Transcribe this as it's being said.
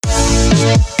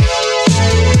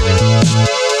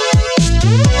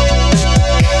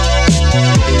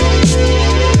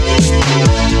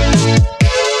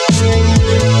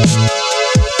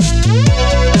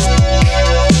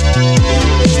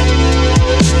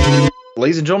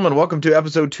Ladies and gentlemen, welcome to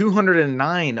episode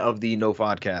 209 of the No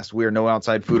Podcast. We are No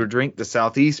Outside Food or Drink, the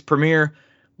Southeast premier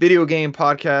video game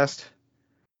podcast.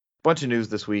 Bunch of news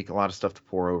this week, a lot of stuff to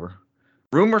pour over.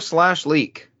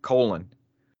 Rumor/leak,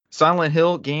 Silent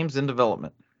Hill games in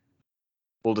development.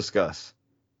 We'll discuss.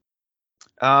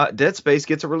 Dead Space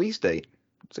gets a release date.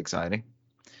 It's exciting.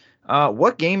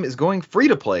 What game is going free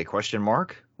to play? ? What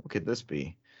could this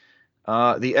be?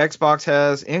 The Xbox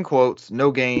has, in quotes, no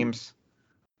games.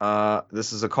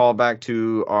 This is a callback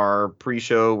to our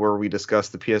pre-show where we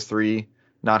discussed the PS3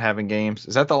 not having games.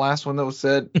 Is that the last one that was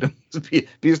said?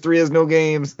 PS3 has no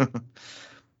games.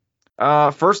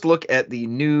 First look at the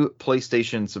new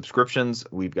PlayStation subscriptions.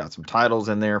 We've got some titles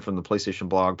in there from the PlayStation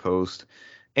blog post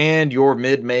and your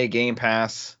mid-May Game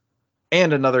Pass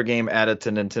and another game added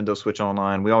to Nintendo Switch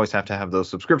Online. We always have to have those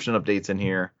subscription updates in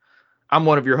here. I'm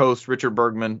one of your hosts, Richard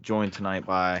Bergman, joined tonight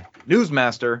by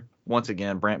Newsmaster, once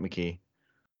again, Brant McKee.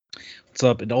 What's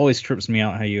up? It always trips me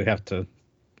out how you have to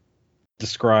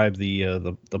describe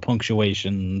the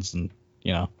punctuations and,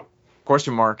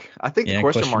 Question mark. I think the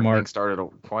question mark thing started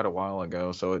quite a while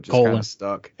ago, so it just kind of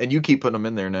stuck. And you keep putting them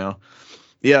in there now.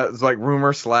 Yeah, it's like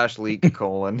rumor/leak :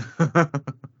 I'm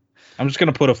just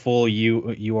going to put a full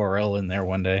URL in there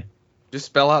one day. Just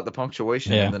spell out the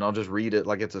punctuation, and then I'll just read it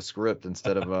like it's a script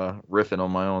instead of riffing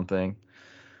on my own thing.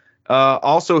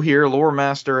 Also here, lore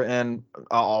master and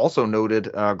also noted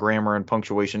grammar and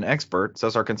punctuation expert,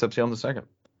 Cesar Concepcion II.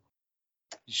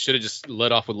 You should have just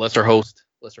led off with lesser host.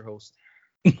 Lesser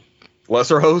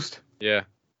host? Yeah.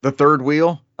 The third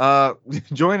wheel.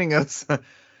 Joining us,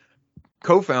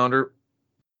 co-founder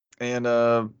and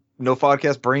No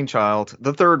Podcast brainchild,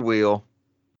 the third wheel.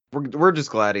 We're just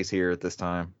glad he's here at this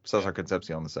time. Cesar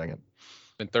Concepcion II.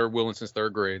 Been third wheeling since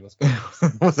third grade. Let's go.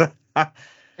 What's that?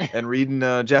 And reading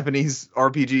Japanese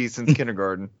RPG since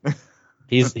kindergarten.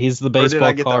 He's the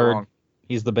baseball card.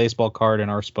 He's the baseball card in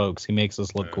our spokes. He makes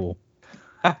us look cool.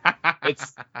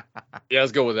 Let's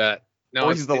go with that. No,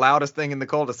 he's the loudest thing in the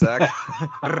cul-de-sac.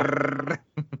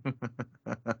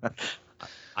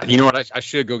 You know what? I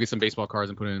should go get some baseball cards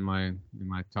and put it in my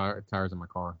tires in my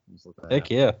car. Heck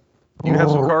yeah! You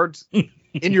have some cards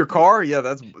in your car? Yeah,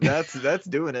 that's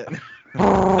doing it.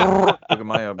 Look at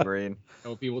my upgrade.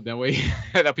 People that way.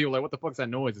 People like, what the fuck's that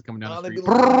noise is coming down the street?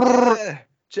 Like,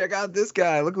 check out this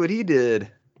guy. Look what he did.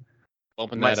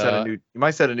 Bumping you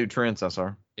might set a new trend,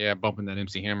 Cesar. Yeah, bumping that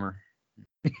MC Hammer.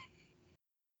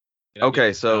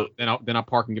 Okay, so then I'll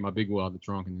park and get my big wheel out of the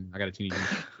trunk, and I got a teeny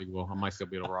big wheel. I might still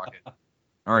be able to rock it.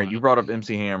 All right, you brought up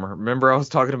MC Hammer. Remember I was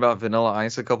talking about Vanilla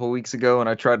Ice a couple weeks ago, and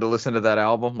I tried to listen to that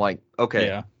album. Like, okay,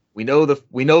 yeah. we know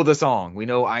the song, we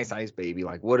know Ice Ice Baby.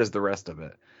 Like, what is the rest of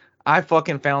it? I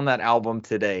fucking found that album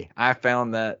today. I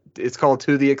found that it's called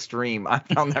To the Extreme. I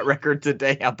found that record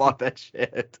today. I bought that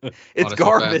shit. It's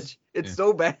garbage. It's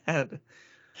so bad.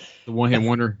 The One Hit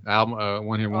Wonder album.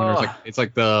 One Hit Wonder. It's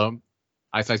like the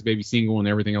Ice Ice Baby single, and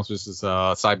everything else is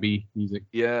side B music.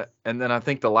 Yeah, and then I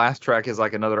think the last track is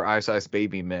like another Ice Ice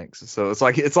Baby mix. So it's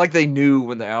like they knew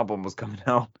when the album was coming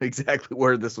out exactly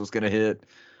where this was gonna hit.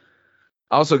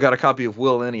 I also got a copy of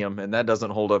Millennium, and that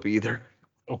doesn't hold up either.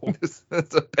 Oh. It's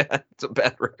a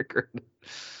bad record.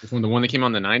 It's the one that came out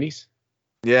in the 90s.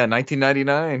 Yeah,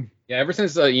 1999. Yeah, ever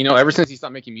since he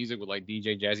stopped making music with like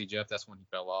DJ Jazzy Jeff, that's when he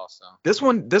fell off. So this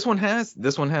one has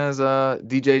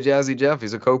DJ Jazzy Jeff.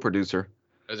 He's a co-producer.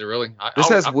 Is it really? This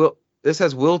has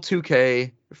Will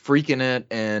 2K, Freakin' It,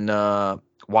 and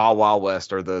Wild Wild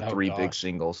West are the three big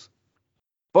singles.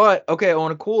 But okay,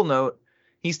 on a cool note,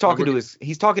 he's talking to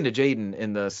Jaden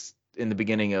in the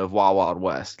beginning of Wild Wild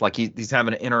West. Like he's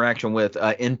having an interaction with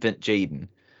infant Jaden,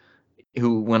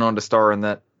 who went on to star in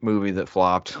that movie that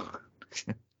flopped.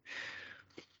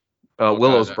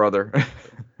 Willow's brother.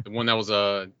 The one that was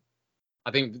I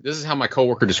think this is how my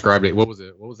coworker described it. What was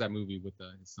it? What was that movie with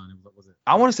his son? What was it?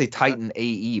 I want to say Titan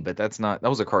AE, but that's not. That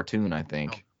was a cartoon, I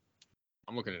think. Oh,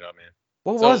 I'm looking it up, man.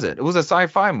 What was it? It was a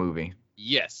sci-fi movie.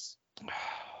 Yes.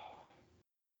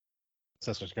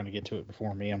 Cesar's going to get to it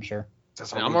before me, I'm sure.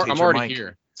 I'm already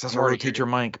here. Cesar, rotate your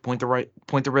mic. Point the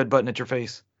red button at your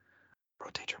face.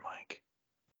 Rotate your mic.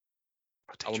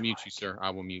 I will mute you, sir. I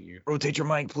will mute you. Rotate your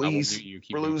mic, please.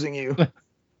 We're losing you.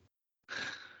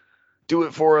 Do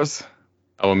it for us.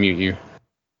 I will mute you. That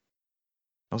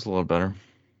was a little better.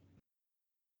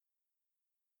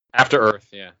 After Earth,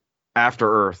 yeah.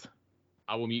 After Earth.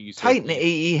 I will mute you, sir. Titan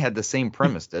AE had the same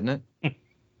premise, didn't it?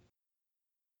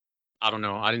 I don't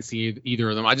know. I didn't see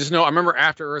either of them. I just know. I remember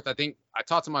After Earth. I think I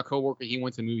talked to my coworker. He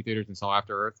went to movie theaters and saw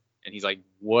After Earth, and he's like,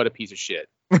 "What a piece of shit."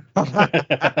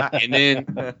 And then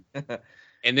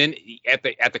And then at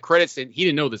the credits, and he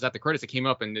didn't know this. At the credits, it came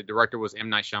up, and the director was M.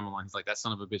 Night Shyamalan. He's like, that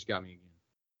son of a bitch got me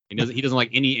again. He doesn't like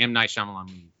any M. Night Shyamalan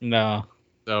movie. No.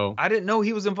 So I didn't know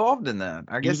he was involved in that.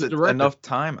 I guess was a it's director. enough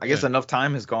time. I guess Yeah. enough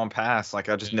time has gone past. Like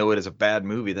I just Yeah. know it as a bad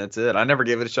movie. That's it. I never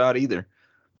gave it a shot either.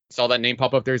 saw that name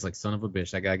pop up there. He's like, son of a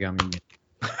bitch, that guy got me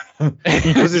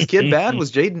again. Was his kid bad?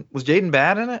 Was Jaden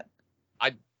bad in it?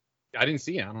 I didn't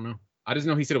see it. I don't know. I just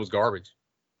know he said it was garbage.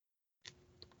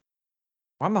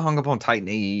 Why am I hung up on Titan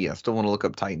AE? I still want to look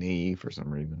up Titan AE for some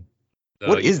reason. The-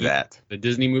 What is that? The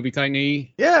Disney movie Titan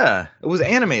AE? Yeah, it was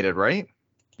animated, right?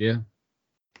 Yeah.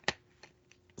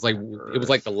 It was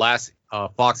like the last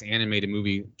Fox animated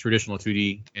movie, traditional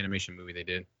 2D animation movie they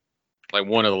did. Like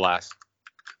one of the last.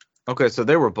 Okay, so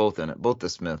they were both in it, both the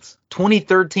Smiths.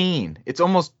 2013. It's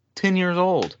almost 10 years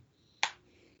old.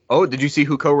 Oh, did you see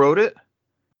who co-wrote it?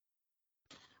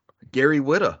 Gary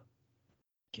Whitta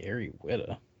Gary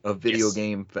Whitta. of video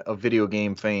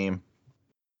game fame.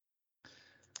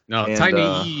 No, And, Titan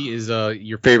AE is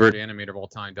your favorite animator of all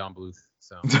time, Don Bluth.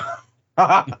 So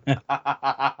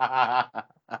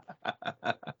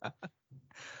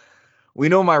We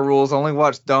know my rules. I only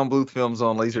watch Don Bluth films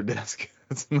on Laserdisc.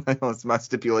 That's my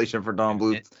stipulation for Don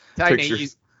Bluth. Titan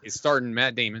Pictures. AE is starring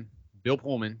Matt Damon, Bill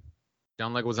Pullman,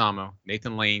 John Leguizamo,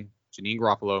 Nathan Lane, Janine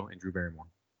Garofalo, and Drew Barrymore.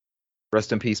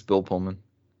 Rest in peace, Bill Pullman.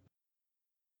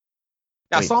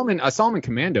 Yeah, I Wait. saw him in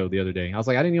Commando the other day. I was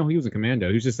like, I didn't know he was in Commando.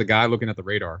 He was just a guy looking at the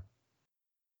radar.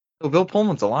 Oh, Bill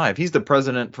Pullman's alive. He's the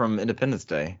president from Independence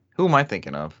Day. Who am I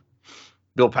thinking of?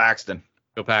 Bill Paxton.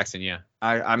 Bill Paxton, yeah.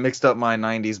 I mixed up my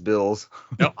 90s bills.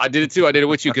 No, I did it too. I did it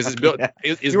with you because it's Bill. Yeah.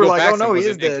 It's You were Bill like, oh, Paxton no, he was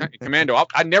is in dead. Commando.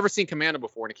 I'd never seen Commando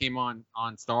before, and it came on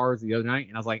Stars the other night,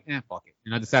 and I was like, fuck it.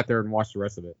 And I just sat there and watched the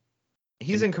rest of it.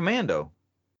 He's in Commando.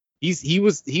 He's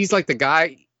like the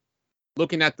guy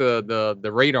looking at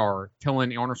the radar,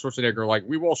 telling Arnold Schwarzenegger like,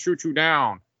 we will shoot you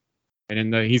down,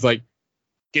 and then he's like,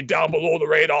 get down below the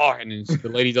radar, and then the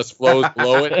lady just flows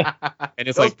below it, and it's That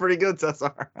was like, pretty good,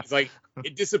 Cesar. it's like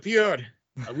it disappeared.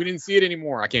 We didn't see it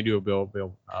anymore. I can't do a Bill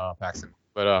Paxton,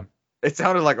 but It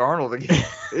sounded like Arnold again.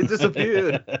 It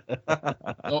disappeared.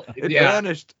 well, It yeah,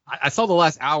 vanished. I saw the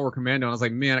last hour of Commando, and I was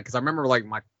like, man, because I remember like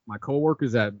my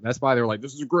coworkers at Best Buy, they were like,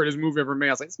 this is the greatest movie ever made.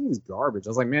 I was like, this movie's garbage. I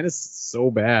was like, man, this is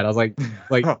so bad. I was like,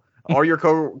 All your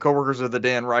coworkers are the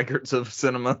Dan Reicherts of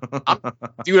cinema.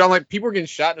 dude, I'm like, people are getting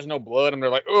shot. There's no blood, and they're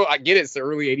like, oh, I get it. It's the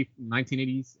early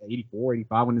 1980s, 84,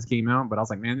 85 when this came out, but I was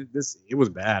like, man, it was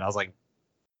bad. I was like,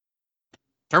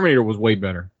 Terminator was way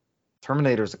better.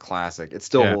 Terminator's a classic. It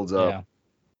still Yeah. holds up. Yeah.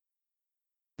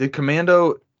 Did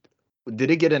Commando?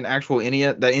 Did it get an actual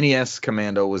NES? The NES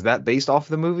Commando, was that based off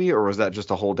the movie, or was that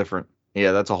just a whole different?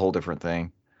 Yeah, that's a whole different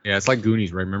thing. Yeah, it's like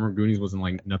Goonies, right? Remember Goonies wasn't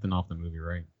like nothing off the movie,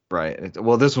 right? Right.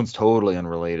 Well, this one's totally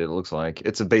unrelated. It looks like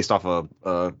it's based off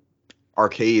a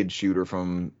arcade shooter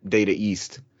from Data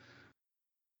East,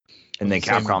 and then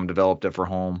Same. Capcom developed it for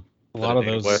home. A lot of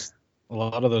Data those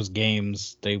West.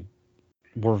 games, they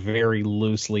were very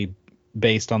loosely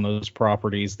based on those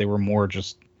properties. They were more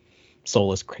just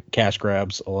soulless cash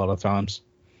grabs a lot of times.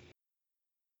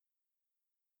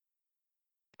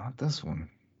 Not this one.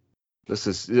 This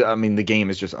is. I mean, the game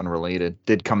is just unrelated.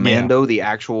 Did Commando the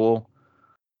actual?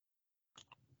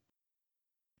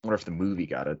 I wonder if the movie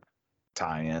got a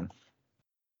tie-in.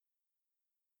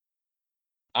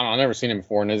 I don't know. I've never seen it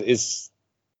before, and it's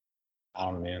I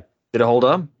don't know, man. Did it hold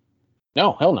up?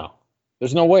 No, hell no.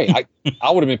 There's no way.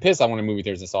 I would have been pissed. I went to movie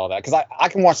theaters and saw that because I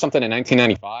can watch something in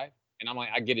 1995, and I'm like,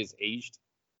 I get it's aged.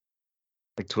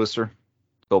 Like Twister,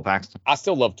 Bill Paxton. I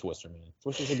still love Twister, man.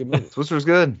 Twister's a good movie. Twister's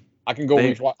good. I can go.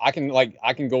 They- I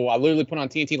can go. I literally put on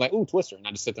TNT like, ooh, Twister, and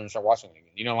I just sit there and start watching it again.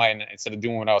 You know, like instead of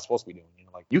doing what I was supposed to be doing. You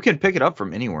know, like You can pick it up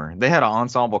from anywhere. They had an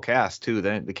ensemble cast too.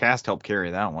 The cast helped carry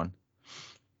that one.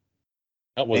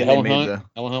 was And Helen they made Hunt.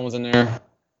 Helen Hunt was in there.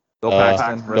 Bill Uh,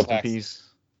 Paxton, Bill rest in Paxton. peace.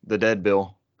 The dead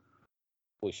Bill.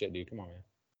 Holy shit, dude! Come on,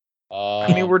 man.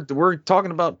 I mean, we're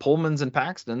talking about Pullmans and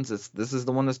Paxtons. This is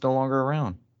the one that's no longer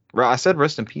around. I said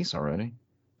rest in peace already.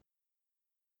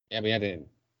 yeah, but yeah, didn't.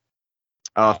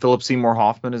 Philip Seymour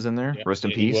Hoffman is in there. Yeah, Rest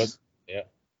in yeah, he peace. was.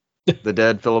 Yeah. The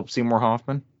dead Philip Seymour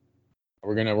Hoffman.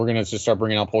 We're gonna just start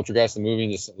bringing out Poltergeist the movie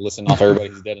and just listen off everybody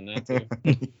who's dead in that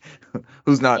too.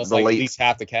 Who's not That's the like late? at least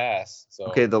half the cast. So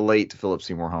Okay, the late Philip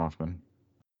Seymour Hoffman.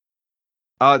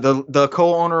 The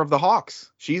co-owner of the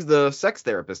Hawks. She's the sex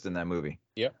therapist in that movie.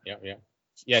 Yep.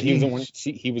 Yeah, he was the one.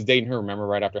 Jeez. He was dating her. Remember,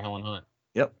 right after Helen Hunt.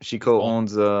 Yep, she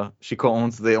co-owns the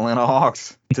Atlanta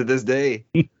Hawks to this day.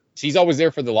 She's always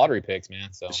there for the lottery picks,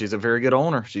 man. So She's a very good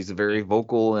owner. She's a very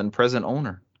vocal and present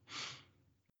owner.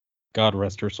 God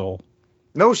rest her soul.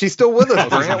 No, she's still with us.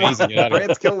 Oh, she's Brant. amazing. Get out of here.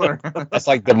 Brant's killing her. That's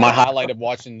like my highlight of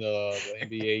watching the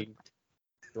NBA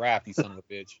draft. You son of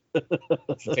a bitch.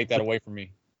 You should take that away from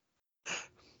me.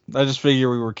 I just figure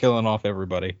we were killing off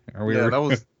everybody. Yeah, that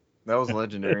was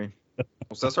legendary.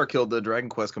 Well, Cesar killed the Dragon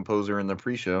Quest composer in the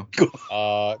pre-show.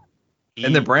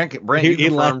 And then Brant, he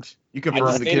you confirmed I the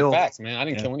just stated kill. facts, man. I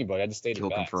didn't Yeah. kill anybody. I just stated Kill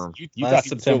facts. confirmed. You Last thought he was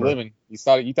still September. living. You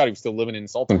thought he was still living and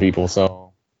insulting people.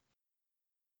 So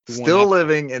who won Still that-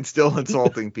 living and still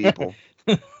insulting people.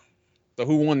 So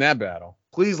who won that battle?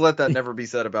 Please let that never be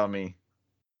said about me.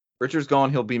 Richard's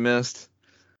gone. He'll be missed.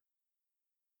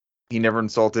 He never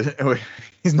insulted.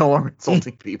 He's no longer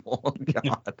insulting people. Oh,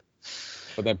 God.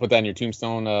 Put that in your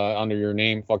tombstone under your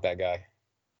name. Fuck that guy.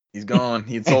 He's gone.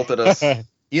 He insulted us.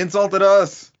 He insulted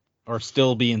us. Or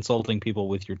still be insulting people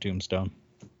with your tombstone.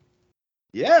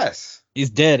 Yes. He's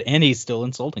dead and he's still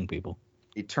insulting people.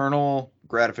 Eternal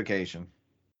gratification.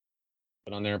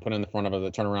 Put on there, put in the front of it,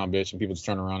 the turnaround bitch, and people just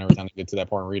turn around every time they get to that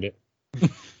part and read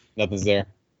it. Nothing's there.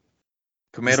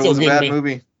 Commando Still was a getting bad me.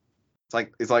 movie.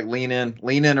 It's like lean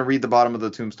in and read the bottom of the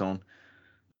tombstone.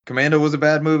 Commando was a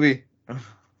bad movie.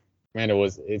 Man,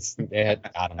 it had,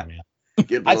 I don't know, man.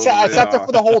 Get I below sat the there radar.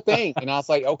 for the whole thing, and I was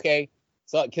like, okay.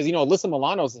 So, because, Alyssa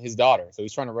Milano's his daughter, so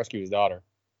he's trying to rescue his daughter.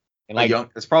 And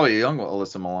It's probably a young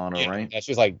Alyssa Milano, yeah, right? that's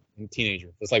just like a teenager.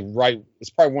 It's like it's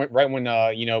probably right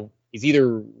when he's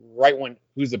either right when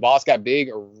Who's the Boss got big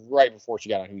or right before she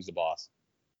got on Who's the Boss.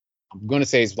 I'm gonna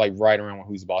say it's like right around when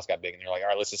Who's the Boss got big, and they're like, all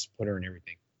right, let's just put her in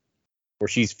everything. Where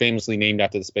she's famously named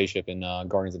after the spaceship in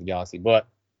Guardians of the Galaxy, but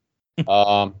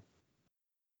I'm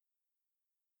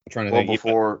trying to think.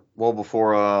 Before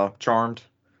Charmed.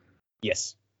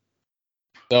 Yes.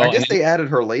 So I guess and they added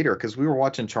her later because we were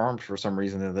watching Charmed for some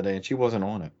reason the other day and she wasn't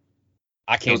on it.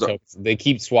 I can't Those are- tell. They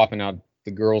keep swapping out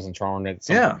the girls in Charmed at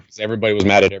some Yeah. point, 'cause everybody was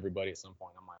mad at everybody at some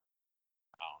point. I'm like,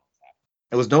 oh.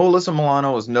 It was no Alyssa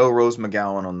Milano. It was no Rose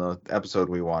McGowan on the episode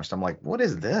we watched. I'm like, what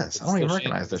is this? I don't even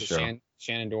recognize this show.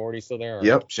 Shannon Doherty still there? Or-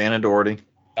 Yep, Shannon Doherty.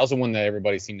 That was the one that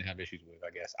everybody seemed to have issues with,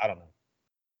 I guess. I don't know.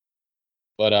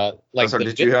 But like, Sorry,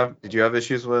 did you have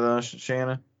issues with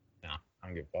Shannon? No, I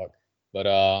don't give a fuck.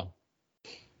 But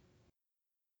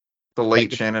The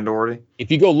late Like, Shannon Doherty.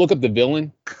 if you go look up the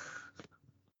villain,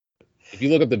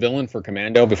 for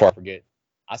Commando, before I forget,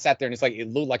 I sat there and it's like it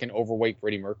looked like an overweight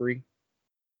Freddie Mercury,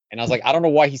 and I was like, I don't know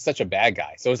why he's such a bad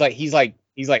guy. So it's like he's like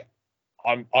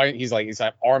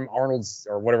Arnold's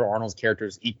or whatever Arnold's character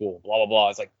is equal, blah blah blah.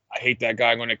 It's like I hate that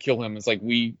guy. I'm going to kill him. It's like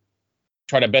we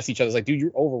try to best each other. It's like, dude,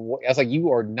 you're overweight. I was like,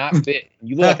 you are not fit.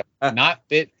 You look like a not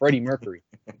fit Freddie Mercury.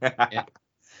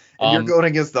 And you're going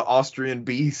against the Austrian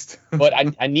beast. But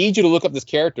I need you to look up this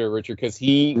character, Richard, because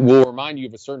he will remind you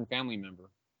of a certain family member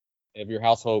of your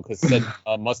household, because said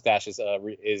mustache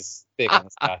is thick on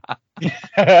this guy.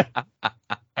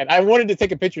 And I wanted to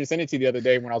take a picture and send it to you the other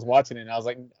day when I was watching it, and I was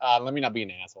like, let me not be an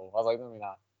asshole. I was like, let me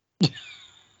not.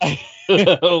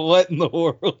 What in the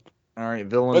world? All right,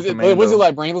 villain Was it Commando.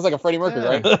 like Brain? He looks like a Freddie Mercury,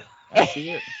 Yeah. right? I see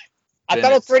it. I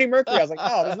thought it was Freddie Mercury. I was like,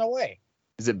 oh, there's no way.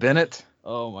 Is it Bennett?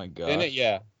 Oh my god. Isn't it?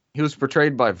 Yeah. He was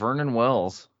portrayed by Vernon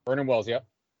Wells. Vernon Wells, yep.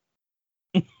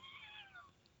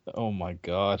 Oh my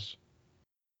gosh.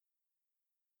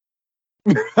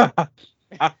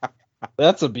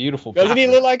 That's a beautiful Doesn't he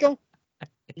picture. look like him?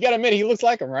 You gotta admit, he looks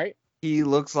like him, right? He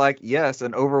looks like, yes,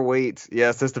 an overweight.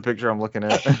 Yes, that's the picture I'm looking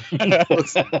at.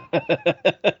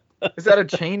 Is that a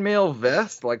chainmail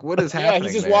vest? Like, what is Yeah, happening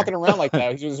he's just there? walking around like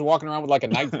that. He's just walking around with like a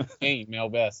night chain mail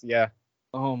vest. Yeah.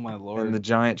 Oh my lord. And the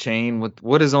giant chain with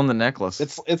what is on the necklace?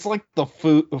 It's like the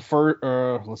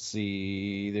let's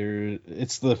see,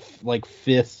 it's the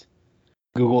fifth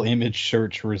Google image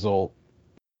search result.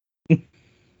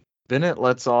 Bennett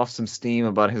lets off some steam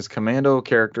about his Commando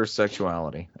character's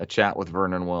sexuality. A chat with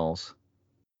Vernon Wells.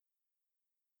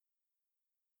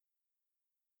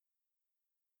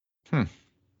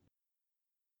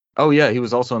 Oh yeah, he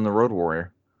was also in The Road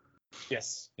Warrior.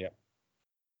 Yes. Yeah.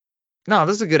 No,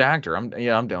 this is a good actor. I'm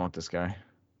down with this guy.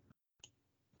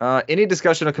 Any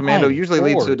discussion of Commando Oh, usually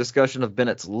leads to a Lord. discussion of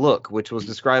Bennett's look, which was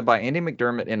described by Andy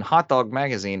McDermott in Hot Dog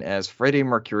Magazine as Freddie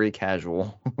Mercury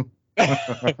casual.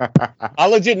 I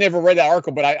legit never read that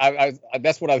article, but I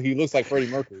that's what he looks like, Freddie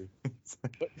Mercury.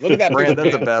 But look at that Brand,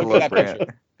 picture. that's a bad Look look, at that Brant.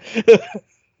 picture.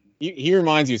 He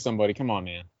reminds you of somebody. Come on,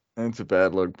 man. That's a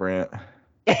bad look, Brant.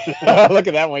 Look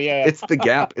at that one. Yeah. It's the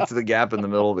gap. It's the gap in the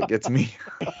middle that gets me.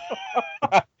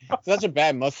 Such a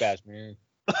bad mustache, man.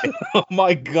 Oh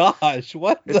my gosh,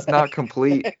 what? It's the not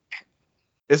complete.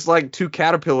 It's like two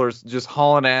caterpillars just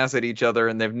hauling ass at each other,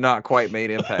 and they've not quite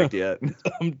made impact yet.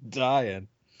 I'm dying.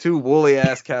 Two woolly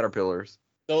ass caterpillars.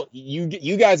 So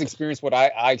you guys experienced what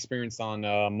I experienced on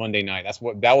Monday night.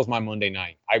 That was my Monday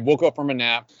night. I woke up from a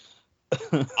nap.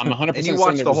 I'm 100% And you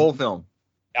watched the whole film.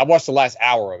 I watched the last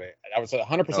hour of it. I was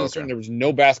 100% Okay. certain there was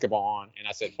no basketball on, and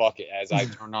I said fuck it as I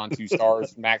turned on to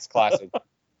Stars Max Classic,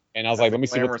 and I was like, let me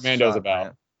see what Commando's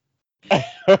about.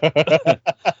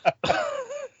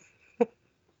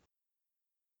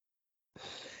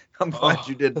 I'm glad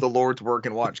you did the Lord's work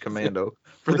and watched Commando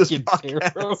for this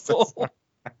podcast.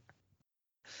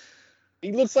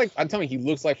 He looks like, I'm telling you, he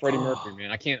looks like Freddie Mercury, man.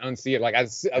 I can't unsee it. Like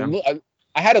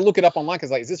I had to look it up online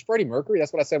because like, is this Freddie Mercury?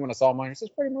 That's what I said when I saw mine. Is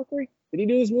this Freddie Mercury? Did he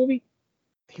do this movie?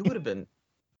 He would have been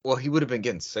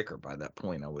getting sicker by that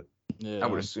point. I would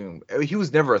assume. He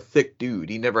was never a thick dude.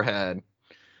 He never had.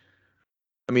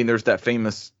 I mean, there's that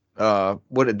famous.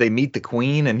 What did they meet the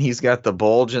Queen and he's got the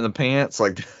bulge in the pants,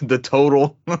 like the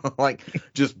total, like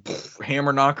just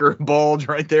hammer knocker bulge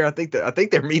right there. I think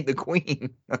they're meeting the Queen.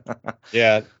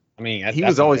 Yeah, I mean, he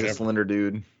was always a slender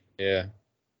dude. Yeah.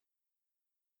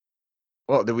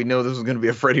 Well, did we know this was going to be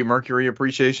a Freddie Mercury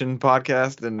appreciation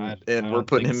podcast, and we're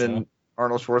putting him in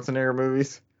Arnold Schwarzenegger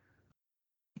movies?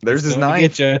 There's his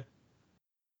knife.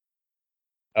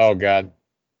 Oh God.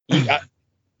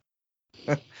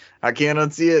 I can't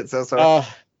unsee it. So sorry.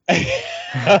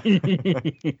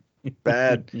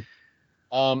 Bad.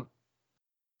 I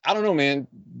don't know, man.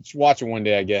 Just watch it one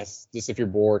day, I guess. Just if you're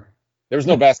bored. There was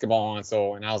no basketball on,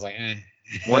 and I was like, eh.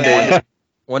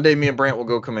 One day, me and Brant will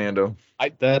go Commando.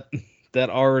 That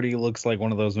already looks like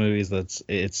one of those movies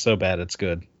it's so bad it's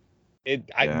good.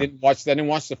 I didn't watch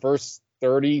the first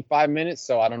 35 minutes,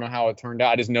 so I don't know how it turned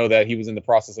out. I just know that he was in the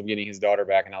process of getting his daughter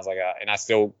back, and I was like, and I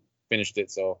still finished it.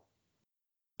 So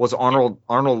was Arnold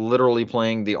literally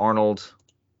playing the Arnold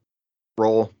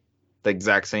role, the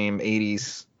exact same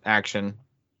 80s action?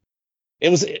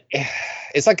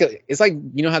 It's like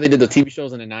you know how they did the TV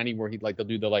shows in the 90s where they'll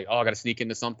do the I gotta sneak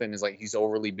into something. It's like he's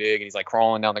overly big and he's like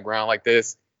crawling down the ground like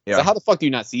this. Yeah. So how the fuck do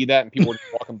you not see that and people are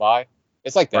just walking by?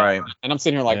 It's like that. Right. And I'm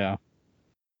sitting here like,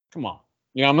 come on.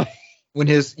 You know, I'm like, when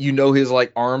his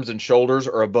like arms and shoulders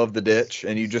are above the ditch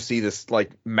and you just see this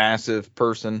like massive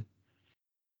person.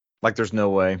 Like there's no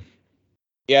way.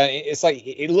 Yeah, it's like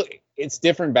it's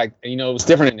different back. You know, it was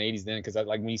different in the 80s then because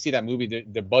like when you see that movie,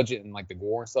 the budget and like the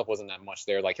gore and stuff wasn't that much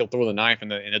there. Like he'll throw the knife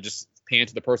and it just pan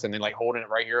to the person and then like holding it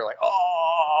right here, like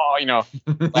you know,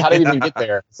 like, how did it even get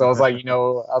there? So I was like,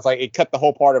 it cut the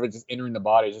whole part of it just entering the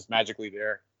body, just magically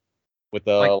there. With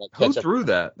the who threw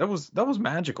that? That was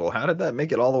magical. How did that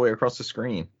make it all the way across the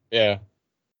screen? Yeah,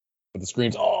 with the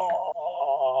screams.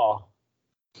 Oh,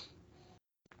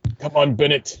 come on,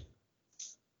 Bennett.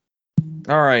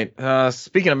 All right.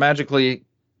 Speaking of magically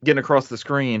getting across the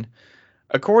screen,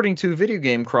 according to Video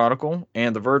Game Chronicle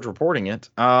and The Verge reporting it,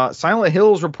 Silent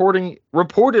Hill is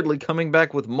reportedly coming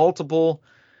back with multiple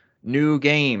new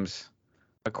games.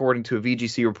 According to a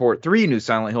VGC report, 3 new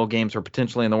Silent Hill games are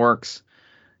potentially in the works.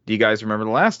 Do you guys remember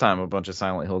the last time a bunch of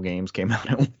Silent Hill games came out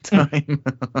at one time?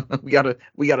 we got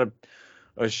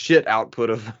a shit output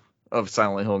of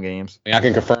Silent Hill games. I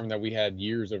can confirm that we had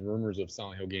years of rumors of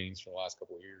Silent Hill games for the last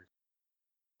couple of years.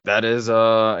 That is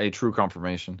a true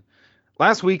confirmation.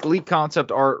 Last week, leaked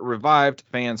concept art revived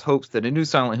fans' hopes that a new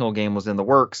Silent Hill game was in the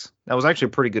works. That was actually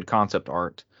pretty good concept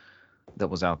art that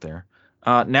was out there.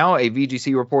 Now a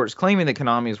VGC report is claiming that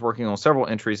Konami is working on several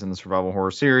entries in the survival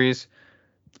horror series.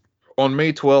 On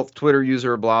May 12th, Twitter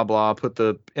user blah blah put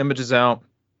the images out.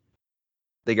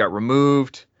 They got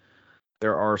removed.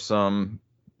 There are some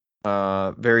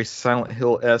very Silent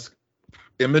Hill-esque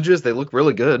images. They look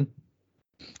really good.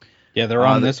 Yeah, they're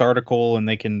on this article, and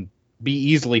they can be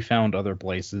easily found other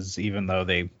places, even though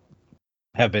they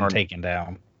have been taken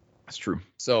down. That's true.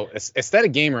 So,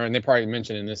 Aesthetic Gamer, and they probably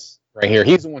mentioned in this right here,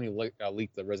 he's the one who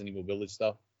leaked the Resident Evil Village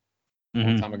stuff a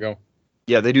long time ago.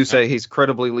 Yeah, they do say he's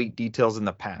credibly leaked details in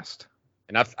the past.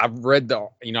 And I've read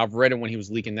it when he was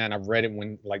leaking that, and I've read it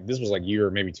when, like, this was like a year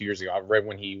or maybe 2 years ago. I've read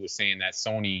when he was saying that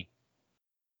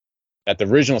that the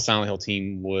original Silent Hill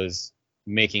team was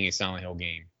making a Silent Hill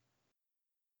game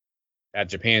at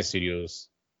Japan Studios.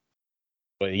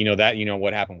 But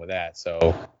what happened with that. So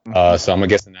so I'm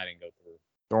guessing that didn't go through.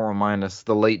 Don't remind us,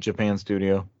 the late Japan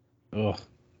studio. Ugh.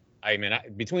 I mean,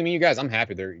 between me and you guys, I'm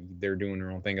happy they're doing their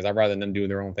own thing, because I'd rather them do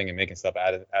their own thing and making stuff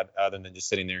other than just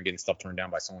sitting there and getting stuff turned down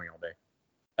by Sony all day.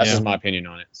 That's just my opinion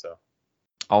on it. So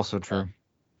also true.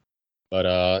 But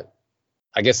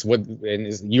I guess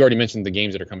you already mentioned the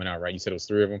games that are coming out, right? You said it was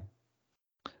 3 of them.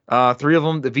 3 of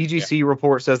them. The VGC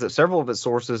report says that several of its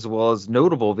sources, as well as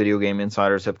notable video game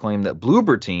insiders, have claimed that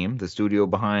Bloober Team, the studio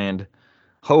behind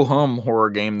ho-hum horror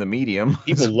game The Medium.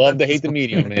 People love to hate The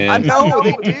Medium, man. I know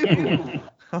they do.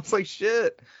 I was like,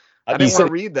 shit. I didn't want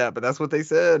to read that, but that's what they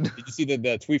said. Did you see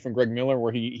the tweet from Greg Miller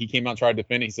where he came out and tried to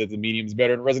defend it? He said the medium's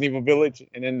better than Resident Evil Village,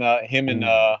 and then him and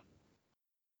come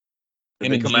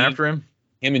after him.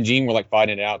 Him and Gene were like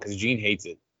fighting it out because Gene hates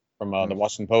it from the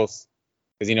Washington Post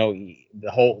because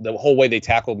the whole way they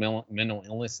tackled mental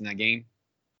illness in that game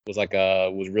was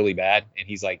was really bad, and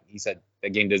he said that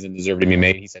game doesn't deserve to be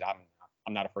made. He said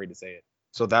I'm not afraid to say it.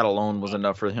 So that alone was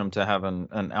enough for him to have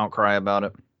an outcry about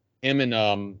it. Him and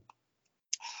I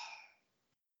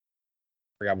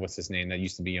forgot what's his name that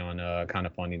used to be on Kind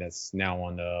of Funny that's now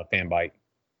on the Fanbyte.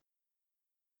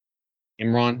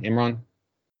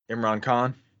 Imran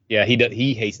Khan. Yeah,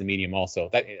 he hates the medium also.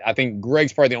 I think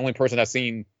Greg's probably the only person I've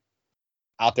seen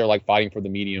out there like fighting for the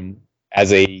medium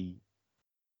as a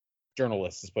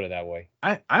journalist. Let's put it that way.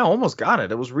 I almost got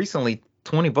it. It was recently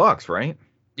 $20, right?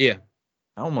 Yeah,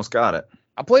 I almost got it.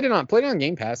 I played it on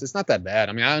Game Pass. It's not that bad.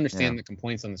 I mean, I understand the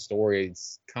complaints on the story.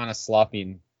 It's kind of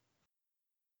sloppy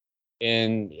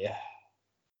and yeah.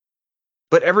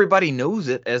 But everybody knows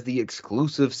it as the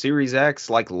exclusive Series X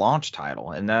launch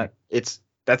title, and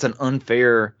that's an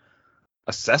unfair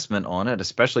assessment on it,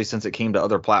 especially since it came to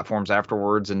other platforms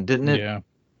afterwards. And didn't it? Yeah.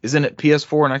 Isn't it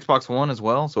PS4 and Xbox One as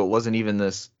well? So it wasn't even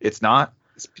this. It's not.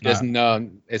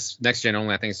 It's next gen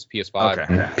only. I think it's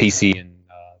PS5, PC, and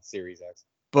Series X.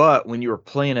 But when you were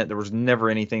playing it, there was never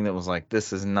anything that was like,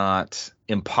 this is not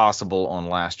impossible on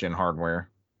last gen hardware.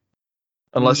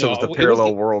 Unless it was the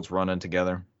parallel worlds running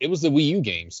together. It was the Wii U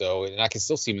game, and I can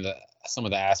still see some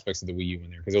of the aspects of the Wii U in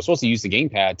there because it was supposed to use the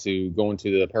gamepad to go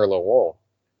into the parallel world.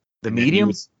 The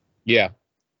medium? Yeah,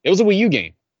 it was a Wii U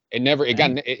game.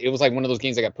 It was like one of those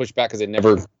games that got pushed back because they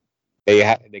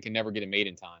can never get it made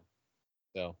in time.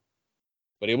 So,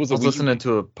 but it was. I was listening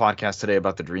to a podcast today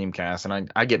about the Dreamcast,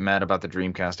 and I get mad about the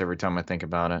Dreamcast every time I think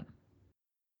about it.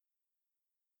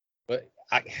 But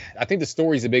I think the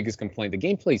story's the biggest complaint. The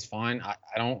gameplay's fine. I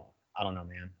don't know,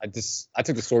 man. I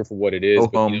took the story for what it is.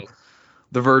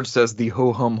 The Verge says the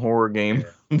ho-hum horror game,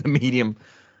 the medium.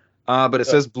 But it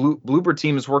says Bloober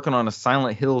Team is working on a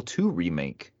Silent Hill 2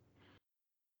 remake.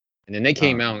 And then they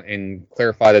came out and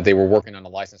clarified that they were working on a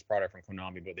licensed product from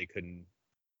Konami, but they couldn't.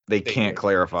 They can't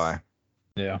clarify.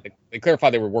 Yeah. They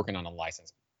clarified they were working on a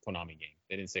licensed Konami game.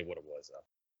 They didn't say what it was.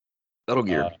 Metal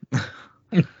Gear.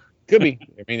 Could be.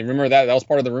 I mean, remember that was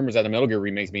part of the rumors that the Metal Gear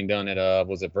remake's being done at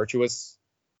was it Virtuous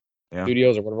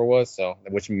Studios or whatever it was, so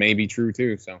which may be true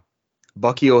too. So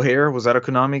Bucky O'Hare, was that a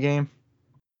Konami game?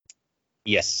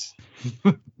 Yes.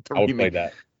 I would play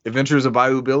that. Adventures of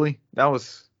Bayou Billy? That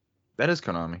is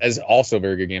Konami. That's also a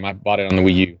very good game. I bought it on the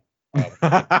Wii U.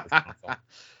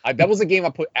 That was a game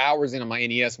I put hours in on my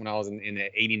NES when I was in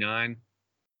 '89.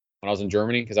 When I was in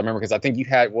Germany, because I think you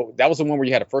had that was the one where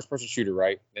you had a first-person shooter,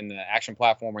 right? Then the action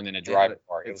platformer, and then a driver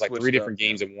part. It was like 3 different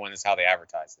games in one. Is how they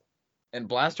advertised it. And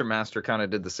Blaster Master kind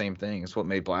of did the same thing. It's what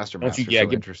made Blaster Master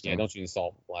so interesting. Yeah, don't you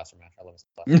install Blaster Master? I love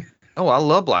Blaster Master. Oh, I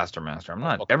love Blaster Master. I'm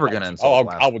not ever gonna install.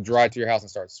 I will drive to your house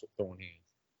and start throwing hands.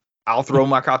 I'll throw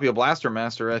my copy of Blaster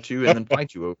Master at you and then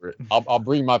fight you over it. I'll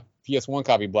bring my PS1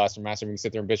 copy of Blaster Master. We can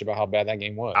sit there and bitch about how bad that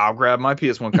game was. I'll grab my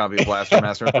PS1 copy of Blaster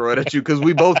Master and throw it at you because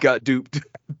we both got duped.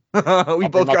 We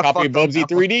both got a copy of Bubsy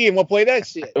 3D and we'll play that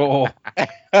shit. Oh,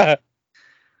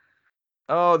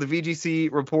 the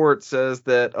VGC report says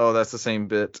that, that's the same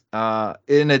bit.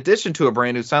 In addition to a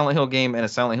brand new Silent Hill game and a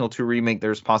Silent Hill 2 remake,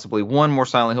 there's possibly one more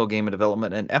Silent Hill game in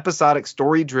development, an episodic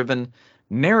story-driven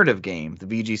narrative game. The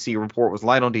VGC report was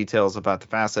light on details about the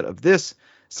facet of this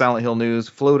Silent Hill news,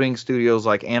 floating studios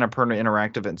like Annapurna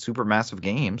Interactive and Supermassive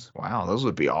Games. Wow, those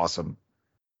would be awesome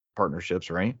partnerships,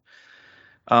 right?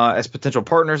 As potential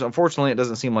partners. Unfortunately, it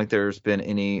doesn't seem like there's been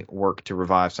any work to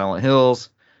revive Silent Hills,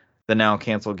 the now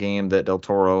canceled game that Del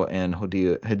Toro and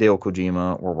Hideo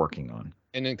Kojima were working on.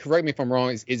 And then correct me if I'm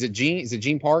wrong. Is it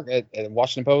Gene Park at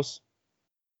Washington Post?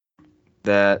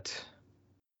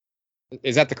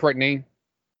 Is that the correct name?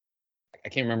 I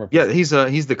can't remember. Yeah, he's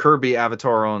the Kirby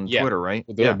avatar on Twitter, right?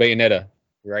 With the Bayonetta,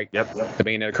 right? Yep. The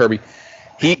Bayonetta Kirby.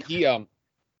 He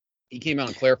came out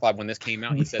and clarified when this came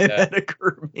out. He said that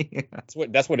Kirby.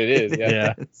 That's what it is. Yeah.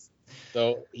 Yeah.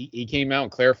 So he came out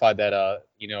and clarified that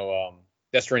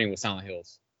Death Stranding was Silent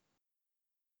Hills.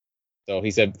 So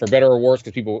he said for better or worse,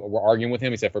 because people were arguing with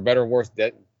him, he said for better or worse,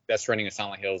 Death Stranding is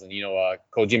Silent Hills, and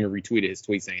Kojima retweeted his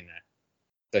tweet saying that.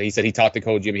 So he said he talked to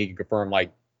Kojima, he could confirm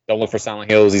don't look for Silent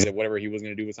Hills. He said whatever he was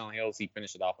going to do with Silent Hills, he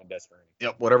finished it off with Death Stranding.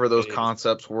 Yep, whatever those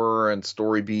concepts were and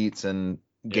story beats and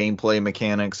gameplay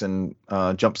mechanics and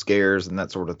jump scares and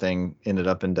that sort of thing ended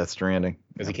up in Death Stranding.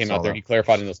 Because he came out there, he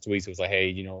clarified in those tweets. It was like,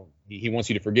 hey, he wants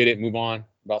you to forget it, move on.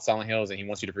 about Silent Hills, and he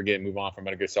wants you to forget and move on from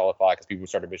Metal Gear Solid 5 because people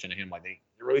started bitching to him like they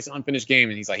released an unfinished game,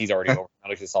 and he's like, he's already over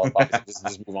Metal Gear Solid 5. So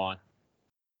just move on.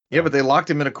 Yeah, but they locked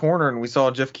him in a corner, and we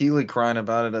saw Jeff Keighley crying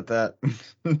about it at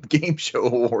that game show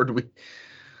award.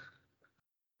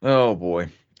 Oh boy.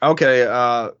 Okay,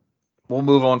 we'll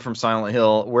move on from Silent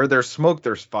Hill. Where there's smoke,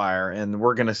 there's fire, and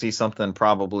we're gonna see something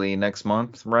probably next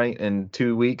month, right? In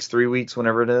 2 weeks, 3 weeks,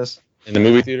 whenever it is. In the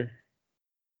movie theater.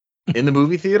 In the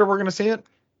movie theater, we're gonna see it.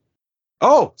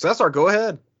 Oh, so that's our go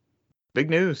ahead. Big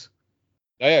news.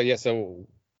 Oh yeah. So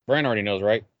Brant already knows,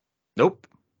 right? Nope.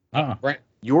 Brant,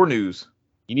 Your news.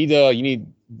 you need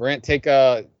Brant take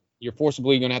you're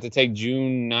forcibly gonna have to take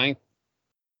June 9th,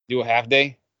 do a half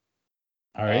day.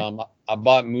 All right. I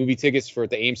bought movie tickets for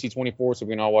the AMC 24, so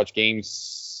we can all watch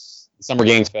Summer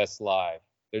Games Fest live.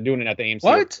 They're doing it at the AMC.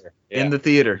 What? Yeah. In the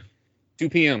theater. 2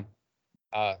 p.m.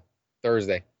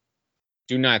 Thursday,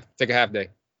 June 9th. Take a half day.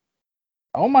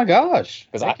 Oh my gosh.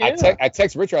 Because Heck I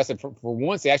text Richard. I said for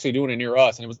once they actually doing it near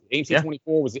us, and it was AMC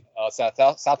 24 was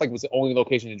South Lake was the only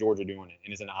location in Georgia doing it,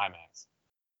 and it's in the IMAX.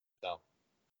 So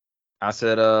I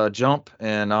said, jump,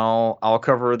 and I'll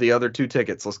cover the other 2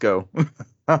 tickets. Let's go.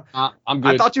 I'm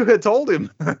good. I thought you had told him.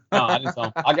 No, I didn't tell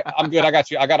him. I'm good. I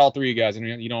got you. I got all 3 of you guys, and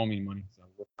you don't owe me money. So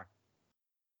we're fine.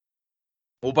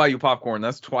 We'll buy you popcorn.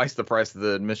 That's twice the price of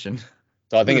the admission.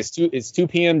 So I think it's 2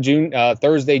 p.m.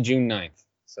 Thursday, June 9th.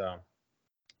 So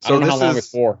I don't know how long it's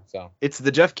for. So it's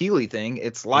the Jeff Keighley thing.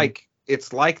 It's like the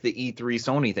E3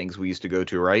 Sony things we used to go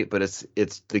to, right? But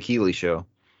it's the Keighley show.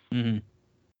 Mm-hmm.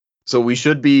 So we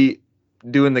should be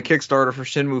doing the Kickstarter for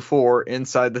Shenmue 4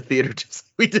 inside the theater, just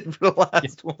like we did for the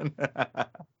last one.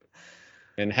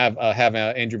 And have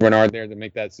Andrew Bernard there to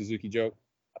make that Suzuki joke.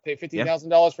 I paid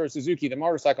 $15,000 for a Suzuki, the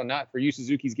motorcycle, not for you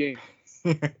Suzuki's game.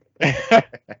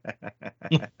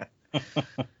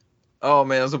 Oh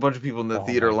man, there's a bunch of people in the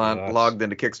theater logged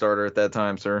into Kickstarter at that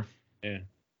time, sir. Yeah.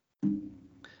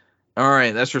 All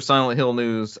right, that's your Silent Hill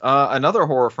news. Another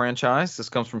horror franchise. This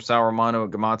comes from Sour Mano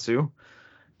at Gamatsu.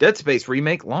 Dead Space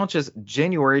remake launches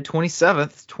January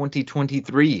 27th,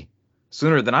 2023.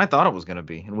 Sooner than I thought it was going to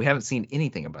be, and we haven't seen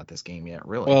anything about this game yet,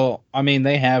 really. Well, I mean,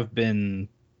 they have been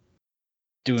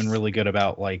doing really good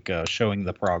about showing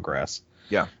the progress.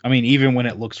 Yeah. I mean, even when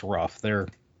it looks rough, they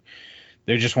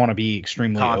just want to be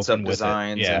extremely concept open with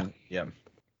designs. it. Yeah.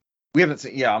 We haven't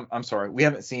seen. Yeah, I'm sorry. We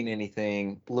haven't seen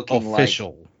anything looking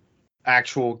official, like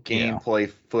actual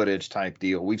gameplay footage type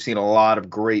deal. We've seen a lot of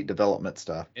great development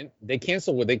stuff. And they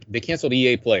canceled they canceled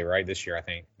EA Play right this year. I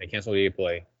think they canceled EA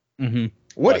Play. Mm-hmm.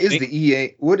 What is the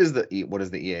EA? What is the EA?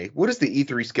 What is the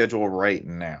E3 schedule right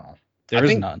now? There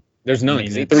is none. There's none.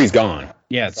 E3's gone.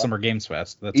 Yeah, it's Summer Games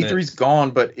Fest. That's E3's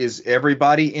gone, but is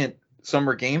everybody in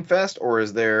Summer Game Fest, or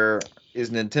is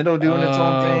Nintendo doing its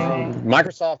own thing?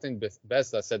 Microsoft and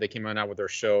Bethesda said they came out with their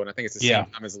show, and I think it's the same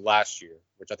time as last year,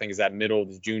 which I think is that middle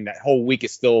of June. That whole week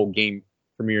is still game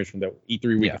premieres from the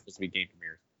E3 week. It's supposed to be game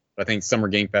premieres, but I think Summer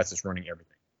Game Fest is running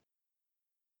everything.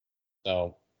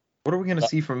 So, what are we gonna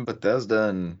see from Bethesda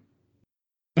and?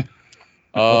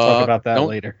 We'll talk about that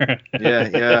later.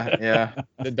 yeah.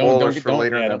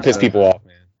 Don't piss people off,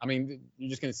 man. I mean, you're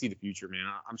just gonna see the future, man.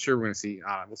 I'm sure we're gonna see.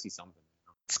 We'll see something.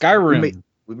 Skyrim.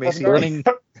 We may see running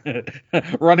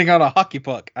on a hockey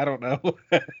puck. I don't know.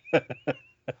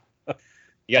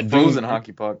 You got frozen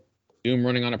hockey puck. Doom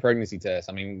running on a pregnancy test.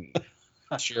 I mean,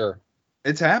 sure.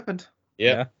 It's happened.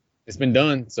 Yeah. It's been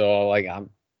done. So I'm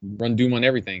run Doom on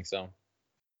everything. So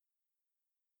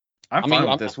I'm fine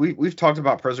with this. We've talked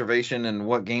about preservation and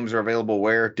what games are available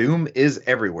where. Doom is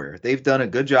everywhere. They've done a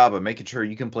good job of making sure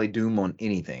you can play Doom on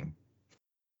anything.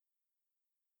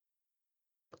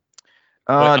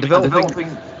 Developing.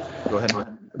 Go ahead.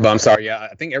 But I'm sorry. Yeah,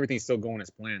 I think everything's still going as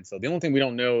planned. So the only thing we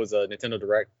don't know is Nintendo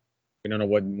Direct. We don't know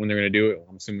when they're going to do it.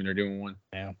 I'm assuming they're doing one.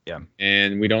 Yeah.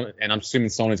 And I'm assuming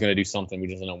Sony's going to do something. We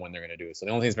just don't know when they're going to do it. So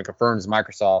the only thing that's been confirmed is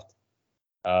Microsoft,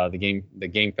 the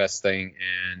Game Fest thing,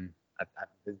 and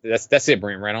that's it,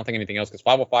 Brent. Right? I don't think anything else because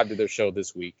 505 did their show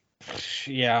this week.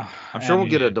 Yeah. I'm sure we'll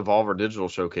get a Devolver Digital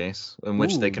showcase in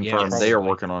which they confirm they are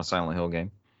working on a Silent Hill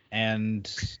game.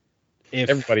 And if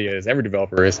everybody is, every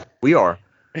developer is. We are.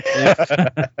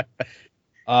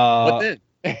 What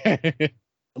then?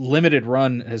 Limited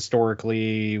Run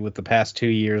historically with the past 2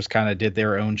 years kind of did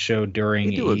their own show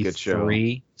during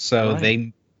E3, so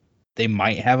right. they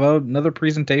might have another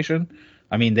presentation.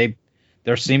 I mean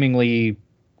they're seemingly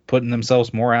putting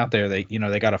themselves more out there. They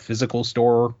got a physical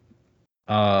store.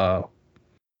 What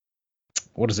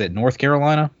is it, North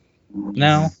Carolina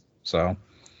now? So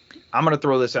I'm gonna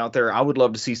throw this out there. I would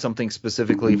love to see something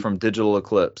specifically from Digital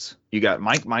Eclipse. You got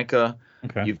Mike Micah.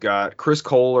 Okay. You've got Chris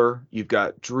Kohler. You've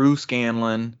got Drew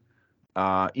Scanlon.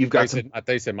 You've got I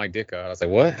thought you said Mike Ditka. I was like,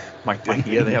 what? Mike Ditka.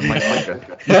 Yeah, they have Mike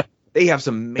Ditka. They have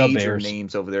some major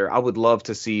names over there. I would love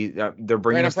to see. They're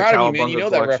bringing us the Cowabunga you know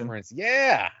collection. That reference.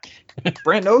 Yeah.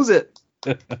 Brant knows it.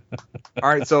 All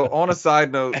right. So on a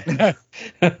side note,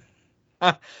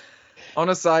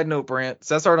 Brant,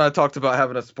 Cesar and I talked about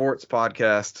having a sports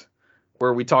podcast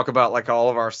where we talk about like all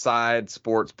of our side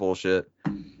sports bullshit.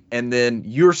 And then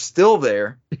you're still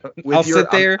there. I'll sit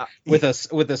there with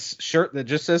a shirt that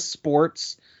just says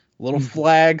sports, little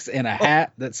flags, and a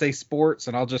hat that say sports,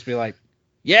 and I'll just be like,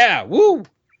 "Yeah, woo!"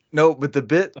 No, but the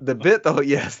bit,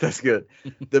 yes, that's good.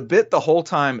 The bit the whole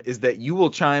time is that you will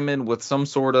chime in with some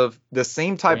sort of the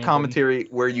same type commentary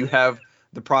where you have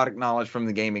the product knowledge from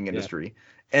the gaming industry,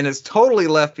 and it's totally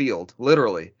left field,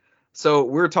 literally. So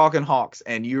we're talking Hawks,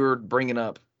 and you're bringing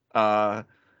up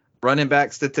running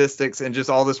back statistics and just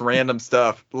all this random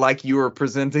stuff like you were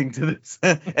presenting to this.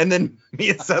 And then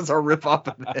me and Cesar rip off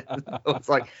of it. It's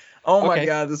like, oh my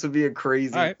God, this would be a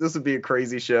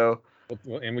crazy show.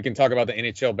 And we can talk about the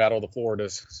NHL Battle of the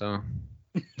Floridas. So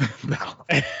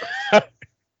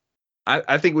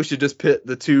I think we should just pit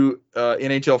the two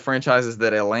NHL franchises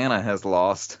that Atlanta has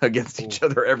lost against each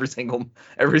other every single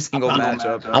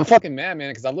matchup. I'm fucking mad,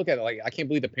 man, because I look at it like I can't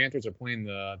believe the Panthers are playing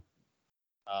the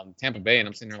Tampa Bay, and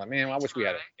I'm sitting there like, man, I wish we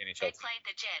had an NHL team. They played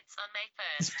the Jets on May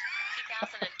 1st,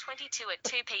 2022 at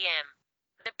 2 p.m.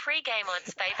 The pre-game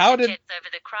odds favor the Jets over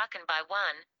the Kraken by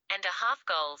 1.5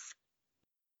 goals.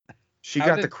 She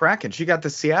got the Kraken. She got the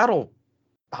Seattle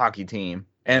hockey team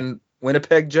and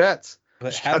Winnipeg Jets.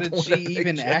 But how did she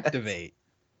even activate?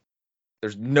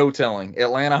 There's no telling.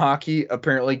 Atlanta hockey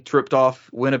apparently tripped off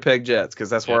Winnipeg Jets because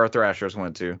that's where our Thrashers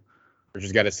went to.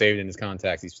 Richard's got it saved in his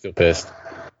contacts. He's still pissed.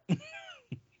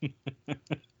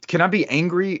 Can I be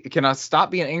angry? Can I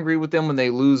stop being angry with them when they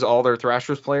lose all their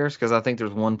Thrashers players? Because I think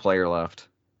there's one player left.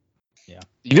 Yeah.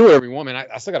 You do whatever you want, man.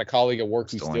 I still got a colleague at work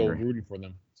who's still rooting for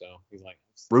them. So he's like,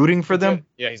 rooting for them?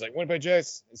 Yeah, he's like, Winnipeg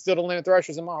Jets. It's still the Atlanta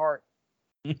Thrashers in my heart.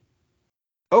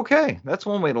 Okay, that's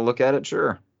one way to look at it.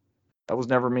 Sure. That was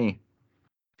never me.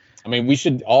 I mean, we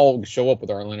should all show up with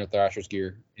our Atlanta Thrashers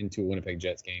gear into a Winnipeg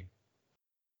Jets game.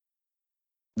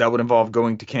 That would involve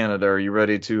going to Canada. Are you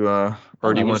ready to,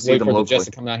 or do you want to see them locally? Jets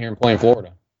to come out here and play in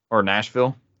Florida or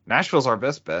Nashville. Nashville's our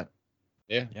best bet.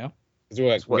 Yeah. We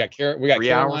got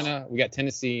Carolina, we got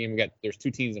Tennessee, and there's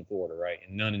two teams in Florida, right?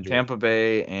 And none in Georgia. Tampa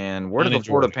Bay, and where do the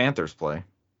Florida Panthers play?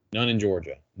 None in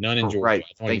Georgia. Right.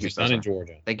 Thank you, Cesar. None in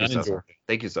Georgia. Thank you, Cesar.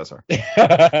 Thank you, Cesar.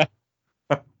 I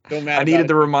needed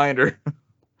the reminder.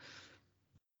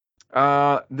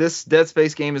 This Dead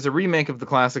Space game is a remake of the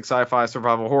classic sci-fi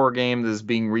survival horror game that is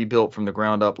being rebuilt from the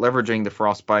ground up, leveraging the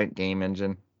Frostbite game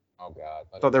engine. Oh God!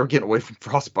 I thought they were getting away from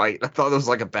Frostbite. I thought that was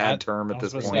like a bad term at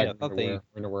this point. I thought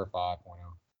Renderware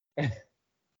 5.0.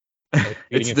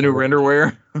 It's the new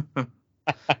Renderware. The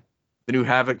new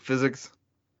Havoc physics.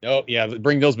 Oh yeah,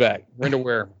 bring those back.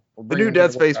 Renderware. The new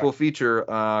Dead Space will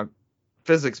feature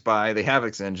physics by the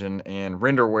Havoc's engine and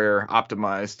Renderware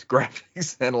optimized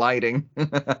graphics and lighting.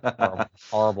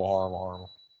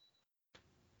 Horrible.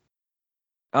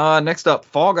 Next up,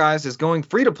 Fall Guys is going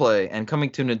free to play and coming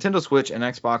to Nintendo Switch and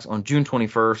Xbox on June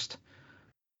 21st.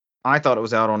 I thought it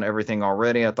was out on everything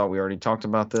already. I thought we already talked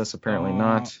about this. Apparently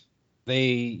not.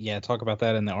 They talk about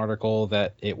that in the article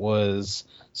that it was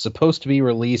supposed to be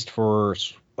released for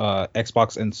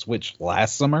Xbox and Switch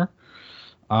last summer,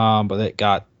 but it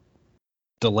got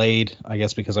delayed, I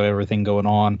guess, because of everything going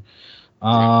on.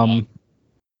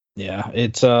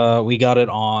 It's we got it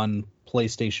on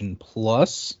PlayStation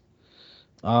Plus.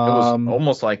 It was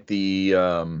almost like the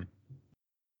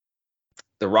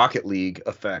Rocket League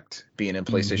effect being in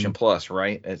PlayStation Plus,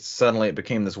 right? It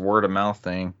became this word of mouth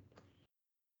thing.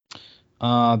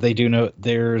 They do note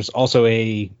there's also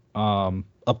a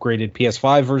upgraded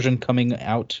PS5 version coming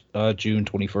out June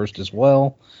 21st as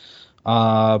well.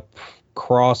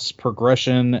 Cross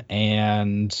progression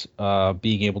and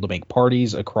being able to make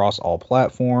parties across all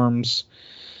platforms,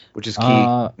 which is key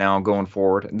now going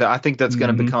forward. I think that's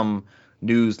going to become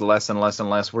news less and less and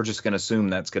less. We're just going to assume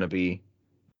that's going to be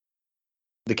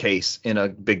the case in a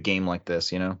big game like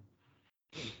this, you know.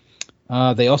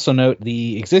 They also note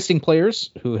the existing players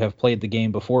who have played the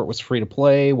game before it was free to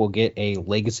play will get a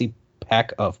legacy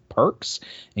pack of perks,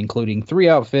 including 3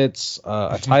 outfits,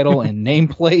 a title and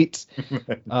nameplate,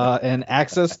 and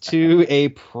access to a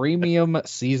premium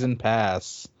season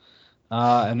pass.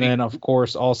 And then, of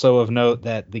course, also of note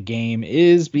that the game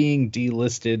is being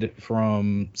delisted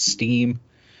from Steam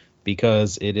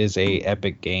because it is a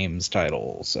Epic Games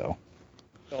title. So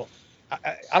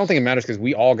I don't think it matters because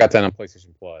we all got that on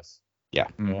PlayStation Plus. Yeah.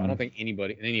 So I don't think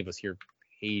any of us here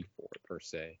paid for it per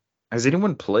se. Has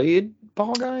anyone played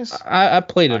Fall Guys? I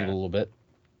played it a little bit.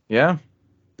 Yeah.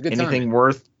 Anything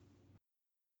worth?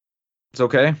 It's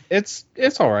okay. It's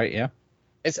all right. Yeah.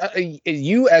 It's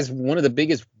you as one of the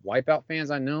biggest Wipeout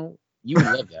fans I know. You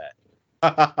love that.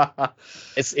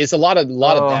 it's a lot of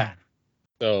that.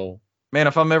 So. Man,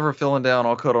 if I'm ever feeling down,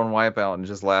 I'll cut on Wipeout and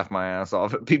just laugh my ass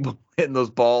off at people hitting those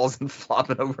balls and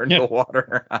flopping over into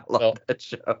water. I love that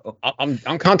show. I'm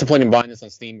contemplating buying this on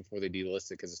Steam before they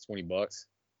delist it because it's $20.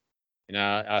 And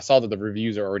I saw that the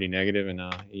reviews are already negative, and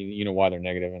you know why they're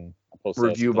negative. And I posted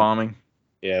review bombing.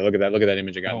 Yeah, look at that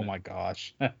image I got. Oh my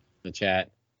gosh. In the chat.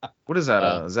 What is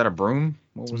that? Is that a broom?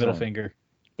 What was middle finger.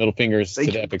 Middle fingers to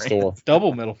the Epic Store.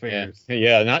 Double middle fingers.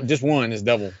 Yeah, not just one, it's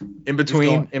double. In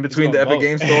between the Epic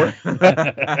Game Store.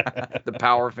 The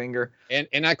power finger.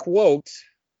 And I quote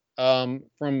from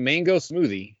Mango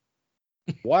Smoothie,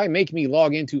 "Why make me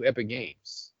log into Epic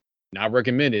Games? Not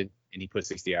recommended." And he put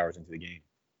 60 hours into the game.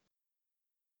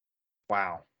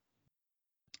 Wow.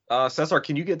 Cesar,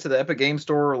 can you get to the Epic Game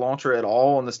Store launcher at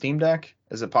all on the Steam Deck?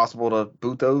 Is it possible to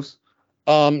boot those?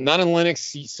 Not in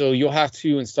Linux, so you'll have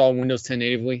to install Windows 10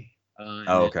 natively.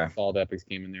 Okay. Install the Epic's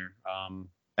game in there.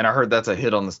 And I heard that's a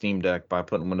hit on the Steam Deck by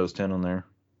putting Windows 10 on there.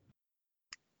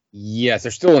 Yes,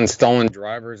 they're still installing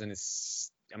drivers, and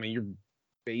your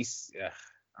base.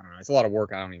 I don't know. It's a lot of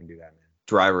work. I don't even do that, man.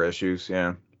 Driver issues,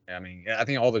 yeah. I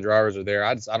think all the drivers are there.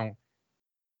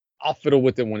 I'll fiddle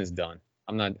with it when it's done.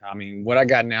 What I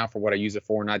got now for what I use it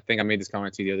for, and I think I made this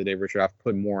comment to you the other day, Richard, I've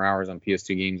put more hours on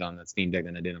PS2 games on the Steam Deck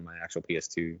than I did on my actual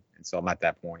PS2, and so I'm at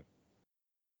that point.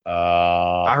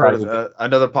 I heard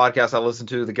another podcast I listened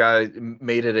to, the guy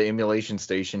made it an emulation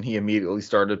station. He immediately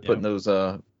started putting those,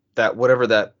 whatever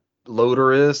that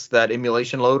loader is, that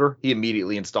emulation loader, he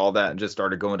immediately installed that and just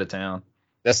started going to town.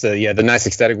 That's the nice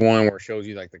aesthetic one where it shows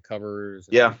you like the covers.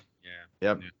 Yeah.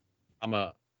 Yep.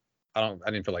 I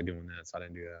didn't feel like doing that, so I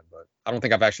didn't do that. But I don't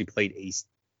think I've actually played a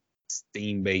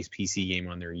Steam-based PC game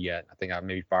on there yet. I think I've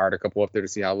maybe fired a couple up there to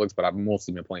see how it looks, but I've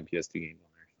mostly been playing PS2 games on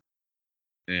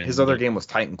there. And his other game was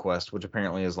Titan Quest, which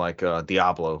apparently is like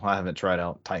Diablo. I haven't tried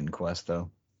out Titan Quest though.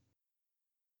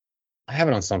 I have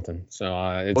it on something.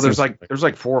 So there's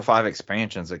like 4 or 5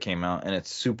 expansions that came out, and it's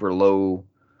super low.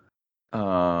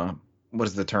 What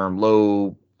is the term?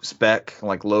 Low spec,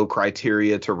 like low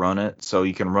criteria to run it, so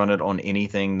you can run it on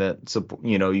anything that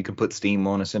you can put Steam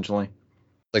on, essentially.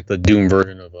 Like the Doom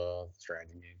version of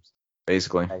strategy games,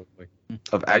 basically. Probably.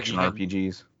 Of action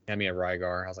RPGs. Had me at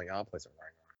Rygar. I was like, I'll play some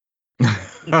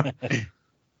Rygar.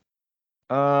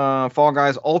 Fall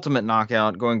Guys Ultimate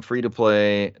Knockout going free to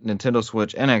play Nintendo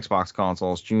Switch and Xbox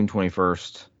consoles June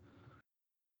 21st.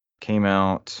 Came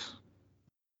out.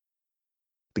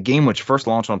 The game which first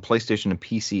launched on PlayStation and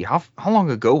PC. How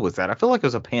long ago was that? I feel like it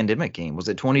was a pandemic game. Was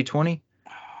it 2020?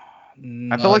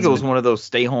 I feel like it was one of those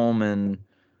stay home, and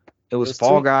it was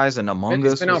Fall Guys and Among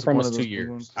Us. It's been out for almost 2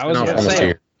 years. I was going to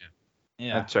say.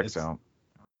 Yeah, that checks out.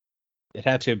 It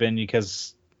had to have been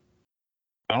because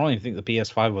I don't even think the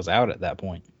PS5 was out at that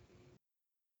point.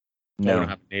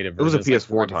 No, it was a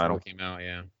PS4 title. Came out,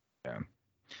 yeah.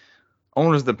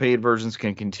 Owners of the paid versions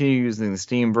can continue using the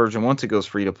Steam version once it goes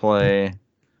free to play.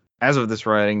 As of this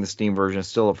writing, the Steam version is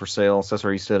still up for sale.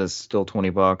 Cesar, you said it's still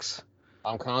 $20.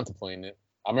 I'm contemplating it.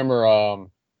 I remember,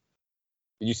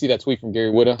 did you see that tweet from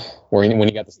Gary Whitta when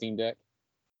he got the Steam Deck?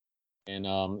 And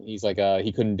he's like,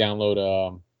 he couldn't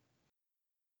download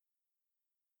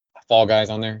Fall Guys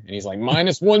on there, and he's like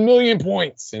minus 1 million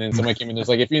points. And then somebody came in there's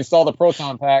like, if you install the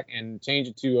Proton Pack and change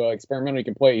it to experimental, you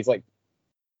can play.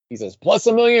 He says plus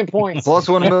 1 million points. Plus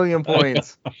 1 million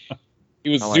points. He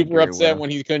was super upset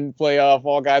when he couldn't play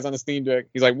Fall Guys on the Steam Deck.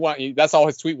 He's like, what? That's all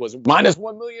his tweet was. Minus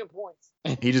 1 million points.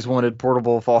 He just wanted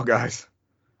portable Fall Guys.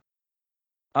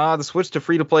 The switch to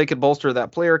free to play could bolster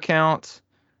that player count.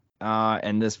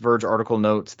 And this Verge article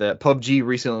notes that PUBG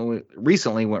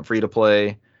recently went free to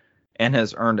play and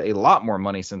has earned a lot more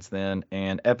money since then.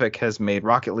 And Epic has made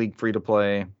Rocket League free to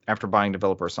play after buying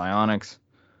developer Psyonix.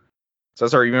 So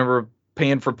sorry, you remember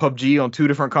paying for PUBG on 2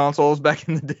 different consoles back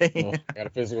in the day?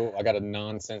 I got a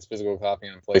nonsense physical copy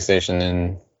on PlayStation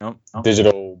and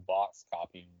digital box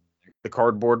copy. The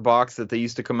cardboard box that they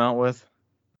used to come out with.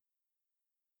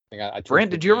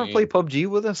 Brant, did you ever play PUBG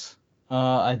with us?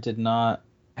 I did not.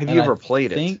 Have you ever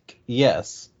played it?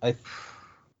 Yes.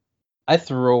 I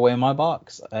threw away my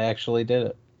box. I actually did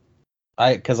it.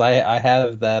 Because I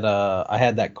have that I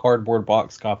had that cardboard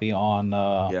box copy on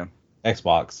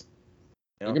Xbox.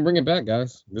 You can bring it back,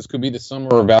 guys. This could be the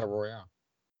summer of Battle Royale.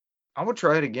 I would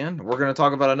try it again. We're going to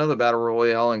talk about another Battle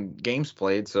Royale and games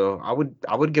played, so I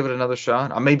would give it another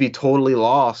shot. I may be totally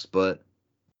lost, but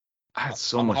I had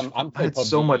so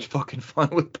much fucking fun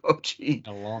with PUBG.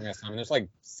 A long ass time. There's like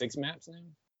 6 maps now.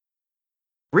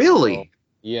 Really? So,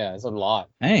 yeah, it's a lot.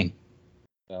 Dang.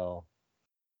 So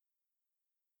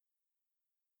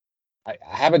I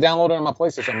have it downloaded on my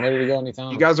PlayStation. I'm ready to go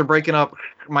anytime. You guys are breaking up.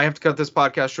 Might have to cut this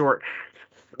podcast short.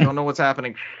 I don't know what's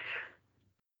happening.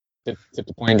 Tip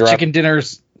the plane drop. Chicken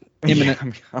dinner's imminent.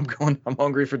 Yeah, I'm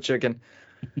hungry for chicken.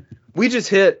 We just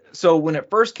hit. So when it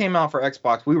first came out for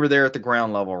Xbox, we were there at the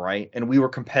ground level, right? And we were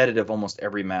competitive almost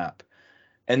every map.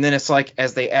 And then it's like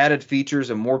as they added features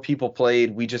and more people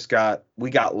played, we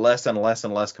got less and less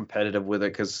and less competitive with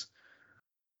it because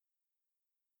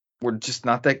we're just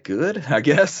not that good, I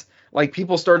guess. Like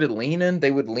people started leaning,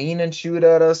 they would lean and shoot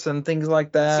at us and things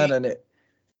like that. See, and it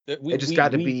just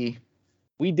got to be.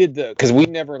 We did because we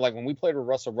never, like, when we played with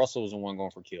Russell was the one going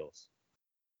for kills.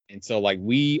 And so, like,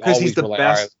 we always he's the were like,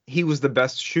 best. all right. He was the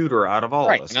best shooter out of all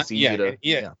of us. It's easy to,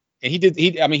 yeah. And he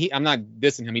did. I'm not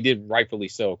dissing him. He did rightfully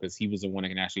so because he was the one that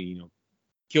can actually,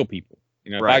 kill people.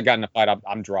 If I got in a fight,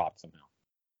 I'm dropped somehow.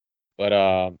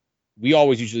 But we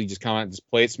always usually just come out and just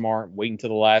play it smart, wait until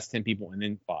the last 10 people, and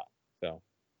then fight.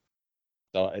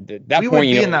 So at that we point,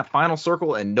 would be in that final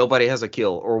circle and nobody has a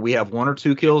kill, or we have 1 or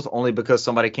 2 kills only because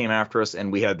somebody came after us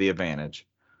and we had the advantage.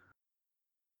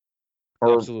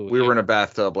 Or absolutely. We were in a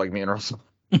bathtub like me and Russell.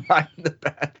 Right in the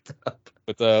bathtub.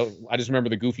 But I just remember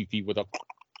the goofy feet with a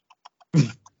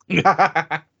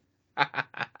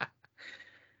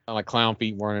like clown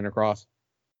feet running across.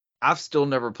 I've still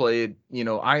never played,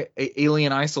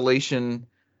 Alien Isolation.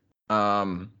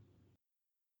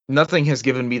 Nothing has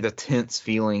given me the tense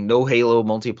feeling. No Halo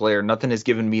multiplayer. Nothing has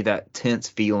given me that tense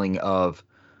feeling of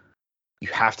you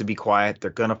have to be quiet. They're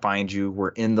gonna find you. We're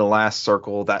in the last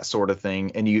circle. That sort of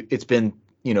thing. And it's been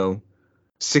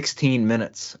 16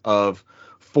 minutes of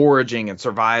foraging and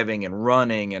surviving and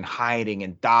running and hiding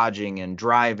and dodging and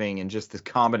driving and just this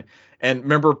common. And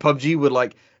remember, PUBG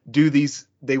would do these.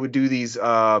 They would do these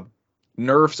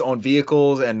nerfs on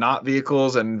vehicles and not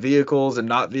vehicles and vehicles and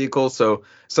not vehicles. So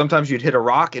sometimes you'd hit a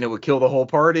rock and it would kill the whole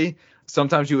party.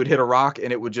 Sometimes you would hit a rock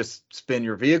and it would just spin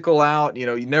your vehicle out.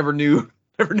 You never knew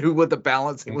what the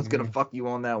balancing was going to fuck you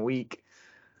on that week.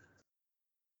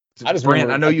 Brant,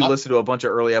 I know you listened to a bunch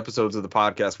of early episodes of the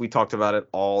podcast. We talked about it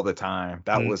all the time.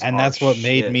 That's what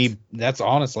made me. That's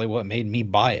honestly what made me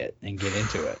buy it and get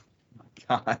into it.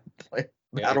 God,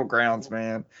 Battlegrounds,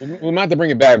 man. We might have to bring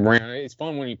it back, Brant. It's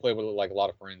fun when you play with a lot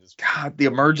of friends. God, the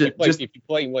emergent. If you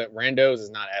play with randos,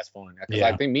 it's not as fun. Because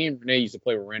I think me and Renee used to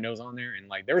play with randos on there,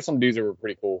 and there were some dudes that were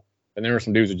pretty cool, and there were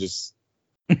some dudes that just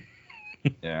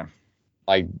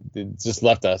just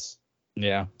left us.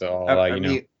 Yeah. So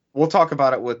we'll talk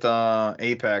about it with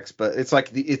Apex, but it's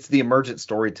it's the emergent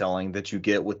storytelling that you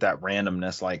get with that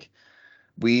randomness. Like,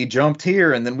 we jumped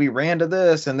here and then we ran to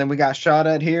this and then we got shot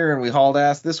at here and we hauled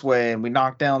ass this way and we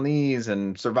knocked down these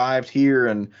and survived here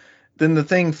and then the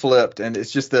thing flipped, and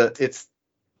it's just it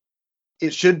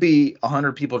should be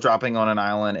 100 people dropping on an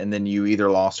island and then you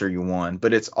either lost or you won,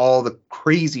 but it's all the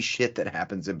crazy shit that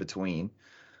happens in between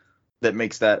that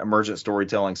makes that emergent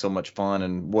storytelling so much fun,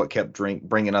 and what kept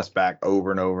bringing us back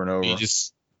over and over and over. He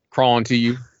just crawling to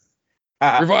you.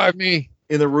 Revive me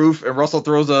in the roof, and Russell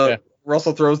throws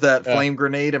that flame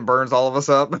grenade and burns all of us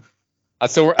up. I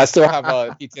still have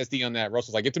PTSD on that.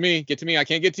 Russell's like, get to me, I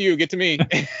can't get to you, get to me.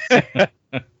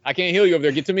 I can't heal you over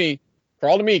there, get to me.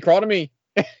 Crawl to me.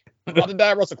 I'm about to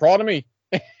die, Russell, crawl to me.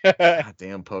 God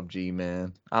damn PUBG,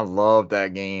 man. I love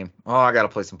that game. Oh, I gotta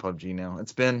play some PUBG now.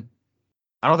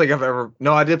 I don't think I've ever.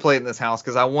 No, I did play it in this house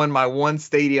because I won my one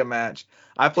Stadia match.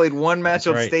 I played one match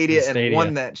of Stadia and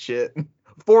won that shit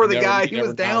for the guy. He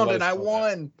was down and I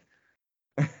won.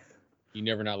 You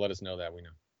never not let us know that. We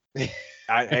know.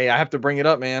 I have to bring it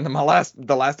up, man.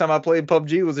 The last time I played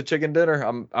PUBG was a chicken dinner.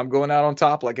 I'm going out on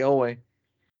top like Elway.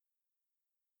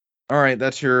 All right,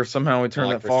 that's your somehow we turn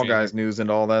that Fall Guys news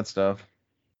into all that stuff.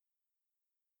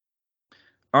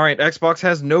 All right, Xbox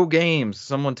has no games.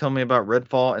 Someone tell me about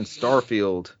Redfall and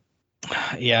Starfield.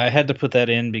 Yeah, I had to put that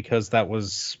in because that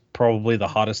was probably the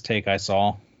hottest take I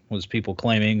saw, was people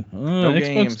claiming no Xbox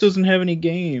games. Doesn't have any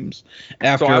games.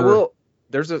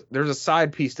 There's a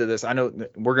side piece to this. I know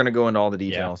we're going to go into all the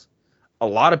details. Yeah. A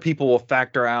lot of people will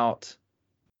factor out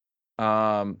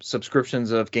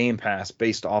subscriptions of Game Pass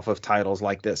based off of titles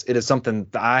like this. It is something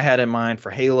that I had in mind for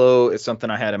Halo. It's something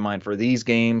I had in mind for these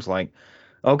games. Like,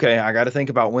 okay, I got to think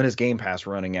about when is Game Pass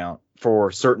running out for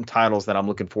certain titles that I'm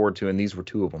looking forward to, and these were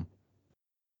 2 of them.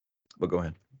 But go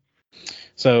ahead.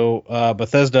 So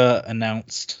Bethesda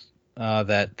announced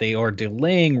that they are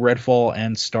delaying Redfall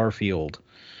and Starfield.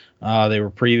 They were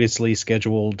previously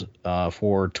scheduled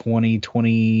for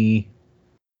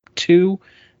 2022,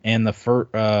 and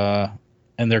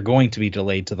and they're going to be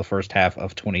delayed to the first half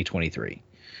of 2023.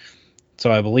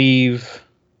 So I believe,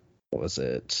 what was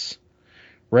it?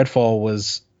 Redfall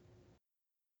was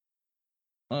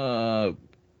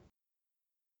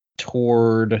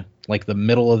toward like the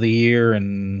middle of the year,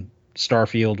 and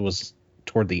Starfield was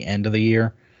toward the end of the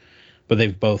year. But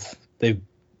they've both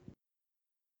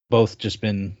just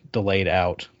been delayed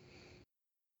out.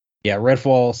 Yeah,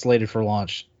 Redfall slated for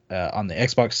launch on the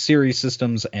Xbox Series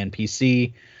systems and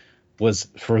PC was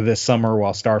for this summer,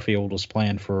 while Starfield was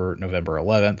planned for November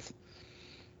 11th.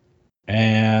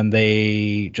 And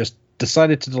they just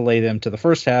decided to delay them to the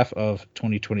first half of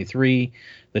 2023.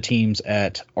 The teams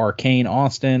at Arcane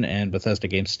Austin and Bethesda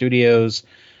Game Studios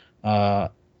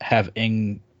have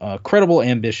incredible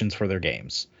ambitions for their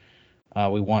games.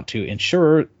 We want to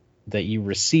ensure that you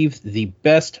receive the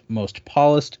best, most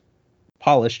polished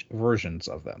versions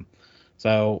of them.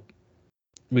 So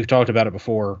we've talked about it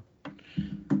before.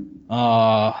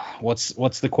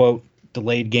 What's the quote?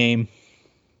 Delayed game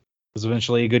is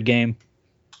eventually a good game.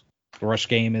 The rush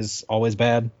game is always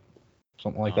bad.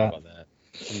 Something like that. About that.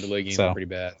 Some delayed games are pretty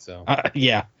bad. So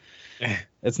yeah,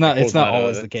 it's not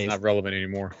always the case. It's not relevant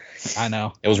anymore. I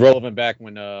know. It was relevant back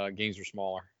when games were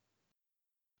smaller.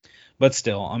 But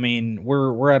still, I mean,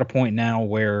 we're at a point now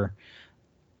where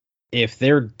if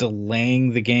they're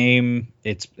delaying the game,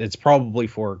 it's probably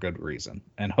for a good reason,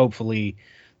 and hopefully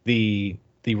the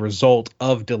result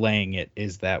of delaying it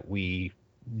is that we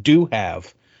do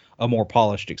have a more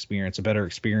polished experience, a better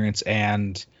experience,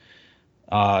 and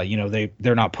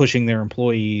they're not pushing their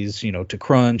employees, to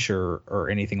crunch or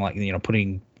anything like,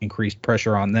 putting increased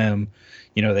pressure on them.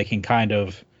 They can kind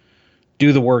of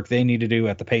do the work they need to do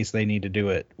at the pace they need to do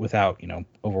it without,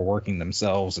 overworking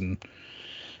themselves and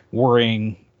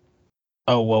worrying,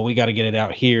 oh, well, we got to get it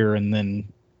out here, and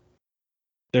then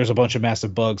there's a bunch of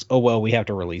massive bugs. Oh, well, we have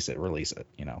to release it,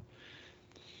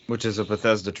 Which is a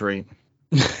Bethesda trait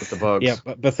with the bugs. Yeah,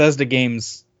 but Bethesda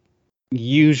games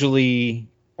usually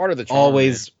part of the charm,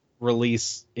 always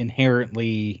release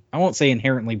inherently, I won't say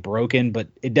inherently broken, but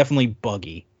it definitely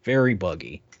buggy, very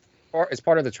buggy. It's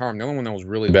part of the charm. The only one that was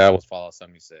really bad was Fallout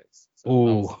 76. So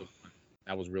Ooh.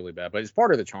 That was really bad, but it's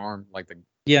part of the charm, like the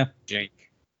jank.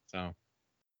 So,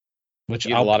 which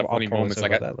you have a lot of funny moments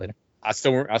like that later. I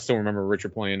still remember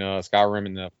Richard playing Skyrim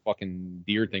and the fucking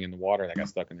deer thing in the water that got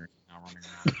stuck in there. Now running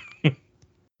around.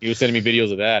 He was sending me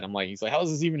videos of that. He's like, how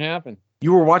does this even happen?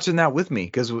 You were watching that with me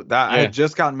because I had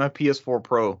just gotten my PS4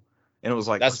 Pro, and it was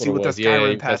like, let's see what that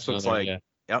Skyrim patch looks like. Yeah.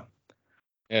 Yep.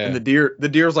 Yeah. And the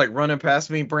deer's like running past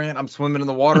me, Brant. I'm swimming in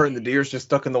the water, and the deer's just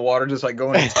stuck in the water, just like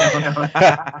going to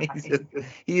town.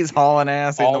 he's hauling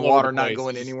ass in the water, not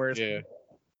going anywhere. Yeah.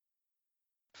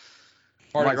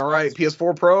 I'm like, all right,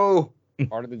 PS4 Pro.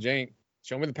 Part of the jank.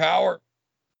 Show me the power.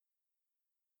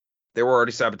 They were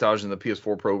already sabotaging the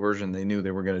PS4 Pro version. They knew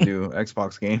they were going to do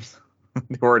Xbox games.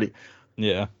 They were already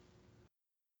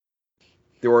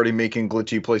making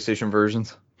glitchy PlayStation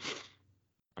versions.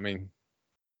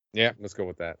 Yeah, let's go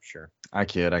with that. Sure. I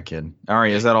kid. All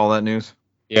right, is that all that news?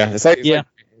 Yeah,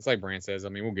 it's like Brant says.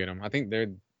 We'll get them. I think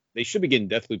they should be getting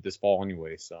Deathloop this fall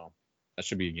anyway, so that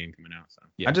should be a game coming out. So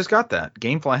yeah, I just got that.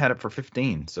 Gamefly had it for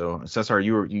 15, so Cesar,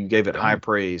 you gave it high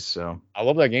praise. So I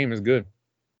love that game. It's good.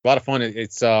 A lot of fun.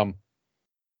 It's I'm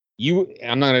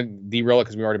not gonna derail it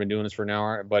because we've already been doing this for an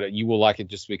hour, but you will like it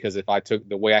just because if I took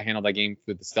the way I handled that game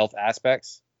with the stealth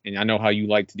aspects, and I know how you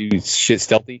like to do shit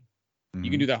stealthy. You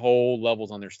can do that whole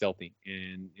levels on their stealthy,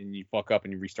 and you fuck up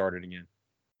and you restart it again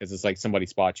because it's like somebody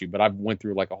spots you. But I went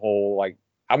through a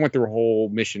whole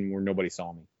mission where nobody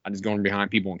saw me. I just going behind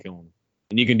people and killing them,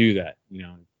 and you can do that,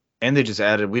 And they just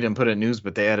added, we didn't put it in news,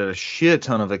 but they added a shit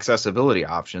ton of accessibility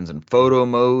options and photo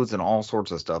modes and all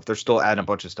sorts of stuff. They're still adding a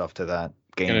bunch of stuff to that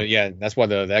game. That's why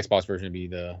the Xbox version would be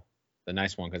the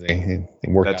nice one because they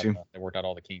worked out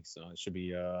all the kinks, so it should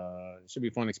be a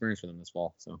fun experience for them this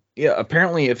fall. So yeah,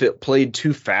 apparently if it played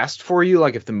too fast for you,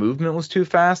 like if the movement was too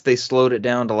fast, they slowed it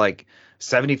down to like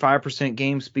 75%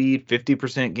 game speed,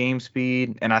 50% game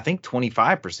speed, and I think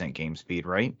 25% game speed,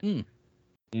 right?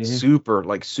 Mm-hmm.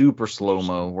 Super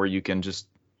slow-mo where you can just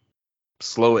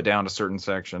slow it down to certain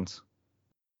sections,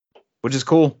 which is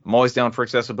cool. I'm always down for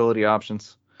accessibility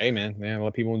options. Hey man,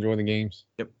 let people enjoy the games.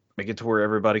 Yep. Make it to where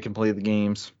everybody can play the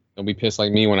games. Don't be pissed like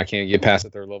me when I can't get past the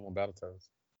third level in Battletoads.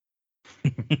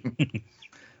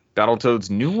 Battletoads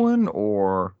new one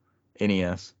or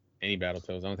NES? Any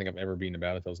Battletoads. I don't think I've ever beaten a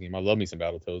Battletoads game. I love me some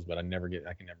Battletoads, but I can never beat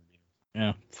them.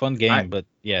 Yeah, fun game, but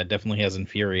yeah, it definitely has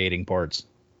infuriating parts.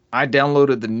 I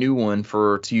downloaded the new one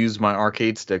to use my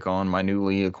arcade stick on, my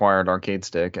newly acquired arcade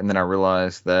stick, and then I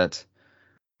realized that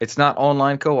It's not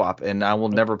online co-op, and I will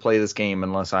never play this game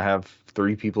unless I have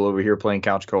 3 people over here playing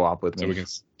couch co-op with me. So we can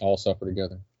all suffer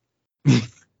together.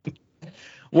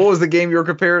 What was the game you were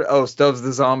compared? Oh, Stubbs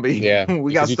the Zombie. Yeah.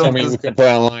 We got you told me we could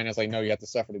play online. I was like, no, you have to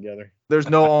suffer together. There's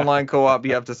no online co-op.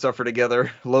 You have to suffer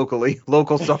together locally.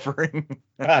 Local suffering.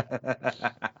 I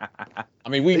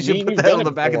mean, you've done it on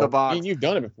the back of the box. You've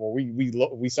done it before.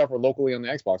 We suffer locally on the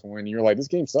Xbox One, and you're like, this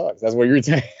game sucks. That's what you're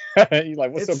saying. You're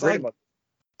like, what's so great about it?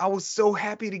 I was so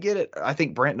happy to get it. I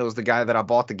think Brent knows the guy that I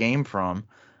bought the game from.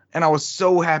 And I was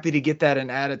so happy to get that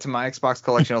and add it to my Xbox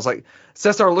collection. I was like,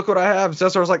 Cesar, look what I have.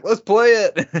 Cesar was like, let's play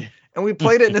it. And we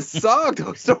played it and it sucked. It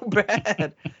was so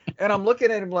bad. And I'm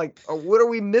looking at him like, oh, what are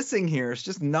we missing here? It's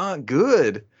just not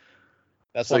good.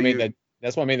 That's why I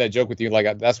made that joke with you. Like,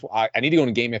 I need to go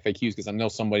into game FAQs because I know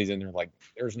somebody's in there like,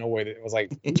 there's no way that it was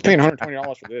like, I'm paying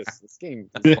 $120 for this. This game.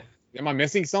 Am I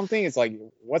missing something? It's like,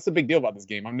 what's the big deal about this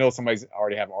game? I know somebody's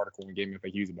already have an article in Game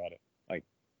FAQs about it. Like,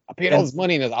 I paid all this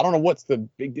money and I don't know what's the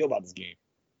big deal about this game.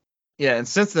 Yeah, and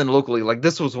since then locally, like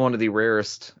this was one of the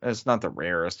rarest. It's not the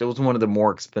rarest. It was one of the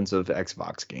more expensive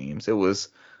Xbox games. It was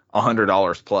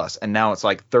 $100 plus, and now it's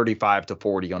like 35 to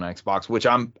 40 on Xbox, which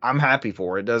I'm happy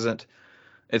for.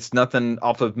 It's nothing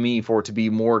off of me for it to be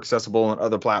more accessible on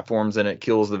other platforms, and it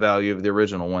kills the value of the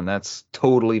original one. That's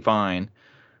totally fine.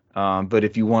 But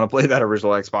if you want to play that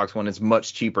original Xbox one, it's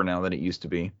much cheaper now than it used to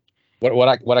be. What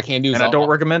I can do is I don't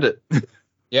recommend it.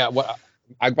 Yeah,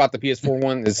 I bought the PS4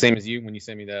 one the same as you when you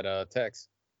sent me that text.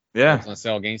 Yeah, it's on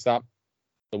sale at GameStop.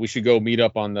 So we should go meet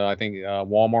up on I think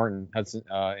Walmart and Hudson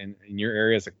in your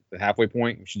area. It's the halfway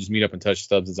point. We should just meet up and touch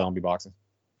Stubbs' zombie boxing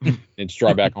and just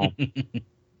drive back home.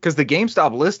 Because the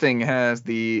GameStop listing has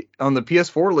on the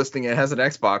PS4 listing, it has an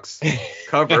Xbox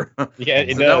cover. Yeah, it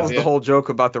does. That was the whole joke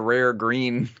about the rare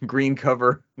green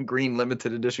cover, green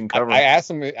limited edition cover. I asked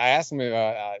him,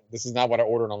 this is not what I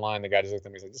ordered online. The guy just looked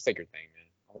at me and said, just take your thing, man.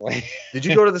 Did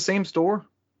you go to the same store?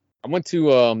 I went to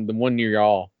the one near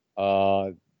y'all,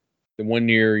 the one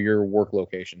near your work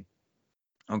location.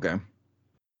 Okay.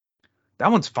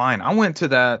 That one's fine. I went to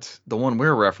the one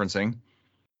we're referencing,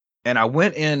 and I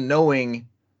went in knowing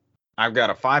I've got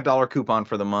a $5 coupon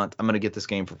for the month. I'm going to get this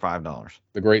game for $5.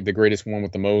 The greatest one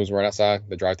with the Moe's right outside,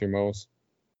 the drive-through Moe's.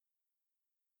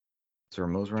 Is there a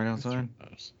Moe's right outside?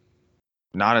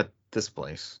 Not at this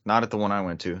place. Not at the one I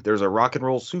went to. There's a Rock and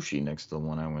Roll Sushi next to the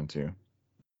one I went to.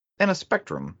 And a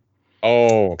Spectrum.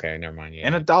 Oh, okay. Never mind. Yeah.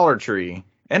 And a Dollar Tree.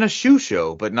 And a shoe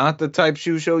show, but not the type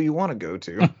shoe show you want to go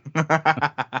to.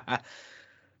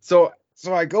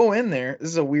 So I go in there. This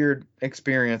is a weird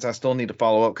experience. I still need to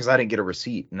follow up because I didn't get a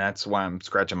receipt, and that's why I'm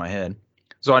scratching my head.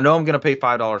 So I know I'm going to pay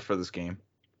 $5 for this game.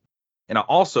 And I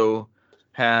also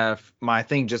have my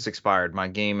thing just expired, my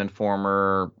Game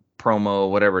Informer promo,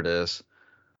 whatever it is.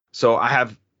 So I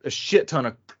have a shit ton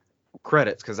of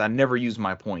credits because I never use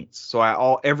my points.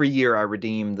 So every year I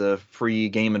redeem the free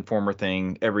Game Informer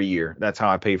thing every year. That's how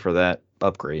I pay for that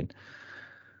upgrade.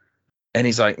 And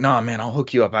he's like, "No, man, I'll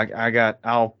hook you up.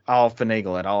 I'll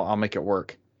finagle it. I'll make it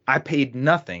work." I paid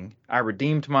nothing. I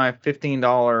redeemed my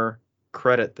 $15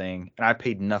 credit thing, and I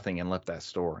paid nothing and left that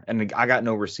store. And I got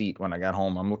no receipt when I got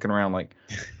home. I'm looking around like,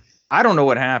 I don't know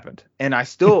what happened. And I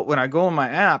still, when I go on my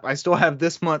app, I still have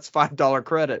this month's $5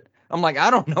 credit. I'm like,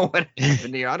 I don't know what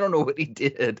happened here. I don't know what he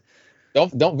did.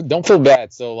 Don't feel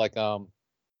bad. So like, I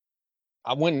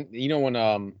went, when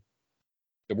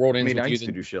the world ends with you. I used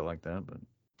to do shit like that, but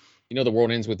the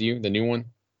world ends with you, the new one.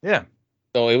 Yeah.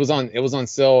 So it was on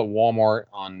sale at Walmart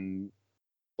on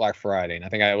Black Friday, and I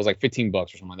think it was like $15 or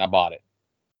something. I bought it,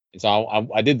 and so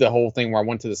I did the whole thing where I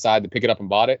went to the side to pick it up and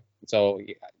bought it. So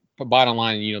buy it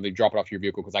online, and they drop it off your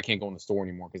vehicle because I can't go in the store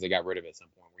anymore because they got rid of it at some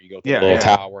point where you go to the little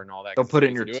tower and all that. They'll put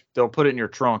it in your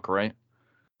trunk, right?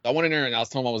 So I went in there and I was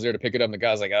telling them I was there to pick it up, and the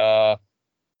guy's like, it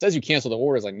says you canceled the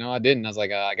order. I was like, no, I didn't. I was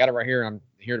like, I got it right here, and I'm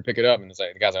here to pick it up. And it's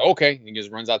like the guy's like, okay, and he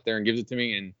just runs out there and gives it to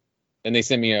me, and then they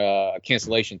send me a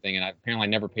cancellation thing, and apparently I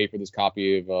never paid for this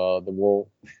copy of the World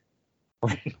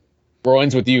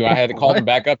Ends with You. I had to call them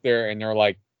back up there, and they're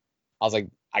like, I was like,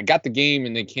 I got the game,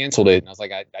 and they canceled it, and I was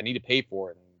like, I need to pay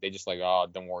for it, and they just like, oh,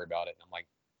 don't worry about it. And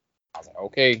I was like,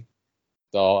 okay.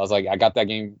 So I was like, I got that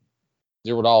game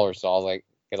 $0. So I was like,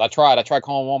 because I tried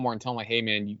calling Walmart and telling them like, hey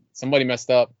man, somebody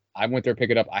messed up. I went there to pick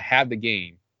it up. I had the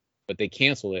game, but they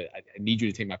canceled it. I need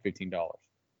you to take my $15.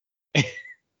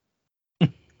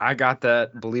 I got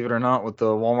that, believe it or not, with the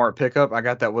Walmart pickup. I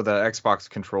got that with an Xbox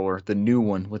controller, the new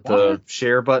one with the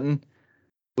share button.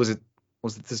 Was it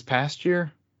this past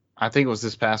year? I think it was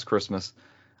this past Christmas.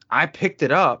 I picked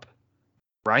it up,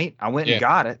 right? I went and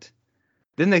got it.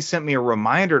 Then they sent me a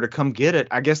reminder to come get it.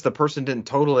 I guess the person didn't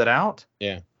total it out.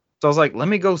 Yeah. So I was like, let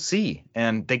me go see.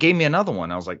 And they gave me another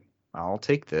one. I was like, I'll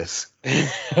take this.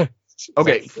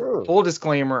 Okay, sure. Full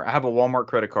disclaimer, I have a Walmart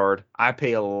credit card. I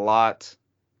pay a lot.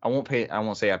 I won't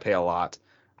say I pay a lot.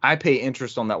 I pay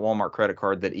interest on that Walmart credit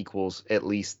card that equals at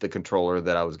least the controller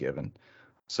that I was given.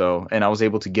 So, and I was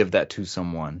able to give that to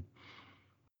someone.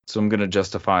 So I'm going to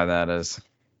justify that as...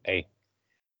 Hey,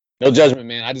 no judgment,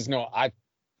 man. I just know I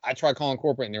tried calling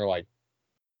corporate and they were like,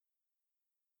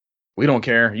 we don't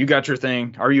care. You got your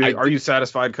thing. Are you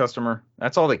satisfied, customer?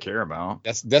 That's all they care about.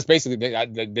 That's basically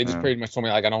they just pretty much told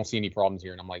me like I don't see any problems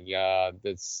here, and I'm like, yeah,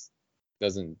 that's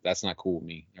not cool with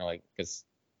me. They're like, because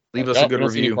leave us a good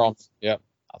review. Yep.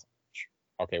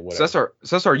 Okay, whatever.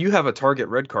 Cesar, you have a Target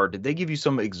Red card. Did they give you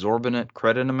some exorbitant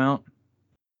credit amount?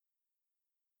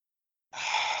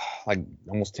 Like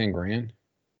almost $10,000.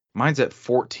 Mine's at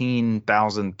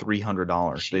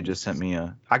 $14,300. They just sent me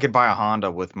I could buy a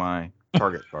Honda with my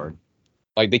Target card.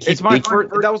 Like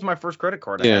that was my first credit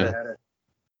card. I had it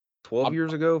 12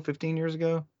 years ago, 15 years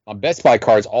ago. My Best Buy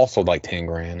card's also like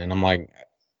 $10,000, and I'm like,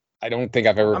 I don't think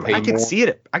I've ever paid more. I could see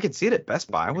it at Best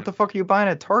Buy. What the fuck are you buying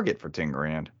at Target for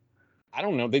 $10,000? I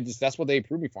don't know. That's what they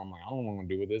approved me for. I'm like, I don't know what to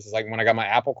do with this. It's like when I got my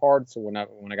Apple card. So when I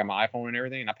got my iPhone and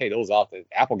everything, and I paid those off.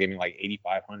 Apple gave me like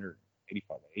 $8,500. I'm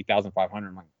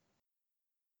like,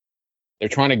 they're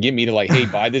trying to get me to like, hey,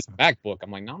 buy this MacBook. I'm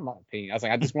like, no, I'm not paying. I was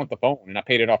like, I just want the phone, and I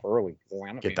paid it off early.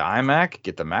 Like, get the iMac,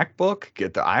 get the MacBook,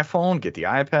 get the iPhone, get the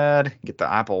iPad, get the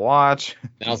Apple Watch.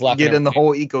 And I was laughing. Get in the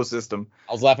whole ecosystem.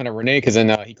 I was laughing at Renee because then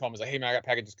he called me and was like, hey man, I got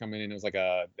packages coming in. It was like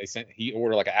he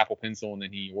ordered like an Apple Pencil, and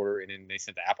then they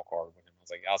sent the Apple card with him.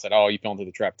 I said, oh, you fell into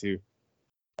the trap too.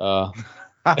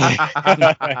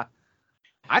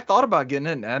 I thought about getting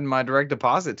it and adding my direct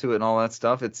deposit to it and all that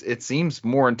stuff. It seems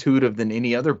more intuitive than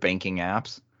any other banking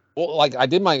apps. Well, like I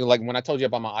did when I told you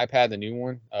about my iPad, the new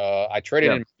one, I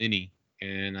traded in my Mini,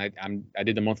 and I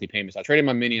did the monthly payments. I traded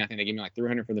my Mini. I think they gave me like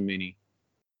 $300 for the Mini.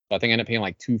 So I think I ended up paying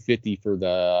like $250 for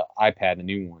the iPad, the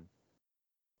new one.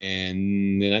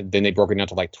 And then they broke it down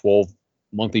to like 12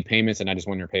 monthly payments, and I just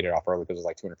went there and paid it off early because it was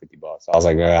like $250. So I was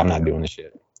like, I'm not doing this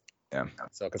shit. Yeah.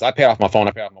 So because I pay off my phone,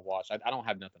 I pay off my watch. I don't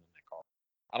have nothing on that card.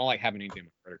 I don't like having anything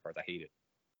with credit cards. I hate it.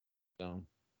 So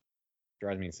it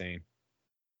drives me insane.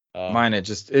 Mine, it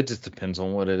just depends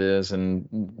on what it is and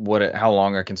how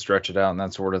long I can stretch it out and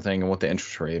that sort of thing, and what the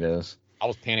interest rate is. I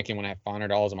was panicking when I had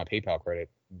 $500 on my PayPal credit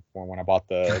when I bought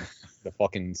the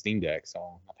fucking Steam Deck.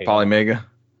 So I paid Polymega.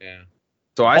 Yeah.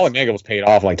 So Polymega was paid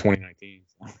off like 2019.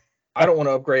 So. I don't want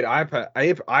to upgrade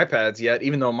iPads yet,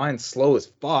 even though mine's slow as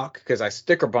fuck because I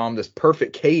sticker bombed this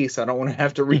perfect case. I don't want to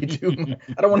have to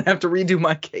redo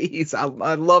my case. I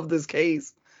love this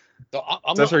case.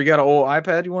 So you got an old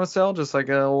iPad you want to sell, just like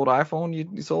an old iPhone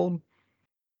you sold?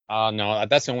 No,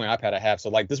 that's the only iPad I have. So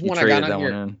like this one I got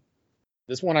here.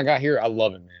 This one I got here, I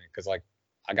love it, man, because like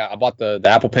I bought the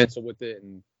Apple Pencil with it,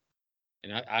 and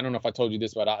I don't know if I told you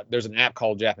this, but there's an app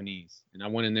called Japanese, and I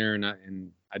went in there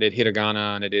and I did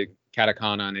hiragana and I did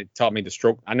katakana, and it taught me the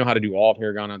stroke. I know how to do all of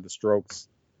hiragana, the strokes,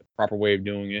 the proper way of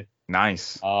doing it.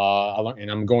 Nice. I learned,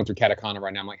 and I'm going through katakana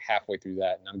right now. I'm like halfway through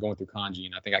that, and I'm going through kanji,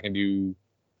 and I think I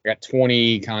got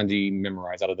 20 kanji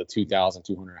memorized out of the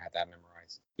 2,200 I have to have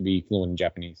memorized to be fluent in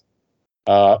Japanese.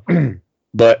 But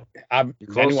that new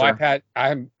iPad, I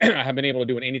haven't been able to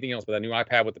do anything else, but that new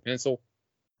iPad with the pencil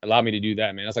allowed me to do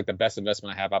that, man. That's like the best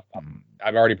investment I have.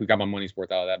 I've already got my money's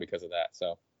worth out of that because of that.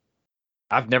 So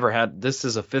I've never had. This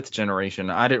is a 5th generation.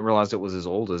 I didn't realize it was as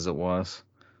old as it was.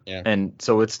 Yeah. And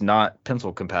so it's not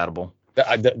pencil compatible.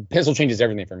 The pencil changes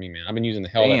everything for me, man. I've been using the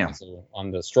hell out of pencil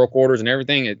on the stroke orders and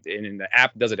everything, and the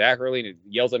app does it accurately, and it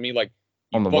yells at me like,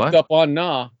 "You fucked up on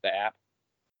the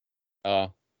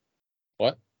app."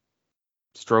 What?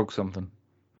 Stroke something.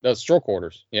 The stroke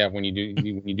orders. Yeah, when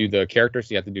you do the characters,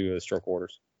 you have to do the stroke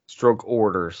orders. Stroke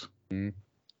orders. Mm-hmm.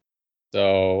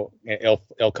 So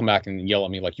it'll come back and yell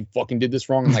at me like, "You fucking did this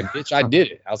wrong." I'm like, "Bitch, I did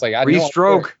it." I was like, "I know."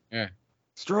 Restroke. Yeah.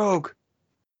 Stroke.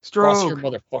 Cross your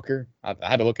motherfucker. I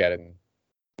had to look at it, and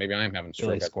maybe I am having a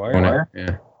stroke. Square.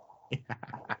 Yeah.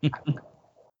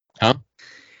 Huh?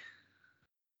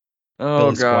 Oh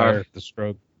Billy god. Squire, the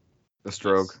stroke. The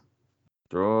stroke.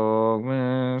 Stroke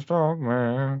man. Stroke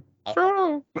man.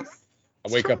 Stroke. I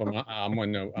wake up. I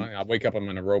wake up. I'm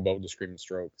in a rowboat just screaming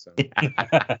stroke. So.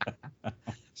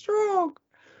 Stroke.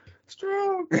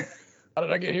 How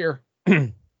did I get here?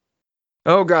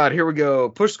 Oh god, here we go.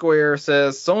 Push Square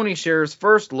says Sony shares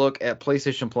first look at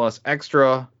PlayStation Plus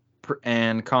Extra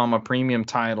and premium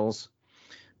titles.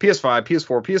 PS5,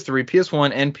 PS4, PS3,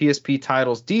 PS1, and PSP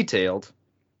titles detailed.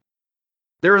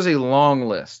 There is a long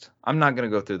list. I'm not going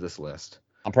to go through this list.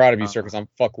 I'm proud of you, sir, because I'm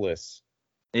fuckless.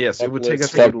 Yes, it would take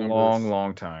us a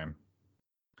long time.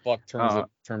 Fuck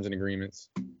terms and agreements.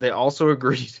 They also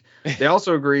agreed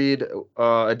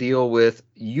a deal with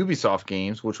Ubisoft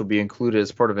games, which will be included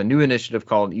as part of a new initiative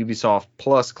called Ubisoft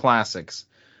Plus Classics,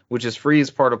 which is free as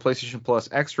part of PlayStation Plus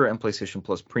Extra and PlayStation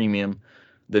Plus Premium,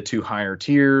 the 2 higher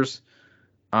tiers.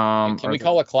 Can we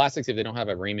call it classics if they don't have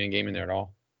a Rayman game in there at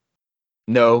all?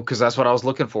 No, because that's what I was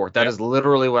looking for. That is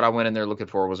literally what I went in there looking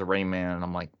for, was a Rayman, and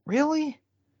I'm like, really?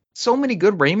 So many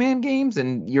good Rayman games,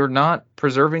 and you're not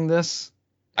preserving this?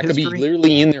 I could be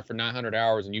literally in there for 900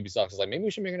 hours, and Ubisoft is like, maybe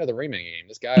we should make another Rayman game.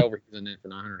 This guy over here is in it for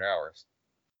 900 hours.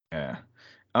 Yeah.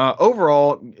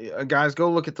 Overall, guys,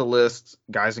 go look at the list,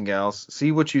 guys and gals.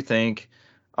 See what you think.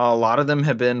 A lot of them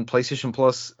have been PlayStation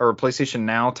Plus or PlayStation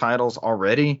Now titles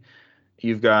already.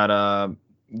 You've got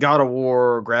God of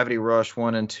War, Gravity Rush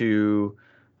 1 and 2,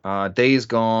 Days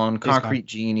Gone, Concrete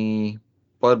Genie,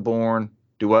 Bloodborne.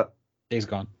 Do what? Days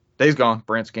Gone. Days Gone.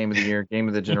 Brant's Game of the Year, Game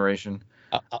of the Generation.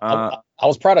 I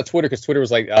was proud of Twitter because Twitter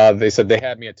was like, they said they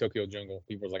had me at Tokyo Jungle.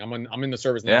 People was like, I'm in the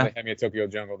service now. Yeah. They had me at Tokyo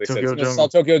Jungle. They said, I saw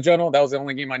Tokyo Jungle. That was the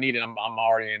only game I needed. I'm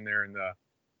already in there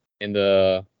in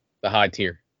the high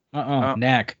tier.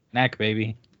 Knack,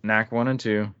 baby. Knack 1 and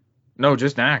 2. No,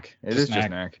 just Knack. Just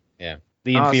Knack. Yeah.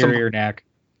 The inferior Knack.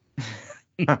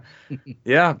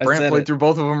 Yeah, Brant played through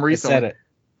both of them recently. I said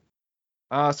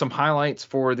it. Some highlights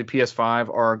for the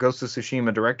PS5 are Ghost of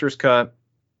Tsushima Director's Cut,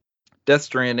 Death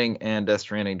Stranding and Death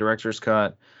Stranding Director's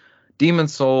Cut,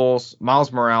 Demon's Souls,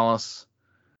 Miles Morales,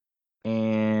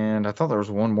 and I thought there was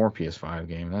one more PS5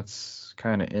 game. That's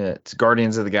kind of it.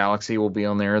 Guardians of the Galaxy will be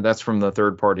on there. That's from the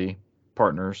third-party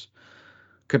partners.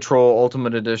 Control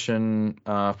Ultimate Edition,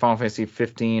 Final Fantasy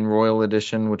 15 Royal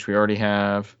Edition, which we already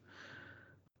have.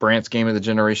 Brant's Game of the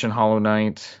Generation, Hollow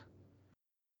Knight.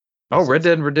 Oh, Red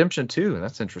Dead Redemption 2.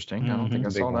 That's interesting. I don't think I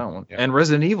saw that one. Yeah. And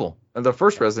Resident Evil. The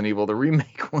first Resident Evil, the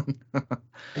remake one.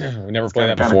 We never played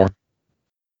that before.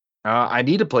 I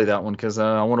need to play that one because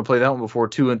I want to play that one before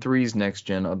 2 and 3's next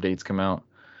gen updates come out.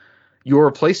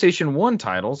 Your PlayStation 1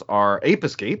 titles are Ape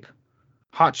Escape,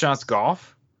 Hot Shots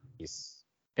Golf, yes,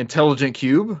 Intelligent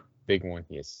Cube, big one,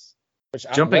 yes.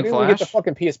 Jumping Flash. Get the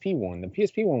fucking PSP one. The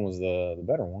PSP one was the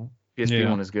better one. PSP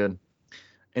one is good.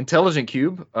 Intelligent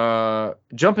Cube,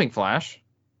 Jumping Flash,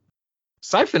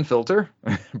 Siphon Filter.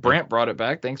 Brant brought it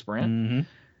back. Thanks, Brant. Mm-hmm.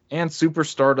 And Super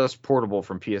Stardust Portable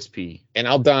from PSP. And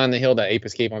I'll die on the hill that Ape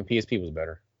Escape on PSP was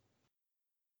better.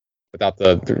 Without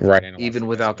the right analog stick. Even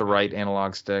without the right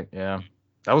analog stick, yeah.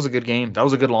 That was a good game. That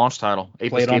was a good launch title.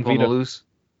 Ape Escape on the loose.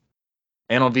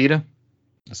 And on Vita?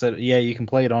 I said, yeah, you can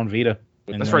play it on Vita.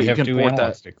 That's right. You can port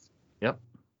that. Sticks. Yep.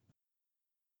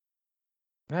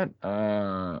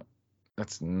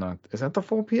 That's not. Is that the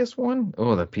full PS1?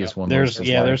 Oh, the PS1. There's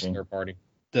third party.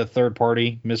 The third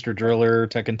party, Mr. Driller,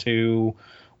 Tekken 2,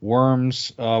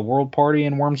 Worms, World Party,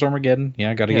 and Worms Armageddon.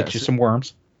 Yeah, got to get you some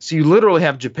Worms. So you literally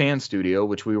have Japan Studio,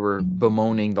 which we were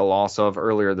bemoaning the loss of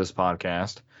earlier this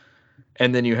podcast,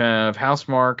 and then you have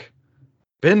Housemarque,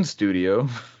 Ben Studio,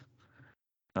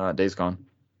 Days Gone.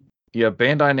 You have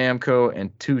Bandai Namco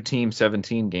and 2 Team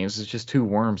 17 games. It's just 2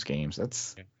 Worms games.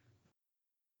 That's.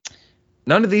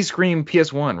 None of these scream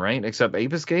PS1, right? Except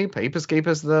Ape Escape. Ape Escape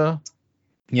is the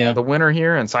winner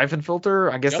here, and Siphon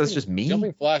Filter. I guess that's just me.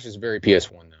 Jumping Flash is very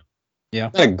PS1 though.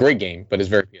 Yeah, not a great game, but it's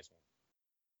very PS1.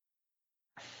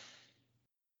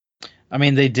 I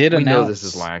mean, they did announce. We know this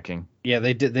is lacking. Yeah,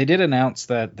 they did announce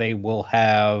that they will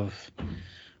have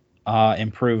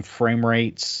improved frame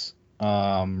rates,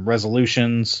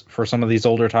 resolutions for some of these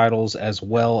older titles, as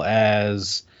well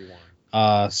as.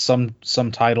 Some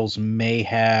titles may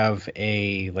have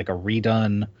a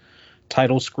redone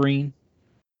title screen,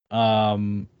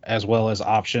 as well as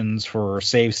options for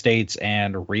save states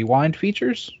and rewind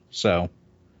features. So,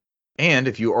 and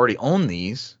if you already own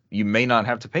these, you may not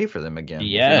have to pay for them again.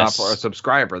 Yes. If you're not for a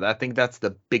subscriber. I think that's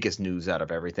the biggest news out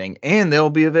of everything. And they'll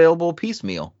be available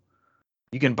piecemeal.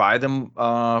 You can buy them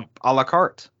a la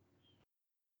carte,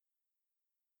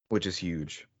 which is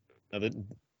huge.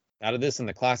 Out of this in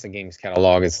the classic games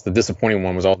catalog, it's the disappointing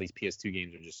one was all these PS2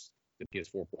 games are just the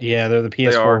PS4. Yeah, they're the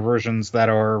PS4 versions that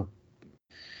are.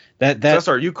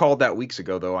 Cesar, you called that weeks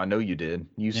ago, though. I know you did.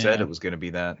 You said it was going to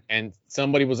be that. And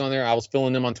somebody was on there. I was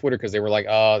filling them on Twitter because they were like,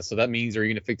 so that means are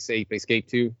you going to fix Ape Escape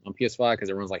 2 on PS5?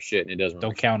 Because everyone's like, shit, and it doesn't.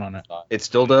 Don't count on it. It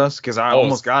still does? Because I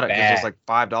almost got it because it was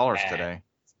like $5 today.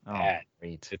 Oh,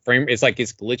 great. It's like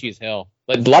it's glitchy as hell.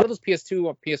 Like a lot of those PS2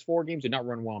 or PS4 games did not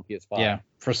run well on PS5. Yeah,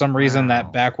 for some reason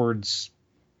that backwards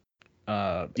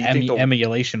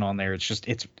emulation on there, it's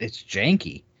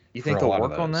janky. You think they'll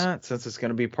work on that since it's going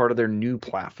to be part of their new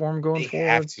platform going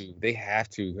forward? They have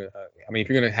to. I mean, if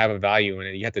you're going to have a value in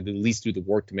it, you have to at least do the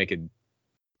work to make it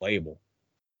playable.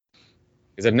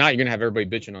 Because if not, you're gonna have everybody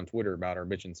bitching on Twitter about it or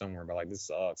bitching somewhere about like this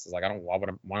sucks. It's like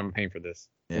why am I paying for this?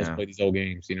 Let's play these old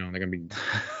games. They're gonna be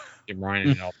Jim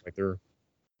Ryan and all the way through.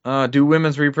 Do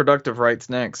women's reproductive rights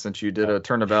next, since you did a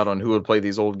turnabout on who would play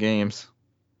these old games.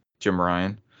 Jim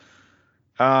Ryan.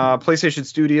 PlayStation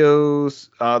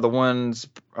Studios, the ones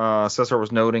Cesar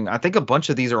was noting, I think a bunch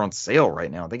of these are on sale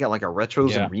right now. They got like a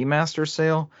retros and remaster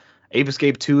sale. Ape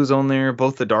Escape 2 is on there,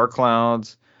 both the Dark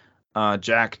Clouds,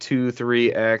 Jack 2,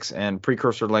 3, X, and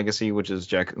Precursor Legacy, which is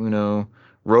Jack Uno.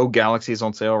 Rogue Galaxy is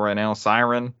on sale right now.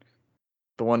 Siren,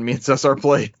 the one me and Cesar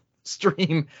play,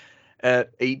 stream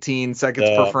at 18 seconds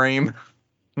per frame.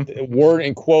 Word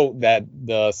and quote that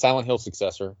the Silent Hill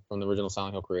successor from the original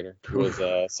Silent Hill creator was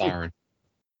Siren.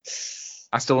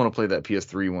 I still want to play that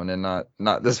PS3 one and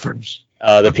not this version.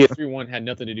 The PS3 one had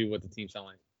nothing to do with the Team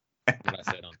Silent, what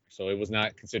I said on, so it was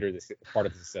not considered part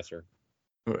of the successor.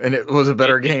 And it was a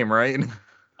better game, right?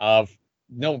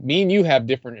 No, me and you have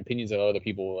different opinions of other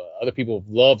people. Other people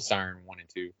love Siren 1 and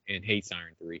 2 and hate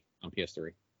Siren 3 on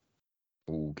PS3.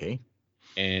 Okay.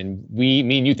 And me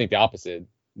and you think the opposite.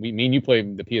 Me and you play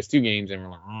the PS2 games and we're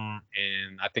like,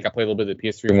 and I think I played a little bit of the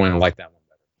PS3 one and like that one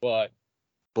better.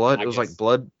 But it was like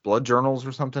blood journals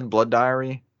or something, blood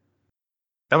diary.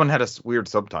 That one had a weird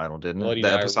subtitle, didn't it?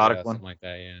 The episodic one, something like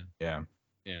that. Yeah.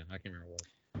 I can't remember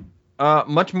what.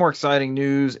 Much more exciting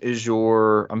news is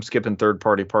I'm skipping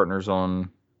third-party partners on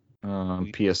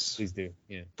PS. Please do.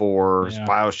 Yeah.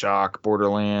 BioShock,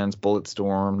 Borderlands,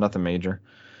 Bulletstorm, nothing major.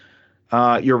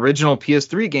 Your original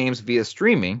PS3 games via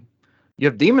streaming. You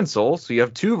have Demon Souls, so you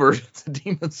have two versions of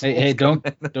Demon Souls. Hey,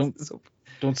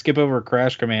 don't skip over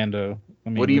Crash Commando. I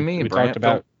mean, what do you mean? We talked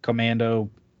about Commando.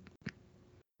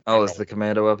 Oh, it's the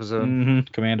Commando episode?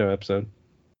 Mm-hmm. Commando episode.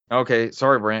 Okay,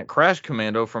 sorry, Brant. Crash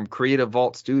Commando from Creative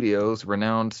Vault Studios,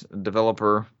 renowned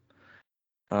developer,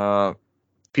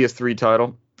 PS3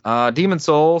 title. Demon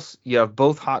Souls, you have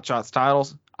both Hot Shots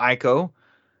titles, Ico,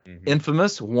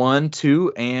 Infamous 1,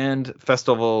 2, and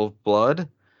Festival of Blood,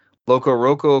 Loco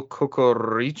Roco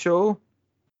Cocorico,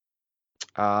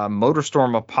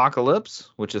 Motorstorm Apocalypse,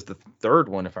 which is the third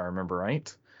one if I remember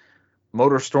right,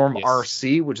 Motorstorm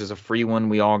RC, which is a free one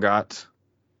we all got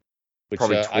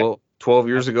probably 12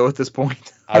 years ago at this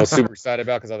point. I was super excited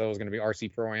about because I thought it was going to be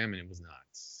RC Pro-Am, and it was not.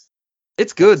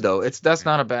 It's good though.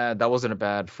 That wasn't a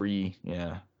bad free.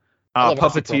 Yeah.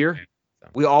 Puppeteer.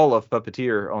 We all love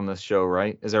Puppeteer on this show,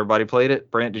 right? Has everybody played it?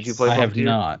 Brant, did you play Puppeteer? I have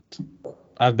not.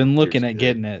 I've been looking at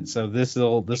getting it, so this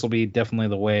will be definitely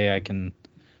the way I can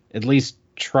at least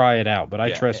try it out. But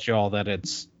I trust y'all that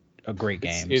it's a great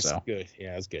game. It's good.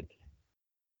 Yeah, it's good.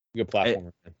 Good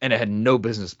platform. And it had no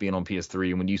business being on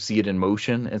PS3. When you see it in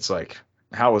motion, it's like,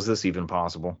 how is this even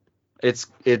possible? It's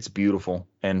beautiful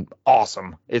and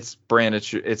awesome. It's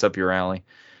it's up your alley.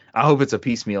 I hope it's a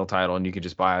piecemeal title and you could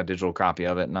just buy a digital copy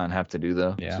of it and not have to do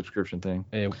the subscription thing.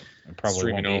 It probably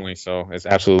streaming only, so it's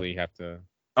absolutely have to.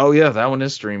 Oh yeah, that one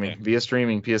is streaming via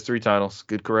streaming. PS3 titles.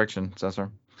 Good correction, Cesar.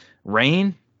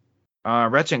 Rain,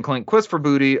 Ratchet and Clank, Quest for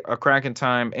Booty, A Crack in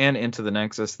Time, and Into the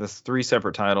Nexus. That's 3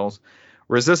 separate titles.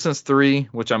 Resistance 3,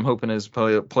 which I'm hoping is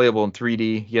playable in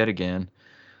 3D yet again.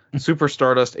 Super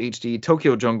Stardust HD,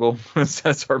 Tokyo Jungle, as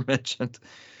Cesar mentioned.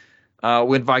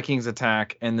 When Vikings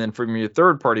Attack, and then from your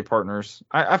third-party partners,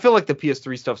 I feel like the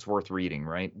PS3 stuff's worth reading,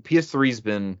 right? PS3's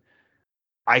been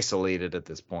isolated at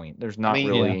this point. There's not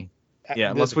really...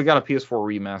 Yeah, unless we got a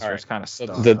PS4 remaster, it's kind of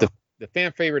stuff. The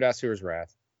fan favorite Asura's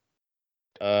Wrath.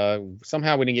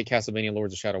 Somehow we didn't get Castlevania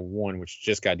Lords of Shadow 1, which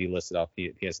just got delisted off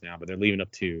PS Now, but they're leaving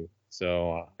up 2.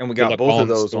 So and we got both of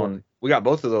those on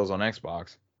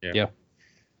Xbox. Yeah.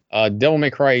 Devil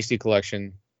May Cry HD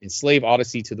Collection, Enslave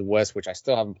Odyssey to the West, which I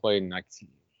still haven't played, and I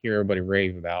hear everybody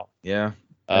rave about. Yeah,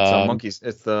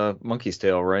 it's the Monkey's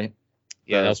Tale, right?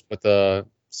 Yeah, that's with the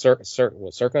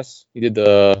Circus. He did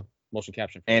the motion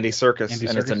caption. Andy Serkis,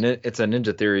 it's a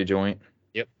Ninja Theory joint.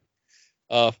 Yep.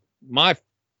 One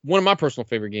of my personal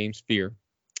favorite games, Fear.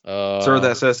 Sir,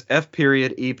 that says F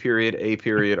period, E period, A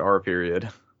period, R period.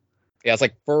 Yeah, it's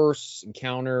like First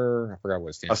Encounter. I forgot what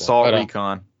it stands for. Assault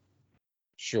Recon.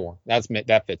 Sure, that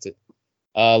fits it.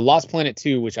 Lost Planet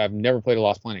 2, which I've never played a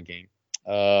Lost Planet game.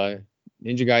 Ninja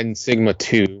Gaiden Sigma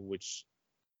 2, which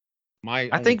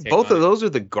I think both of those are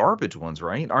the garbage ones,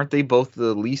 right? Aren't they both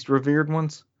the least revered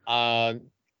ones? Ninja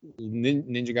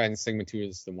Gaiden Sigma 2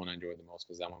 is the one I enjoyed the most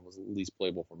because that one was the least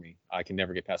playable for me. I can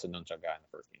never get past the nunchuck guy in the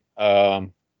first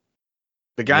game.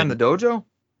 The guy in the dojo?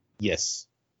 Yes.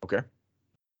 Okay.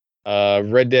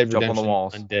 Red Dead Redemption. Jump on the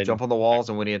walls. Undead. Jump on the walls,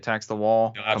 and when he attacks the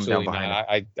wall, No, come down behind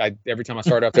him. I every time I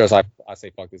start up there, I say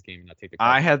fuck this game and I take the.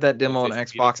 I had that demo on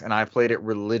Xbox and I played it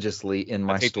religiously in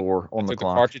my store on the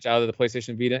clock. I took the cartridge out of the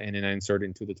PlayStation Vita and then I inserted it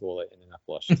into the toilet and then I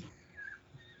flushed.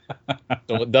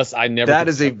 So thus I never. That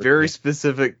is a very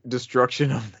specific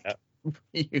destruction of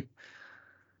you.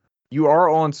 You are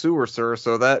on sewer, sir,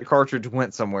 so that cartridge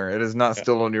went somewhere. It is not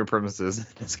still on your premises.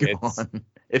 It's gone.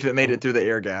 If it made it through the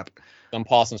air gap. Some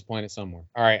possum's playing it somewhere.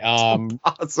 All right.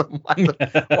 Possum. Why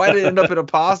did it end up in a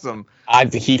possum?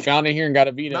 He found it here and got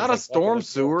a Vita. Not a storm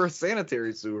sewer,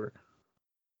 sanitary sewer.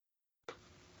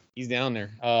 He's down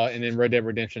there. And then Red Dead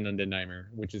Redemption Undead Nightmare,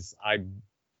 which is I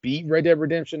beat Red Dead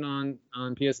Redemption on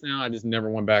PS Now. I just never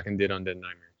went back and did Undead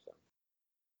Nightmare. So.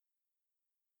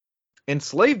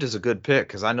 Enslaved is a good pick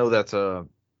because I know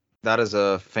that is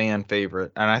a fan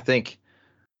favorite, and I think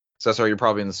Cesar, you're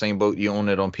probably in the same boat. You own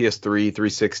it on PS3,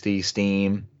 360,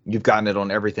 Steam. You've gotten it on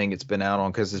everything it's been out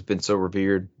on because it's been so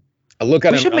revered. We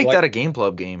should make that a Game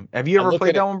Club game. Have you ever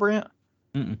played that one, Brant?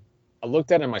 Mm-mm. I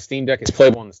looked at it on my Steam Deck. It's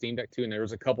playable on the Steam Deck too, and there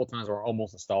was a couple times where I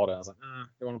almost installed it. I was like,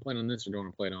 do I want to play it on this or do I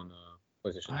want to play it on the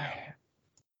PlayStation?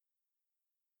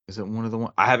 Is it one of the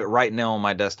one? I have it right now on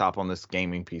my desktop on this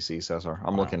gaming PC, Cesar.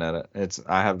 I'm looking at it.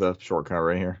 I have the shortcut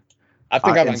right here. I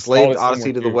think I've Enslaved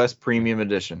Odyssey to the West Premium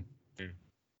Edition.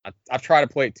 I've tried to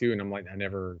play it too, and I'm like, I don't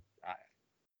know,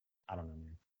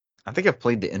 man. I think I've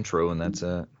played the intro, and that's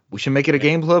it. We should make it a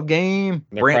Game Club game.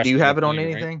 Brant, do you have it on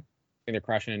anything? Right? And they're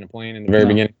crashing into a plane in the very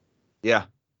beginning. Yeah,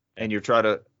 and you're trying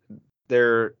to.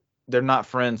 They're not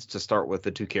friends to start with, the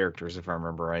two characters, if I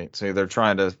remember right. So they're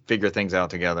trying to figure things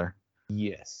out together.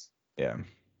 Yes. Yeah.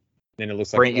 Then it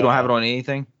looks like Brant, you don't have it on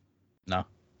anything? No.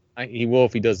 He will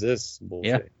if he does this bullshit.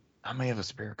 Yeah. I may have a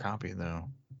spare copy though.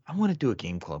 I want to do a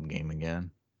Game Club game again.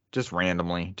 Just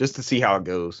randomly, just to see how it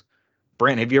goes.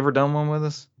 Brant, have you ever done one with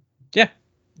us? Yeah,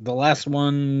 the last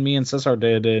one me and Cesar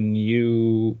did, and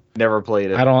you never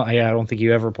played it. I don't think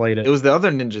you ever played it. It was the other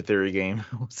Ninja Theory game.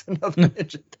 It was another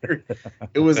Ninja Theory.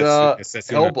 It was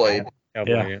Hellblade.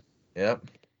 Yeah.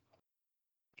 Yep.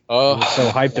 I was so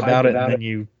hyped about it, and then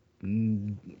you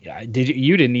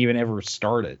didn't even ever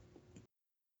start it.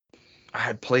 I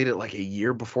had played it like a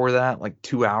year before that, like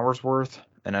 2 hours worth.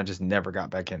 And I just never got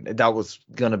back in. That was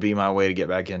going to be my way to get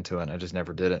back into it. I just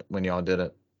never did it when y'all did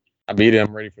it. I beat it.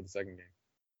 I'm ready for the second game.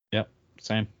 Yep.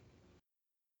 Same.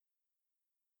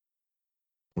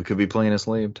 We could be playing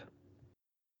Enslaved.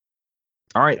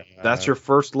 All right. That's your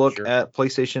first look at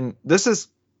PlayStation.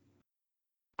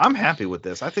 I'm happy with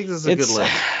this. I think this is a good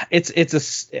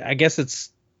list. I guess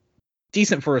it's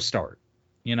decent for a start.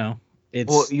 You know?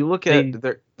 You look at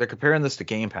they're comparing this to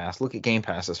Game Pass. Look at Game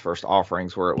Pass's first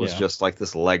offerings where it was just like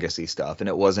this legacy stuff, and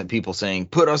it wasn't people saying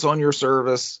put us on your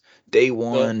service day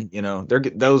one.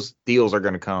 Those deals are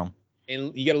going to come.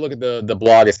 And you got to look at the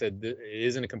blog. It said it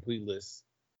isn't a complete list.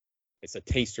 It's a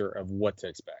taster of what to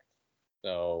expect.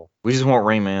 So we just want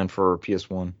Rayman for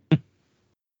PS1.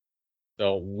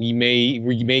 So we may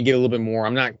get a little bit more.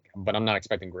 I'm not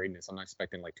expecting greatness. I'm not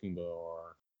expecting like Tomba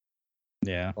or.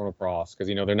 Yeah, Chrono Cross, because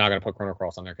they're not going to put Chrono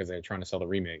Cross on there because they're trying to sell the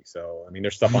remake. So I mean,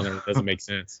 there's stuff on there that doesn't make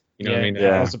sense. You know what I mean?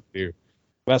 Yeah.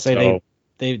 I say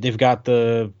they've got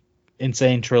the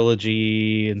Insane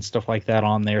Trilogy and stuff like that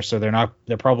on there, so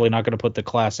they're probably not going to put the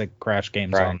classic Crash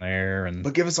games on there.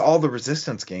 But give us all the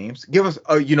Resistance games. Give us.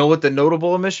 You know what the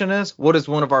notable omission is? What is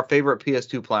one of our favorite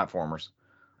PS2 platformers?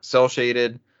 Cell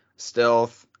shaded,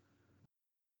 stealth,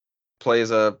 plays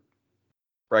a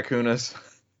raccoonus.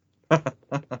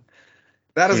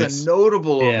 That is a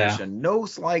notable omission. No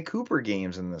Sly Cooper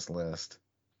games in this list.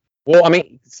 Well, I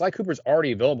mean, Sly Cooper's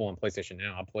already available on PlayStation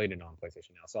Now. I played it on PlayStation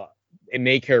Now, so it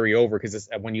may carry over because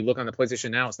when you look on the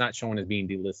PlayStation Now, it's not showing as being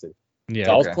delisted. Yeah.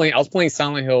 So I was playing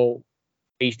Silent Hill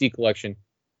HD Collection.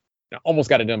 I almost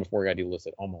got it done before it got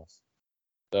delisted, almost.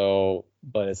 So,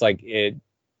 but it's like it.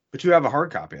 But you have a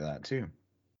hard copy of that too.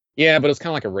 Yeah, but it's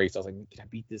kind of like a race. I was like, can I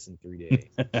beat this in 3 days?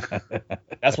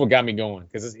 That's what got me going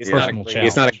because it's not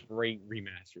a great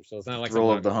remaster. So it's not like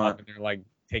thrill of the hunt. They're like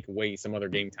take away some other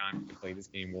game time to play this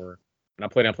game. Where when I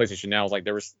played on PlayStation Now, it was like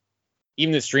there was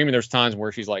even the streaming. There's times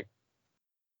where she's like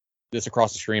this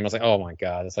across the stream. I was like, oh my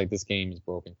god, it's like this game is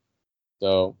broken.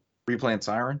 So were you playing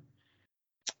Siren?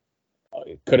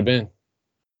 It could have been.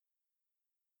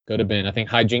 I think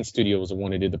Hijinks Studio was the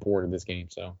one who did the port of this game.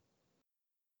 So.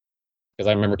 Because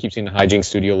I remember keep seeing the Hijinks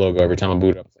Studio logo every time I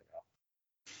boot up. Like,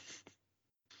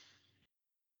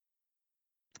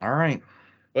 oh. All right,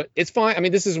 but it's fine. I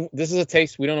mean, this is a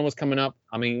taste. We don't know what's coming up.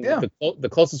 I mean, the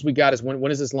closest we got is when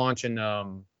does this launch in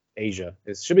Asia?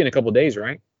 It should be in a couple of days,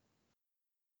 right?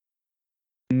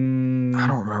 I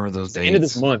don't remember those dates. End of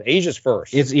this month. Asia's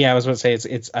first. I was going to say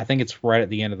it's. I think it's right at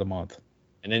the end of the month.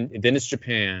 And then it's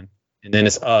Japan, and then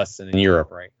it's us, and then Europe,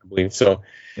 right? I believe so.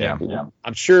 Yeah.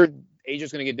 I'm sure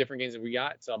Asia's going to get different games than we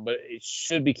got. So, but it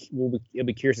should be. It'll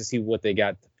be curious to see what they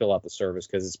got to fill out the service,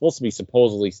 because it's supposed to be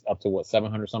supposedly up to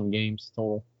 700 something games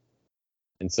total.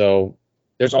 And so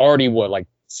there's already like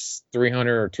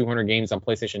 300 or 200 games on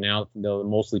PlayStation now,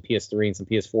 mostly PS3 and some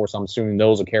PS4. So I'm assuming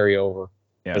those will carry over.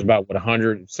 Yeah. There's about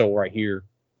 100 so right here.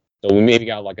 So we maybe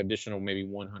got like additional maybe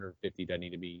 150 that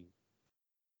need to be.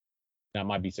 That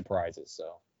might be surprises.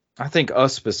 So I think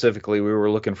us specifically, we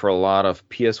were looking for a lot of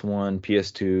PS1,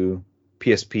 PS2,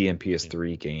 PSP, and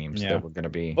PS3 games that were going to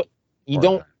be. But you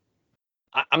don't.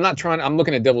 I'm not trying. I'm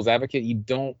looking at devil's advocate. You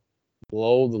don't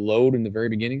blow the load in the very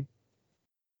beginning.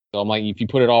 So I'm like, if you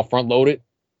put it all front loaded,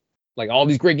 like all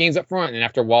these great games up front, and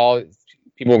after a while,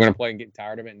 people are going to play and get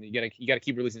tired of it, and you gotta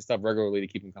keep releasing stuff regularly to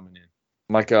keep them coming in.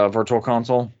 Like a Virtual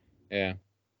Console. Yeah.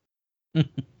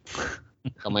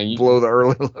 I'm like, blow the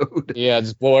early load. Yeah,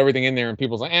 just blow everything in there, and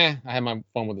people's like, I had my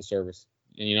fun with the service,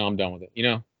 and I'm done with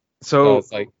it. So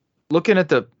it's like, looking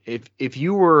at if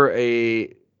you were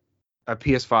a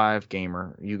PS5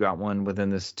 gamer, you got one within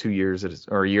this 2 years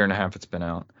or a year and a half it's been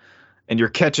out, and you're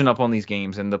catching up on these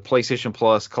games, and the PlayStation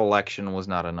Plus collection was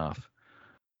not enough.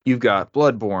 You've got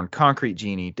Bloodborne, Concrete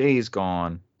Genie, Days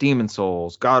Gone, Demon's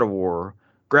Souls, God of War,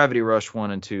 Gravity Rush 1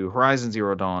 and 2, Horizon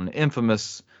Zero Dawn,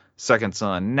 Infamous Second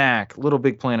Son, Knack, Little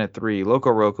Big Planet 3, Loco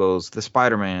Rocos, The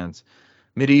Spider-Mans,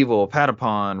 Medieval,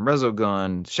 Patapon,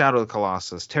 Resogun, Shadow of the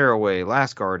Colossus, Tearaway,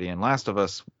 Last Guardian, Last of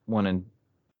Us 1 and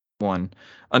 1,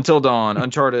 Until Dawn,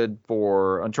 Uncharted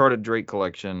 4, Uncharted Drake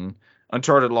Collection,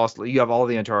 Uncharted Lost. You have all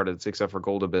the Uncharted except for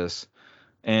Gold Abyss,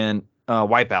 and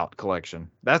Wipeout Collection.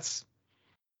 That's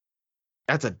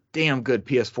a damn good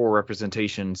PS4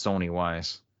 representation Sony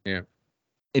wise. Yeah.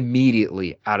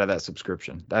 Immediately out of that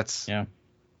subscription.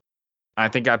 I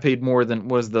think I paid more than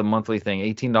was the monthly thing,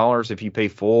 $18 if you pay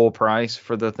full price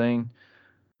for the thing.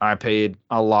 I paid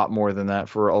a lot more than that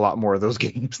for a lot more of those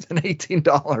games than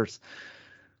 $18.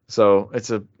 So it's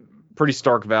a pretty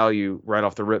stark value right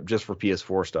off the rip just for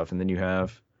PS4 stuff. And then you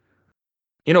have,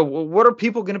 what are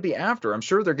people going to be after? I'm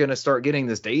sure they're going to start getting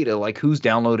this data, like who's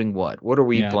downloading what? What are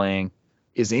we playing?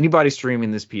 Is anybody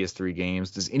streaming this PS3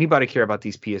 games? Does anybody care about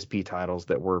these PSP titles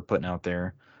that we're putting out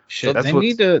there? Shit, so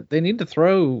they need to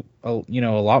throw a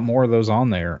lot more of those on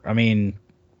there. I mean,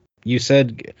 you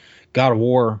said God of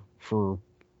War for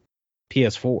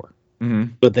PS4,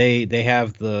 but they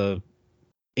have the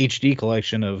HD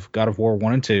collection of God of War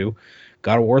 1 and 2,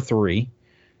 God of War 3,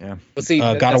 but see,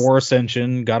 God of War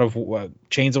Ascension, God of War,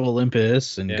 Chains of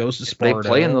Olympus, and Ghost of Sparta. They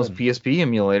play in those PSP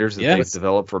emulators that they've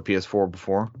developed for PS4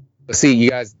 before. But see, you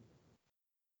guys,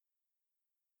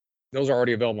 those are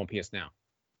already available on PS Now.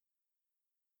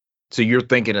 So you're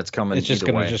thinking it's coming? It's just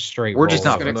going to just straight. We're just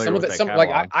not familiar with that catalog.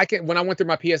 Like I can, when I went through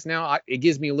my PS Now, it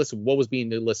gives me a list of what was being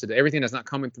delisted. Everything that's not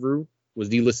coming through was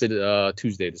delisted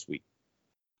Tuesday this week.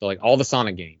 So like all the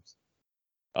Sonic games,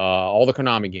 all the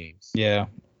Konami games. Yeah.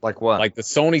 Like what? Like the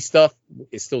Sony stuff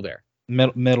is still there.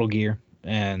 Metal Gear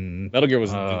and Metal Gear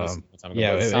was delisted some time ago.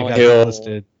 Yeah, it got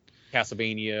delisted.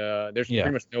 Castlevania. There's pretty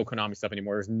much no Konami stuff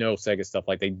anymore. There's no Sega stuff.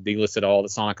 Like they delisted all the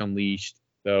Sonic Unleashed,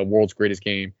 the world's greatest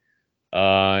game.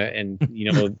 And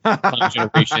Sonic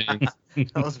Generations.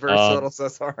 That was very subtle,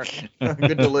 Cesar.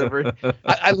 Good delivery.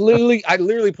 I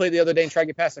literally played the other day and tried to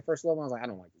get past the first level. I was like, I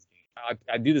don't like this game.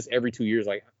 I do this every 2 years.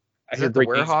 Like, I hear great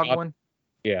things about one.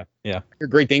 Yeah. I hear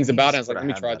great things about it. I was like, let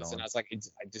me try this, and I was like, it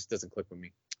just doesn't click with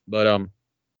me. But a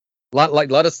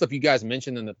lot of stuff you guys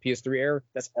mentioned in the PS3 era,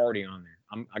 that's already on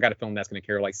there. I got a feeling that's going to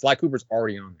carry. Like Sly Cooper's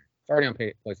already on there. It's already on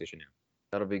PlayStation now.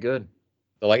 That'll be good.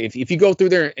 So like if you go through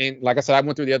there, and like I said, I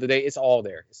went through the other day, it's all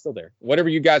there. It's still there. Whatever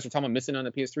you guys are talking about missing on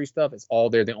the PS3 stuff, it's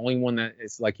all there. The only one that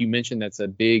is like you mentioned that's a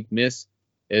big miss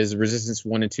is Resistance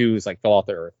 1 and 2 is like fell off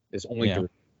the earth. It's only 3.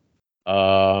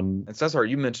 And Cesar,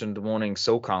 you mentioned wanting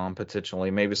SOCOM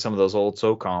potentially, maybe some of those old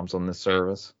SOCOMs on this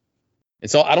service. And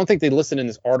so I don't think they listed in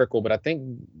this article, but I think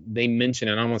they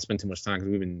mentioned, and I don't want to spend too much time because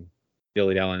we've been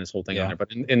dilly-dallying this whole thing on there.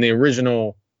 But in the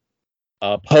original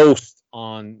post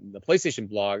on the PlayStation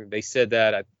blog, they said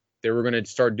that they were going to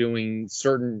start doing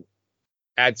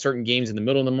add certain games in the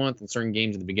middle of the month and certain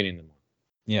games at the beginning of the month.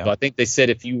 Yeah. So I think they said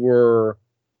if you were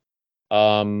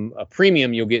a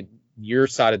premium, you'll get your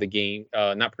side of the game.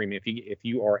 Not premium. If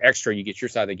you are extra, you get your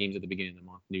side of the games at the beginning of the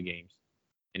month, new games.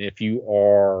 And if you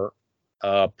are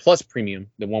plus premium,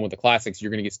 the one with the classics,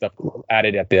 you're going to get stuff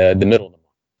added at the middle of the month.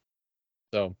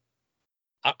 So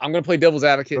I'm going to play devil's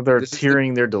advocate. So they're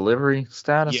tiering their delivery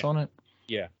status on it?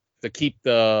 Yeah, to keep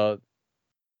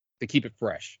it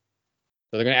fresh.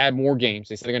 So they're going to add more games.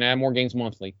 They said they're going to add more games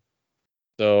monthly.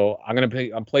 So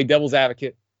I'm play devil's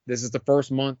advocate. This is the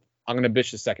first month. I'm going to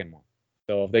bitch the second month.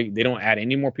 So if they don't add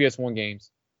any more PS1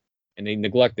 games and they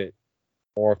neglect it,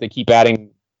 or if they keep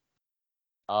adding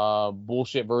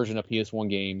bullshit version of PS1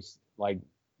 games, like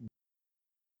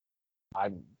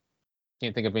I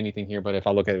can't think of anything here, but if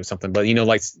I look at it with something, but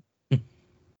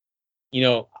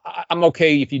I'm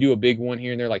okay if you do a big one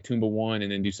here and there, like Tomb of One,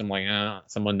 and then do some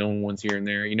some unknown ones here and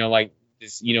there.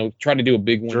 Try to do a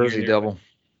big one. Jersey Devil.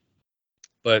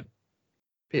 But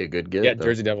be a good get. Yeah, though.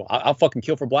 Jersey Devil. I'll fucking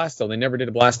kill for Blasto. They never did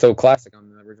a Blasto Classic on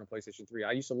the original PlayStation 3.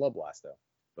 I used to love Blasto,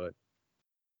 but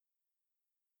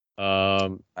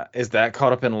is that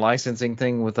caught up in a licensing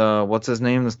thing with what's his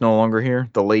name that's no longer here?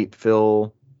 The late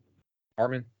Phil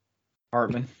Hartman.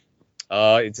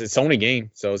 It's a Sony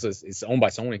game, so it's owned by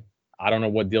Sony. I don't know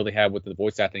what deal they have with the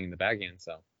voice acting in the back end.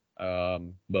 So,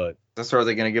 but are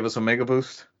they going to give us a Mega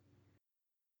Boost?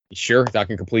 Sure, I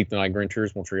can complete the Gran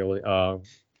Turismo trilogy,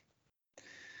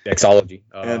 Xology,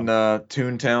 and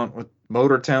Toontown with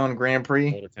Motor Town Grand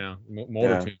Prix.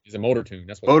 Motor Toon. It's a Motor Toon.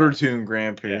 That's what. Motor Toon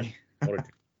Grand Prix. Yeah, Motor Toon.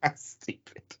 That's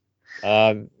stupid.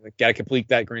 Got to complete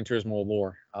that Gran Turismo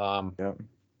lore. Yep.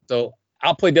 So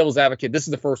I'll play devil's advocate. This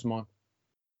is the first month,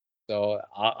 so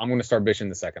I'm going to start bitching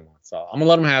the second month. So I'm going to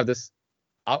let them have this.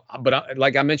 But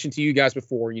like I mentioned to you guys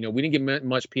before, we didn't get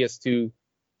much PS2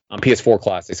 on PS4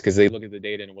 classics because they looked at the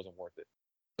data and it wasn't worth it.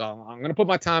 So I'm going to put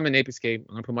my time in Ape Escape.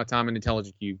 I'm going to put my time in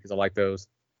Intelligent Cube because I like those.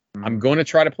 Mm-hmm. I'm going to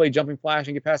try to play Jumping Flash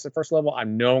and get past the first level. I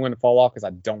know I'm going to fall off because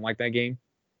I don't like that game.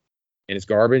 And it's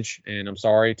garbage. And I'm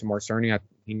sorry to Mark Cerny. Sean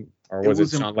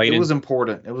Layden? It was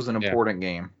important. It was an important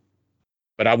game.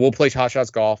 But I will play Hot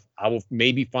Shots Golf. I will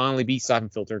maybe finally beat Siphon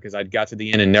Filter because I got to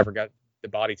the end and never got the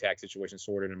body tag situation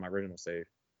sorted in my original save.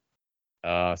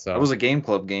 So that was a Game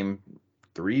Club game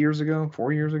 4 years ago.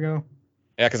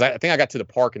 Yeah, because I think I got to the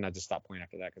park and I just stopped playing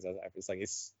after that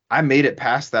because I made it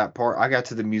past that part. I got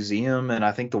to the museum and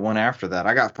I think the one after that.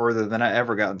 I got further than I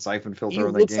ever got in Siphon Filter. He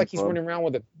looks like he's running around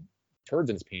with a turds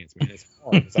in his pants, man. It's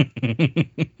hard.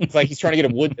 It's like he's trying to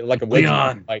get a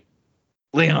wedgie.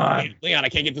 Leon, I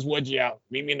can't get this wedgie out.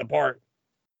 Meet me in the park.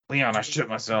 Leon, I shit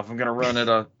myself. I'm gonna run at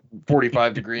a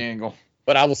 45-degree angle.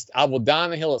 But I will die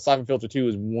on the hill that Siphon Filter 2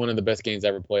 is one of the best games I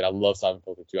ever played. I love Siphon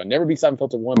Filter 2. I never beat Siphon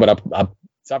Filter 1, but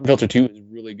Siphon Filter 2 is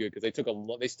really good because they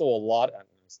stole a lot.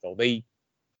 They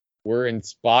were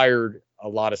inspired a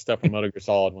lot of stuff from Metal Gear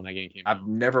Solid when that game came out. I've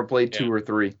never played 2 or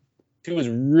 3. 2 is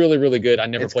really, really good.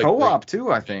 It's played co-op 3.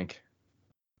 Too, I think.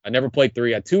 I never played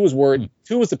 3. 2 was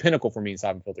the pinnacle for me in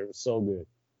Siphon Filter. It was so good.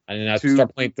 And then I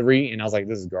started playing 3, and I was like,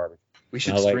 this is garbage. We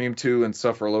should stream 2 and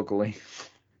suffer locally.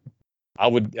 I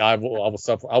will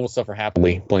suffer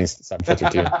happily playing Siphon Filter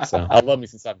 2. So I love me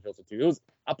some Siphon Filter 2.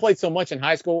 I played so much in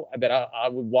high school that I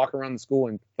would walk around the school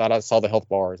and thought I saw the health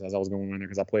bars as I was going around there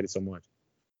because I played it so much.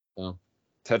 So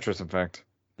Tetris effect.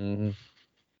 Mm-hmm.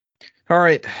 All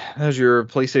right, that's your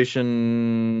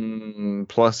PlayStation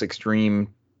Plus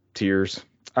Extreme tiers.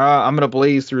 I'm gonna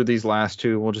blaze through these last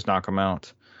 2. We'll just knock them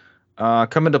out.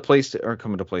 Coming to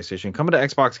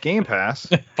Xbox Game Pass.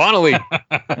 Finally.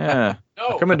 Yeah.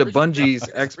 Coming to Bungie's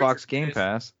Xbox Game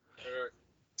Pass.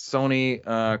 Sony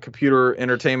Computer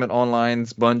Entertainment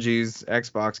Online's Bungie's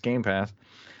Xbox Game Pass.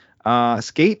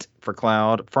 Skate for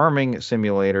Cloud, Farming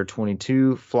Simulator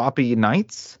 22, Floppy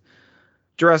Nights,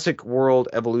 Jurassic World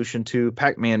Evolution 2,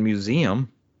 Pac-Man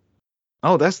Museum.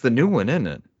 Oh, that's the new one, isn't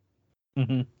it?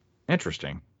 Mm-hmm.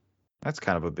 Interesting. That's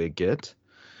kind of a big get.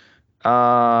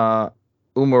 Umurangi,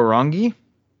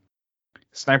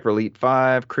 Sniper Elite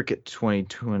 5, Cricket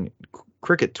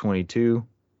 22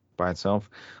 by itself,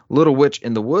 Little Witch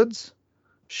in the Woods,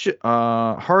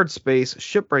 Hard Space,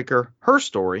 Shipbreaker, Her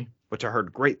Story, which I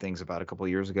heard great things about a couple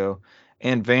years ago,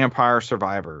 and Vampire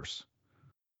Survivors.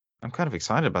 I'm kind of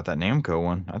excited about that Namco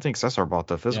one. I think Cesar bought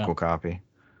the physical copy.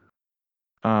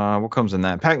 What comes in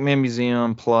that? Pac-Man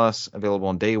Museum Plus, available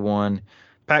on day 1.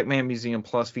 Pac-Man Museum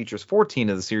Plus features 14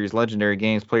 of the series' legendary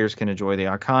games. Players can enjoy the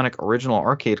iconic original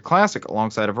arcade classic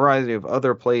alongside a variety of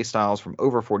other play styles from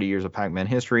over 40 years of Pac-Man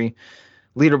history.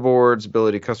 Leaderboards,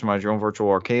 ability to customize your own virtual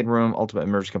arcade room. Ultimate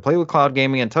members can play with cloud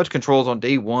gaming and touch controls on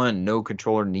day 1. No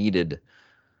controller needed.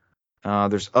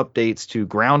 There's updates to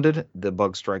Grounded, the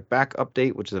Bug Strike Back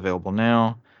update, which is available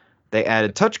now. They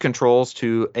added touch controls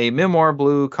to A Memoir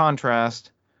Blue,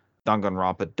 Contrast,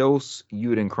 Danganronpa 2,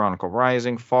 Yuden Chronicle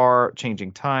Rising, Far,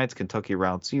 Changing Tides, Kentucky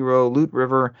Route Zero, Loot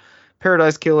River,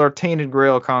 Paradise Killer, Tainted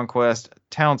Grail Conquest,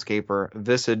 Townscaper,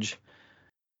 Visage,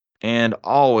 and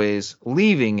always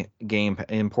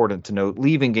important to note,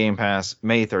 leaving Game Pass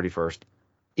May 31st.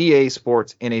 EA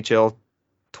Sports NHL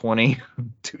 20,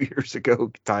 2 years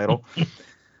ago title.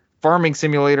 Farming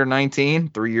Simulator 19,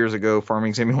 3 years ago.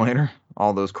 Farming Simulator.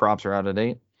 All those crops are out of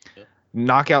date. Yep.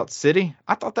 Knockout City.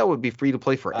 I thought that would be free to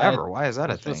play forever. Why is that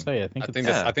a thing? I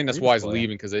think that's why it's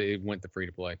leaving, because it went to free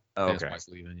to play. Oh, okay. That's why it's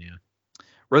leaving. Yeah.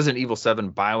 Resident Evil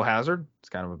 7 Biohazard. It's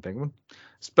kind of a big one.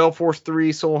 Spellforce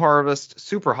 3 Soul Harvest.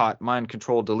 Super Hot Mind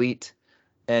Control Delete.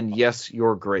 And Yes,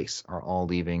 Your Grace are all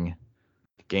leaving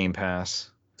Game Pass.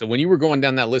 So when you were going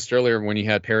down that list earlier, when you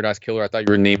had Paradise Killer, I thought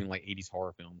you were naming like 80s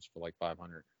horror films for like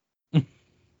 500.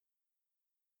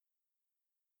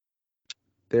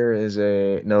 There is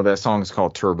that song is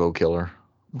called Turbo Killer.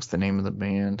 What's the name of the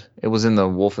band? It was in the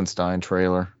Wolfenstein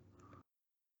trailer.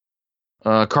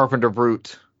 Carpenter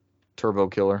Brute, Turbo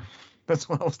Killer. That's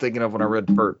what I was thinking of when I read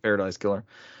Paradise Killer.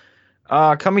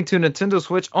 Coming to Nintendo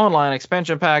Switch Online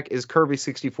expansion pack is Kirby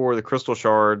 64, the Crystal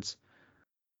Shards.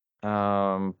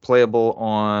 Playable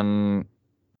on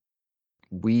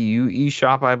Wii U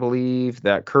eShop, I believe.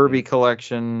 That Kirby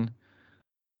collection.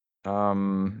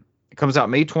 It comes out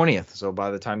May 20th, so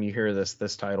by the time you hear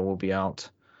this title will be out.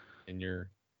 In your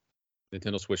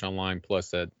Nintendo Switch Online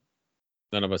Plus that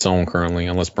none of us own currently,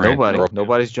 unless Brand.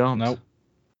 Nobody's jumped. Nope.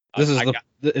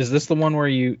 Is this the one where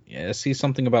you see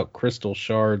something about crystal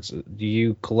shards? Do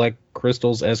you collect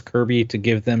crystals as Kirby to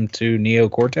give them to Neo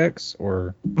Cortex,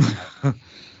 or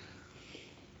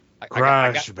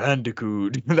Crash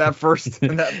Bandicoot? that first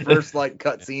like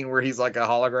cutscene where he's like a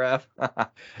holograph.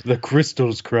 The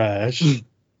crystals crash.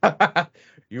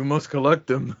 You must collect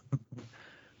them.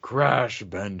 Crash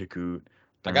Bandicoot.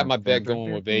 I got my bet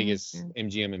going with Vegas,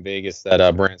 MGM in Vegas,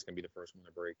 that Brandt's gonna be the first one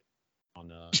to break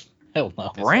on hell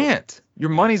no. Brandt. Your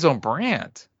money's on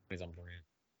Brandt. Money's on Brandt.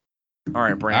 All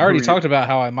right, Brandt. I already talked about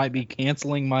how I might be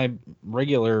canceling my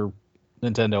regular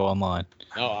Nintendo Online.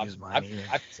 No,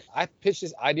 I pitched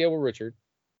this idea with Richard.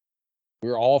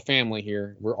 We're all family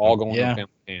here. We're all going on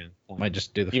family plan. Might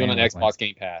just do the even on Xbox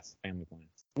Game Pass family plan.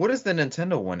 What is the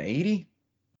Nintendo one? 80?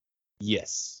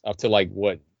 Yes, up to like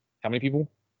what? How many people?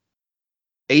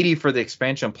 80 for the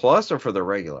expansion plus or for the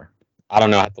regular? I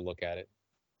don't know. I have to look at it.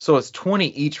 So it's 20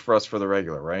 each for us for the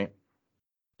regular, right?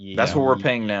 Yeah. That's what we're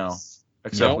paying now,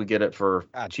 except we get it for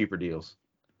cheaper deals.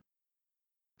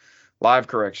 Live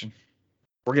correction.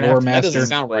 We're gonna have to, that doesn't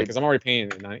sound right because I'm already paying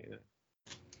it.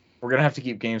 We're gonna have to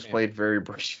keep games played very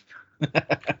brief.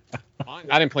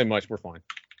 I didn't play much. We're fine.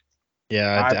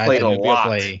 Yeah, I played a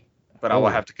lot, but I will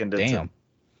have to condense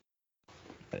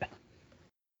it.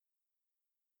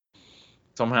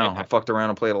 Somehow, I fucked around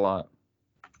and played a lot.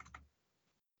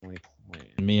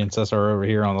 Me and Cesar are over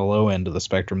here on the low end of the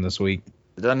spectrum this week.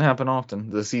 It doesn't happen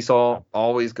often. The seesaw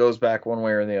always goes back one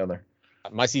way or the other.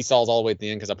 My seesaw's all the way at the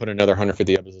end because I put another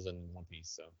 150 episodes in One Piece.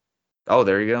 So. Oh,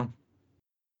 there you go.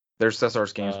 There's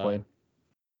Cesar's games played.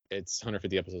 It's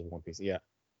 150 episodes of One Piece. Yeah.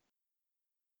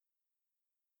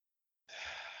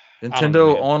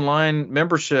 Nintendo Online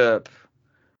membership.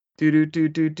 Just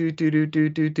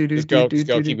go.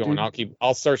 Keep going.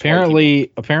 I'll search.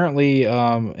 Apparently,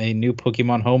 a new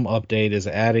Pokemon Home update is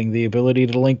adding the ability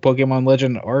to link Pokemon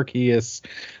Legend Arceus,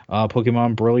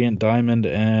 Pokemon Brilliant Diamond,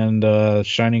 and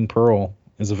Shining Pearl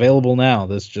is available now.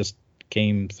 This just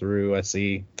came through. I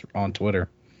see on Twitter.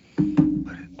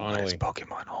 What is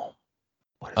Pokemon Home?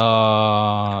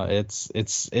 It's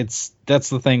that's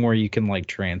the thing where you can like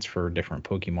transfer different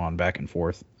Pokemon back and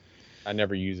forth. I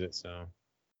never use it, so.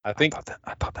 I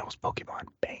thought that was Pokemon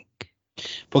Bank.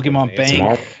 Pokemon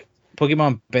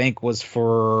Bank was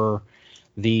for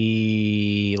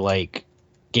the like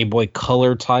Game Boy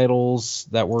Color titles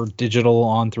that were digital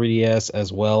on 3DS,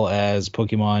 as well as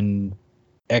Pokemon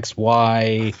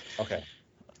XY. Okay.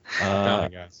 I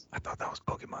thought that was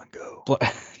Pokemon Go.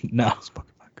 No. It's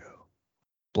Pokemon Go.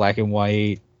 Black and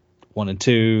White 1 and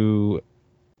 2,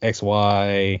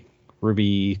 XY,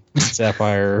 Ruby,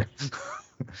 Sapphire.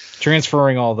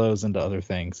 Transferring all those into other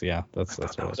things, yeah, that's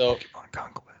what it was. So, Pokemon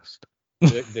Conquest.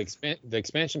 the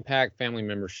expansion pack family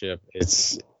membership,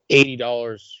 it's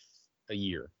 $80 a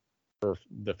year for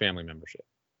the family membership.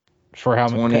 For how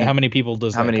many people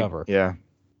does that cover? Yeah,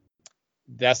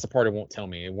 that's the part it won't tell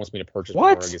me. It wants me to purchase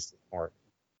what? before I get to the part.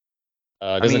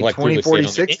 I mean, like 20, 40,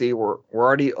 60. We're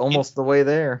already almost the way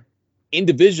there.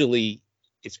 Individually,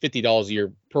 it's $50 a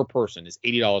year per person. It's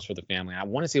 $80 for the family. I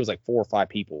want to say it was like 4 or 5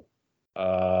 people.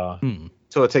 So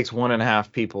it takes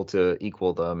 1.5 people to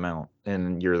equal the amount,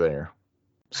 and you're there.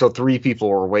 So 3 people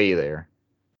are way there.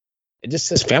 It just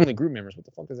says family group members. What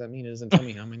the fuck does that mean? It doesn't tell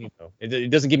me how many though.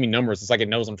 It doesn't give me numbers. It's like it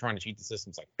knows I'm trying to cheat the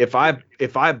system. It's like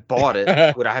if I bought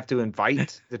it, would I have to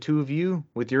invite the 2 of you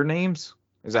with your names?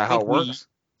 Is that how it works?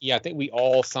 Yeah, I think we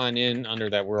all sign in under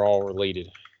that. We're all related.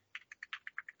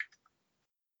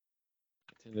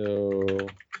 Nintendo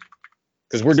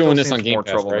Because we're doing this on Game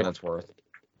Pass, right? Than it's worth.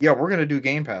 Yeah, we're gonna do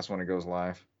Game Pass when it goes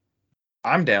live.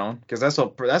 I'm down because that's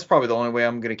probably the only way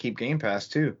I'm gonna keep Game Pass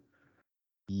too.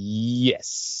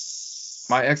 Yes.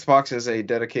 My Xbox is a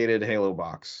dedicated Halo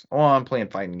box. Well, I'm playing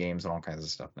fighting games and all kinds of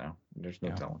stuff now. There's no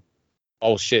telling.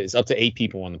 Oh shit! It's up to 8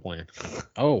 people on the plan.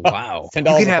 Oh wow!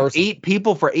 $10 you can have 8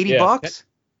 people for $80.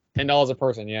 $10 a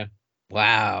person. Yeah.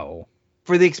 Wow.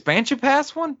 For the expansion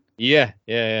pass one? Yeah.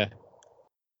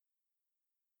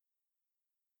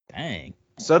 Dang.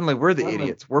 Suddenly we're the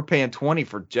idiots. We're paying 20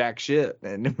 for jack shit,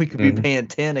 and we could be paying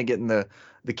 10 and getting the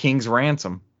king's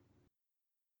ransom.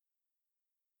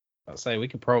 I'll say we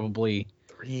could probably.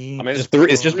 I mean,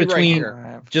 it's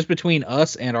just between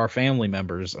us and our family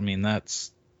members. I mean,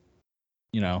 that's,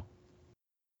 I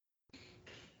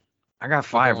got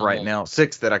 5 right now,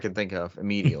 6 that I can think of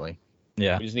immediately.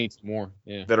 Yeah. We just need some more.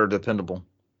 Yeah. That are dependable.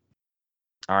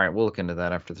 All right, we'll look into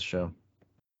that after the show.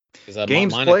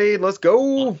 Games played, let's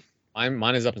go.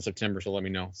 Mine is up in September, so let me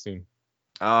know soon.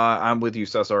 I'm with you,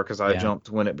 Cesar, because I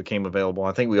jumped when it became available.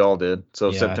 I think we all did.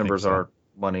 So September's our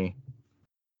money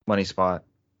spot.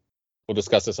 We'll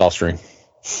discuss this off stream.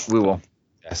 We will.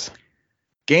 Yes.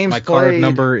 Games My played. card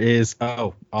number is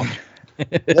 7.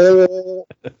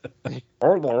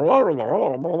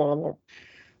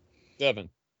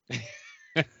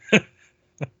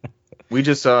 We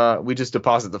just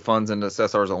deposit the funds into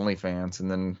Cesar's OnlyFans,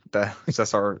 and then that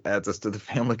Cesar adds us to the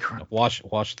family group. Watch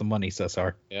the money,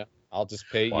 Cesar. Yeah, I'll just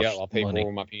pay. I'll pay for it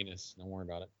with my penis. Don't worry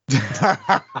about it.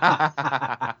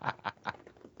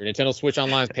 Your Nintendo Switch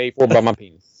Online is paid for by my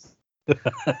penis.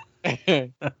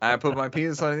 I put my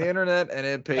penis on the internet, and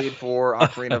it paid for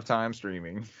Ocarina of Time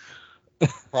streaming.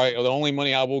 Probably the only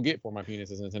money I will get for my penis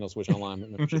is Nintendo Switch Online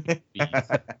membership fees.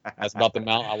 That's about the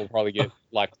amount I will probably get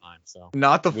lifetime. So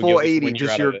not the full 80,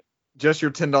 just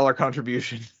your $10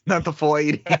 contribution, not the full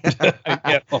 80.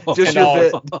 Just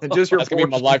your bit, just your. That's gonna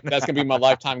be my life. That's gonna be my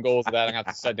lifetime goals. That I have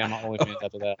to set down my OnlyFans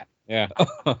after that. Yeah.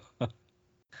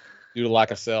 Due to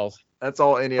lack of sales. That's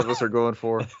all any of us are going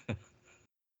for.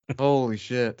 Holy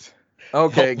shit.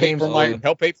 Okay, games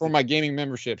help pay for my gaming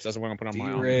memberships. That's what I'm gonna put on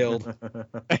my Derailed.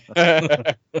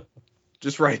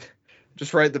 Just write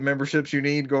the memberships you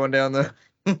need going down the.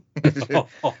 Just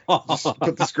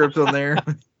put the script on there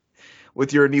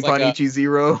with your Nippon Ichi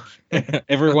 0.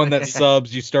 Everyone that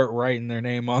subs, you start writing their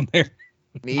name on there.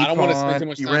 Nippon, I don't want to spend too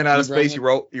much time. You ran out of space. You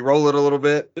roll it a little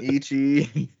bit.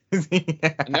 Ichi.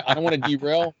 I don't want to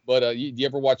derail, but do you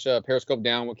ever watch Periscope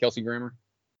Down with Kelsey Grammer?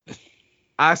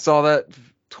 I saw that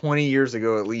 20 years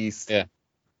ago at least. Yeah.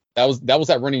 That was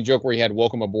that running joke where he had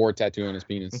 "Welcome Aboard" tattoo on his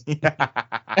penis.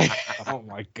 Oh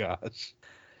my gosh.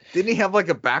 Didn't he have like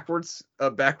a backwards like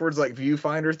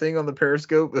viewfinder thing on the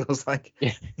Periscope? It was like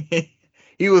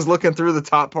he was looking through the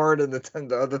top part and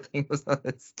the other thing was on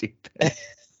it. Stupid. It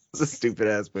was a stupid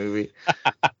ass movie.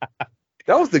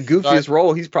 That was the goofiest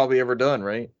role he's probably ever done,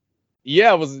 right?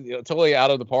 Yeah, it was totally out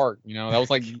of the park. That was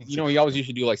like, he always used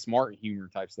to do like smart humor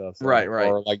type stuff. So, right.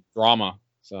 Or like drama.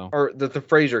 So. Or the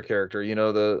Frasier character,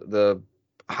 the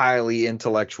highly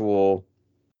intellectual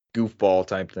goofball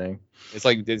type thing. It's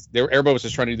like everybody was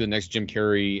just trying to do the next Jim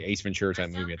Carrey, Ace Ventura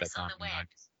type movie at that time.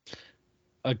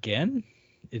 Again,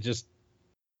 it just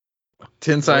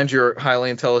 10 signs you're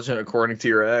highly intelligent according to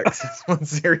your ex. That's what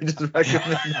Siri just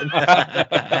recommended.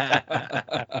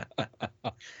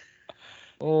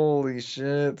 Holy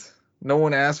shit. No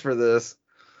one asked for this.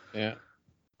 Yeah.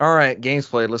 All right, games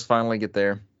played. Let's finally get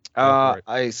there.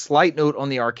 A slight note on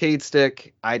the arcade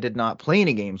stick. I did not play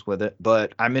any games with it,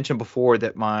 but I mentioned before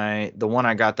that the one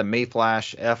I got, the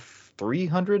Mayflash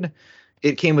F300,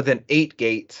 it came with an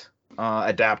 8-gate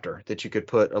adapter that you could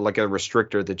put, like a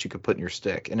restrictor that you could put in your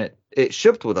stick, and it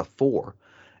shipped with a 4.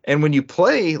 And when you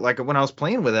play, like when I was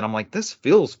playing with it, I'm like, this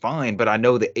feels fine, but I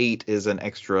know the 8 is an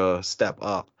extra step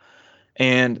up.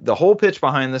 And the whole pitch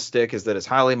behind this stick is that it's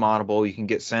highly moddable. You can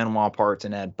get Sanwa parts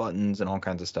and add buttons and all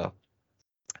kinds of stuff.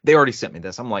 They already sent me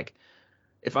this. I'm like,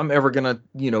 if I'm ever going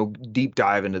to, deep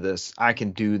dive into this, I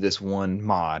can do this one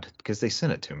mod because they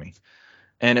sent it to me.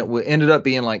 And it ended up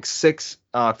being like 6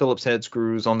 Phillips head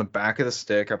screws on the back of the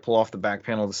stick. I pull off the back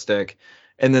panel of the stick.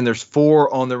 And then there's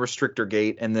 4 on the restrictor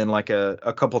gate and then like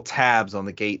a couple tabs on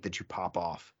the gate that you pop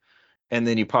off. And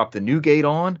then you pop the new gate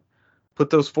on. Put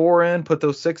those 4 in, put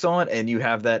those 6 on, and you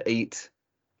have that 8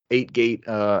 gate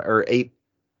or 8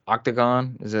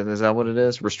 octagon. Is that what it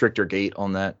is? Restrictor gate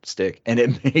on that stick, and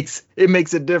it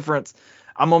makes a difference.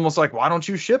 I'm almost like, why don't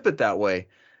you ship it that way?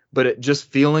 But it just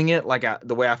feeling it like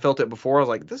the way I felt it before, I was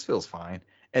like, this feels fine.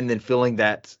 And then feeling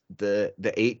that the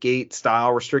 8 gate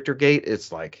style restrictor gate,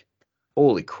 it's like,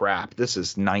 holy crap, this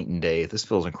is night and day. This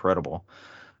feels incredible.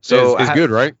 So it's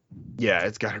good, right? Yeah,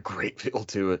 it's got a great feel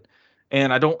to it.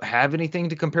 And I don't have anything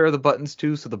to compare the buttons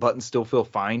to, so the buttons still feel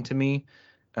fine to me.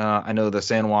 I know the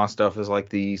Sanwa stuff is like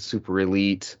the super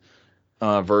elite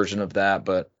version of that,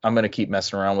 but I'm gonna keep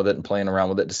messing around with it and playing around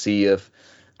with it to see if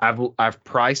I've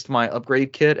priced my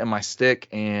upgrade kit, and my stick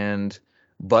and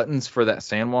buttons for that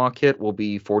Sanwa kit will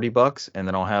be $40, and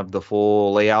then I'll have the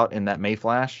full layout in that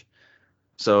Mayflash.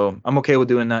 So I'm okay with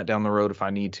doing that down the road if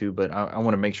I need to, but I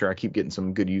want to make sure I keep getting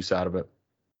some good use out of it.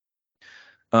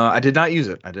 I did not use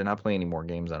it. I did not play any more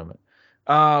games out of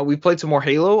it. We played some more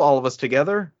Halo, all of us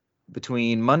together,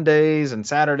 between Mondays and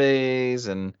Saturdays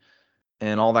and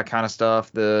all that kind of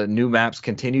stuff. The new maps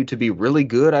continue to be really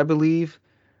good, I believe.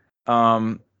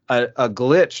 A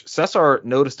glitch. Cesar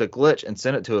noticed a glitch and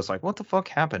sent it to us. Like, what the fuck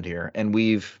happened here? And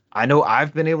I know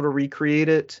I've been able to recreate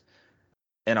it,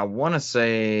 and I want to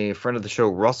say a friend of the show,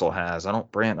 Russell, has. I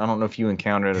don't know if you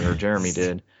encountered it or Jeremy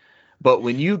did. But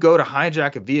when you go to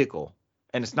hijack a vehicle,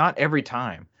 and it's not every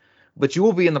time, but you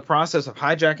will be in the process of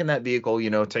hijacking that vehicle,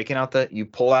 you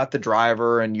pull out the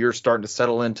driver and you're starting to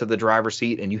settle into the driver's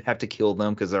seat and you have to kill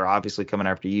them because they're obviously coming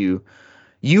after you.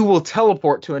 You will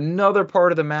teleport to another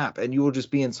part of the map and you will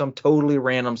just be in some totally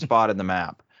random spot in the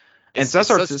map. And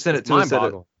Cesar sent it to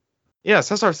us.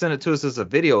 Cesar sent it to us as a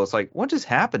video. It's like, what just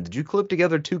happened? Did you clip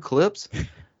together 2 clips?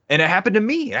 And it happened to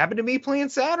me. It happened to me playing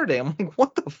Saturday. I'm like,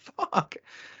 what the fuck?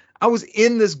 I was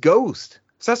in this ghost.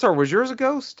 Cesar, was yours a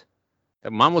ghost?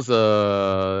 Mine was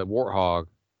a warthog.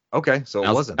 Okay, so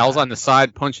it wasn't. I was on the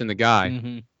side punching the guy,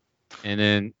 and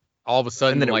then all of a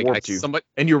sudden, and then it warped you.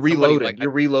 And you're reloading. You're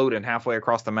reloading halfway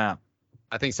across the map.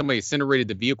 I think somebody incinerated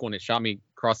the vehicle and it shot me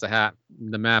across the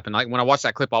map. And when I watched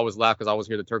that clip, I always laugh because I always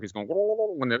hear the turkeys going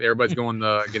when everybody's going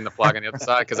getting the flag on the other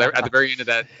side. Because at the very end of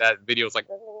that video, it's like.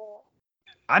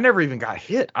 I never even got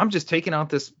hit. I'm just taking out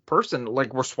this person,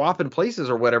 like we're swapping places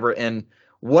or whatever, and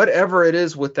whatever it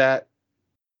is with that,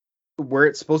 where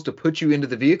it's supposed to put you into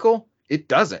the vehicle, it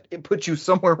doesn't. It puts you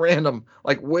somewhere random,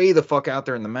 like way the fuck out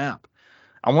there in the map.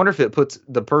 I wonder if it puts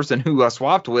the person who I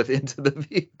swapped with into the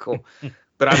vehicle,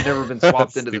 but I've never been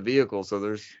swapped into the vehicle, so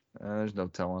there's no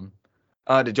telling.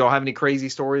 Did y'all have any crazy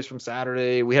stories from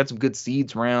Saturday? We had some good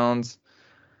seeds rounds.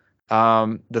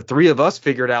 The 3 of us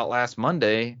figured out last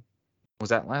Monday. Was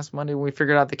that last Monday when we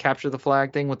figured out the capture the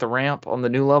flag thing with the ramp on the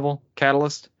new level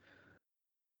Catalyst?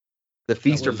 The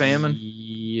Feast or Famine?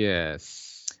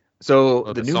 Yes. So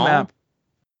the new song? Map.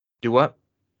 Do what?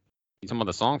 You talking about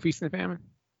the song Feast and Famine?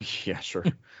 Yeah, sure.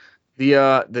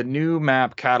 The new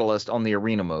map Catalyst on the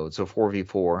arena mode, so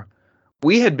 4v4.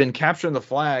 We had been capturing the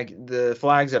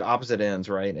flags at opposite ends,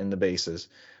 right, in the bases.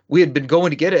 We had been going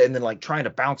to get it and then like trying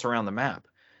to bounce around the map.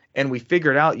 And we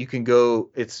figured out you can go,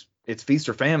 it's Feast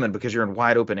or Famine because you're in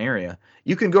wide open area.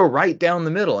 You can go right down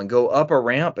the middle and go up a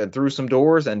ramp and through some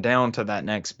doors and down to that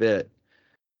next bit.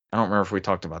 I don't remember if we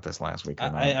talked about this last week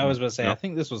or not. I was about to say, no. I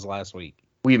think this was last week.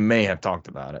 We may have talked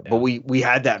about it, yeah. But we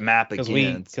had that map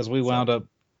again. Because we wound up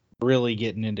really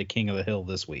getting into King of the Hill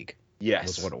this week.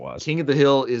 Yes. Was what it was. King of the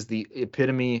Hill is the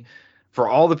epitome for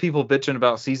all the people bitching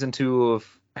about Season 2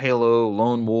 of Halo,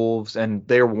 Lone Wolves, and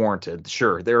they're warranted.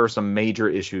 Sure, there are some major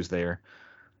issues there.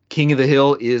 King of the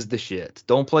Hill is the shit.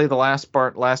 Don't play the last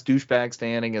douchebag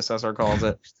standing, as Cesar calls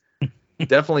it.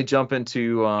 Definitely jump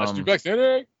into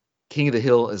King of the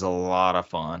Hill is a lot of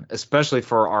fun, especially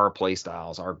for our play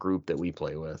styles, our group that we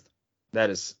play with.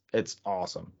 It's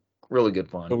awesome. Really good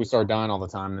fun. So we start dying all the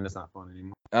time, and it's not fun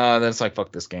anymore. Then it's like,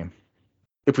 fuck this game.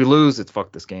 If we lose, it's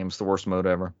fuck this game. It's the worst mode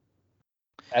ever.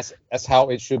 That's how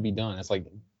it should be done. It's like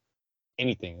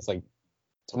anything. It's like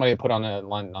somebody put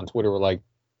on Twitter were like,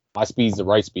 my speed's the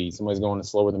right speed. Somebody's going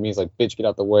slower than me. It's like, bitch, get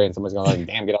out the way. And somebody's going like,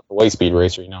 damn, get out the way, speed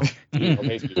racer.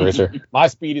 Okay, speed racer. My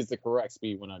speed is the correct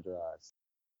speed when I drive.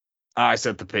 I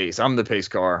set the pace. I'm the pace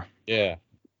car. Yeah.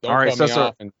 Don't cut me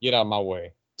off and get out of my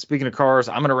way. Speaking of cars,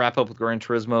 I'm going to wrap up with Gran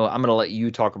Turismo. I'm going to let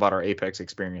you talk about our Apex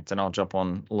experience, and I'll jump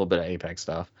on a little bit of Apex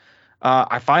stuff.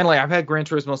 I've had Gran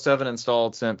Turismo 7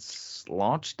 installed since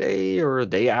launch day or a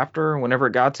day after, whenever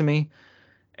it got to me.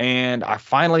 And I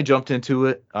finally jumped into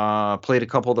it, played a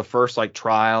couple of the first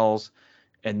trials,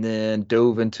 and then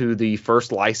dove into the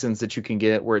first license that you can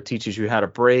get where it teaches you how to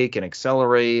brake and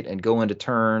accelerate and go into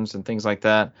turns and things like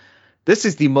that. This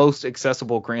is the most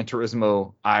accessible Gran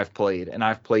Turismo I've played, and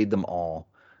I've played them all.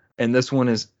 And this one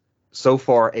is so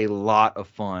far a lot of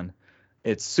fun.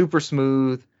 It's super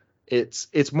smooth.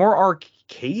 It's more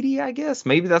arcadey, I guess.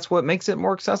 Maybe that's what makes it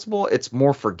more accessible. It's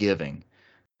more forgiving.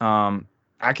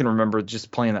 I can remember just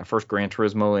playing that first Gran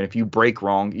Turismo, and if you brake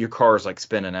wrong, your car is like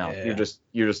spinning out. Yeah.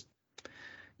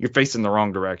 You're facing the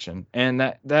wrong direction, and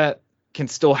that can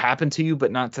still happen to you,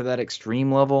 but not to that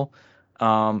extreme level.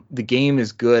 The game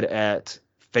is good at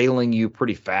failing you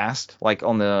pretty fast. Like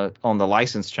on the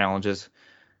license challenges,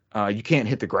 you can't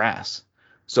hit the grass.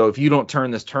 So if you don't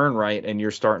turn this turn right and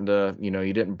you're starting to,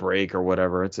 you didn't brake or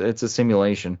whatever, it's a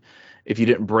simulation. If you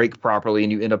didn't brake properly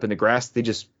and you end up in the grass, they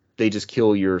just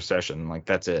kill your session. Like,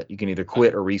 that's it. You can either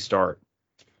quit or restart.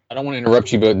 I don't want to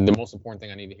interrupt you, but the most important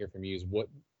thing I need to hear from you is what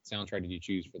soundtrack did you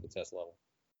choose for the test level?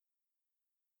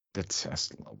 The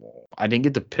test level. I didn't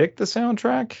get to pick the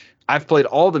soundtrack. I've played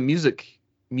all the music.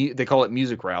 They call it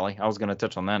Music Rally. I was going to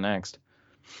touch on that next.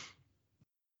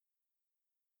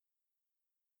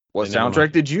 What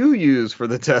soundtrack did you use for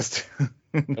the test?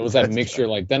 It was that mixture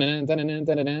like. Okay,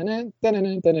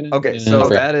 so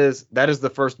that is the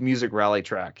first Music Rally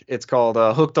track. It's called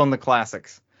Hooked on the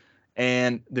Classics,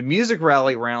 and the Music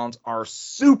Rally rounds are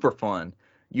super fun.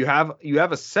 You have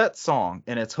a set song,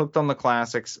 and it's Hooked on the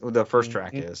Classics. The first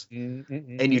track is,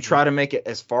 and you try to make it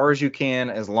as far as you can,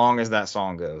 as long as that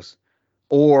song goes,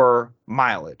 or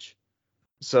mileage.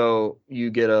 So you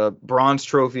get a bronze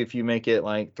trophy if you make it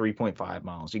like 3.5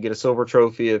 miles. You get a silver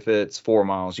trophy if it's 4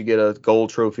 miles. You get a gold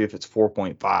trophy if it's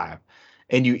 4.5.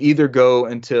 And you either go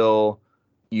until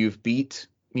you've beat,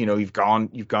 you've gone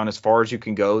as far as you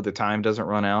can go. The time doesn't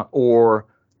run out, or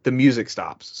the music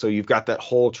stops. So you've got that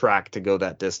whole track to go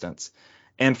that distance.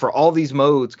 And for all these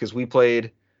modes, because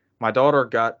my daughter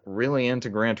got really into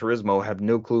Gran Turismo. I have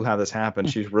no clue how this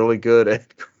happened. She's really good at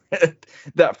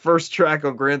that first track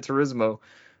of Gran Turismo.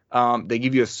 They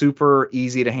give you a super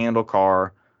easy to handle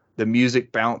car. The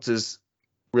music bounces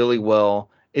really well.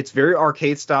 It's very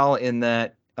arcade style in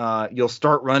that you'll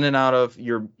start running out of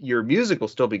your music will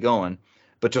still be going,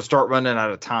 but you'll start running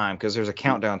out of time because there's a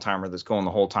countdown timer that's going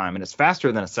the whole time, and it's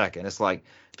faster than a second. It's like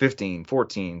 15,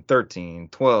 14, 13,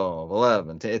 12,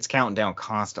 11. It's counting down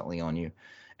constantly on you.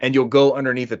 And you'll go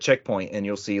underneath a checkpoint and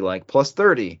you'll see like plus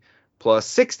 30, plus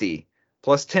 60,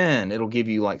 plus 10. It'll give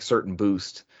you like certain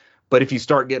boost. But if you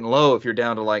start getting low, if you're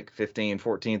down to like 15,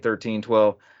 14, 13,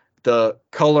 12, the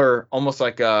color almost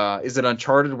like is it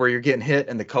Uncharted where you're getting hit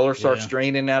and the color starts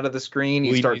draining out of the screen?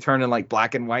 You start turning like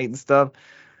black and white and stuff.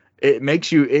 It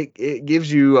makes you it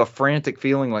gives you a frantic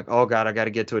feeling like, oh God, I got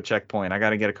to get to a checkpoint. I got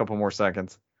to get a couple more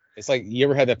seconds. It's like, you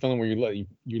ever had that feeling where you're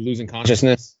losing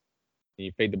consciousness and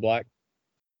you fade to black?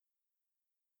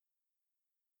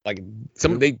 Like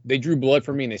they drew blood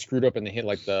for me and they screwed up and they hit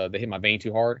my vein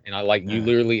too hard, and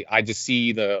I just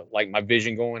see my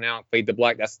vision going out, fade to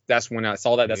black. That's when I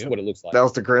saw that. That's what it looks like. That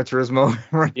was the Gran Turismo.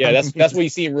 Yeah, that's what you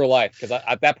see in real life. Because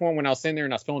at that point when I was sitting there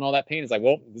and I was feeling all that pain, it's like,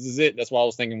 well, this is it. That's what I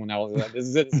was thinking when I was like, this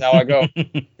is it. This is how I go.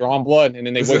 Drawing blood, and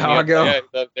then they wake me up. Go. Yeah,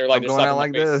 they're like, I'm going out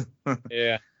like this.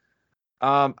 Yeah.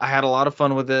 I had a lot of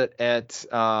fun with it at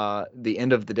the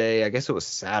end of the day. I guess it was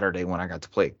Saturday when I got to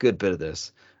play a good bit of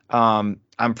this. I'm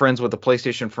friends with a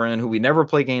PlayStation friend who we never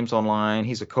play games online.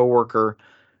 He's a coworker.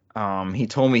 He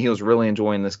told me he was really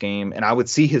enjoying this game, and I would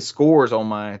see his scores on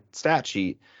my stat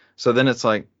sheet. So then it's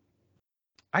like,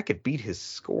 I could beat his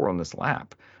score on this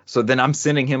lap. So then I'm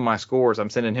sending him my scores. I'm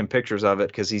sending him pictures of it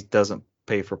because he doesn't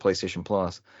pay for PlayStation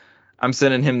Plus. I'm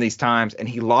sending him these times, and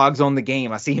he logs on the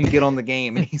game. I see him get on the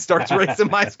game, and he starts racing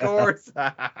my scores.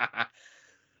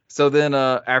 So then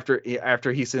after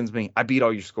he sends me, I beat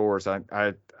all your scores.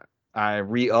 I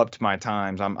re-upped my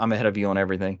times. I'm ahead of you on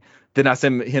everything. Then I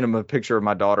sent him a picture of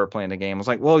my daughter playing the game. I was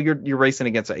like, well, you're racing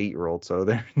against an 8-year-old, so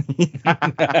there.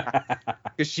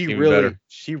 Because she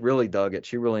really dug it.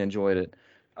 She really enjoyed it.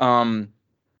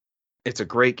 It's a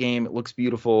great game. It looks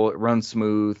beautiful. It runs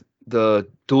smooth. The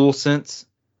DualSense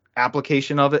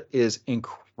application of it is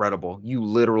incredible. You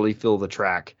literally feel the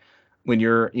track when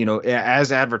you're,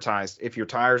 as advertised. If your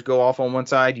tires go off on one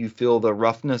side, you feel the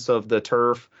roughness of the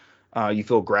turf. You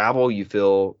feel gravel, you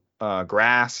feel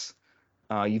grass,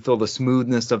 you feel the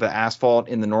smoothness of the asphalt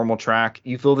in the normal track.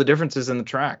 You feel the differences in the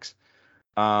tracks.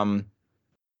 A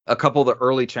couple of the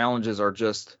early challenges are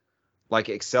just like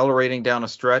accelerating down a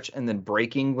stretch and then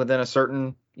braking within a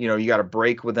certain, you got to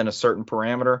brake within a certain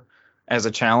parameter as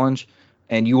a challenge,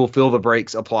 and you will feel the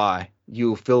brakes apply. You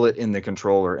will feel it in the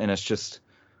controller, and it's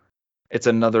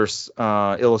another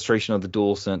illustration of the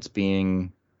DualSense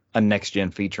being a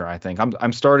next-gen feature. I think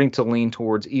I'm starting to lean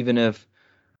towards, even if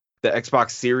the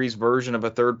Xbox Series version of a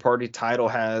third-party title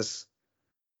has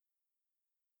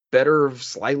better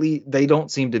slightly, they don't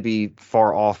seem to be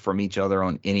far off from each other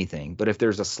on anything. But if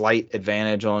there's a slight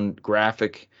advantage on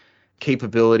graphic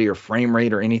capability or frame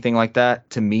rate or anything like that,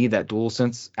 to me, that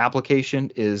DualSense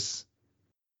application is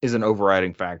an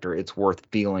overriding factor. It's worth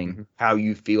feeling how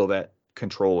you feel that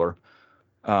controller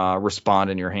respond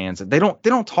in your hands. They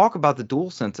don't talk about the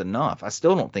DualSense enough. I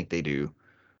still don't think they do,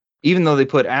 even though they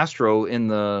put Astro in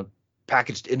the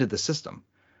packaged into the system.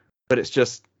 but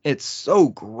it's so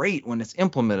great when it's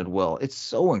implemented well. It's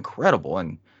so incredible.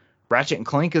 And Ratchet and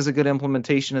Clank is a good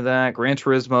implementation of that. Gran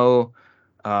Turismo,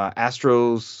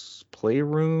 Astro's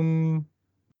Playroom.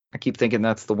 I keep thinking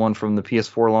that's the one from the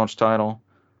PS4 launch title,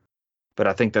 but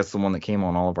I think that's the one that came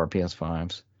on all of our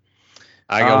PS5s.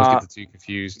 I always get the two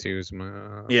confused too. As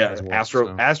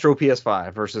Astro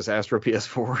PS5 versus Astro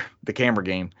PS4, the camera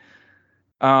game.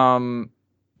 And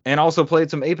also played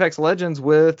some Apex Legends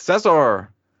with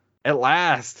Cesar. At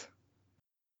last,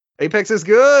 Apex is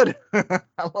good. I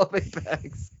love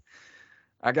Apex.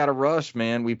 I got a rush,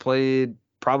 man. We played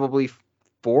probably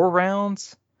 4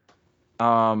 rounds.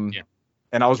 And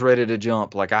I was ready to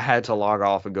jump. Like, I had to log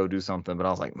off and go do something, but I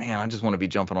was like, man, I just want to be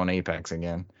jumping on Apex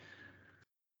again.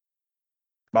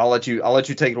 I'll let you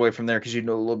take it away from there because you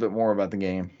know a little bit more about the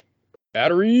game.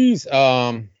 Batteries,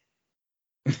 energy,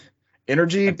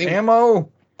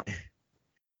 ammo.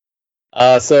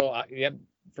 I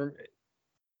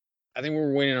think we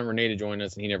were waiting on Renee to join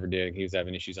us, and he never did. He was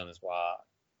having issues on his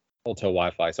hotel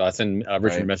Wi-Fi. So I sent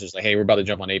Richard a message like, "Hey, we're about to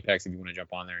jump on Apex. If you want to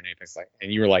jump on there." And Apex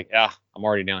and you were like, "I'm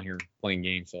already down here playing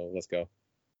games, so let's go.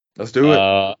 Let's do it."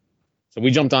 So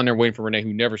we jumped on there waiting for Renee,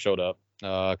 who never showed up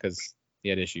because he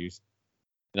had issues.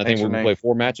 And I think we're gonna play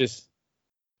 4 matches.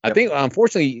 Yep. I think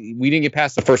unfortunately we didn't get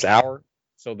past the first hour.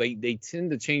 So they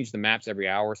tend to change the maps every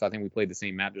hour. So I think we played the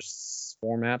same map, just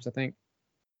 4 maps, I think.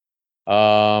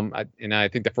 I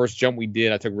think the first jump we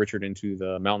did, I took Richard into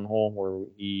the mountain hole where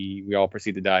we all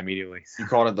proceeded to die immediately. You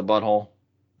called it the butthole.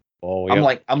 Oh,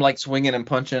 yeah. I'm like swinging and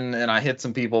punching, and I hit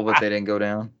some people, but they didn't go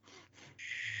down.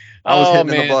 I was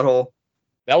hitting in the butthole.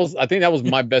 I think that was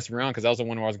my best round because that was the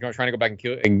one where I was trying to go back and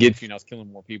get you, and I was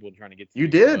killing more people trying to get to you.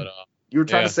 Did. But, you were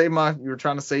trying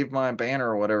to save my banner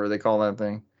or whatever they call that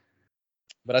thing.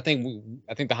 But I think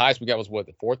the highest we got was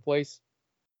the 4th place.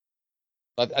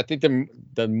 I think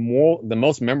the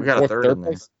most memorable 3rd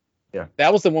place. Yeah.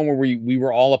 That was the one where we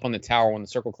were all up on the tower when the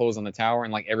circle closed on the tower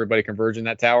and like everybody converged in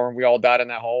that tower and we all died in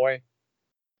that hallway.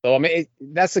 So I mean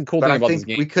that's the cool thing about this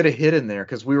game. We could have hit in there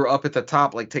because we were up at the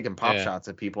top like taking pop shots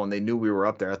at people and they knew we were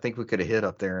up there. I think we could have hit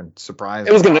up there and surprised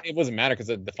them. It wasn't matter because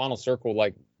the final circle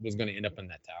was going to end up in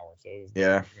that tower. So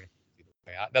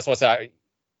that's why I said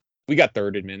we got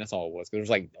thirded, man. That's all it was. Because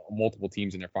there was multiple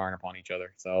teams in there firing upon each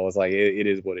other. So I was like, it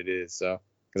is what it is. So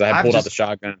because I had pulled out the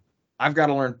shotgun. I've got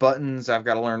to learn buttons. I've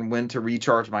got to learn when to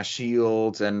recharge my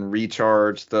shields and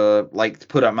recharge to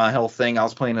put up my health thing. I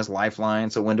was playing as Lifeline,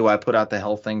 so when do I put out the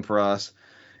health thing for us?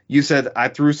 You said I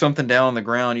threw something down on the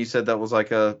ground. You said that was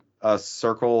like a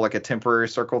circle, like a temporary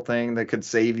circle thing that could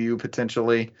save you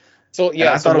potentially. So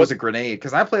yeah, I thought it was a grenade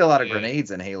because I play a lot of grenades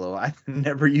in Halo. I've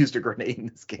never used a grenade in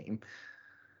this game.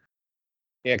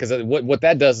 Yeah, because what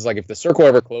that does is if the circle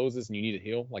ever closes and you need to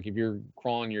heal, like if you're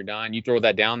crawling, you're dying, you throw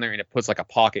that down there and it puts a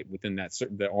pocket within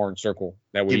the orange circle.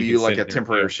 That way give you like a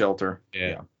temporary shelter.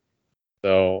 Yeah.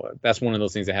 So that's one of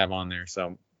those things I have on there.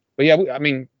 So, but yeah,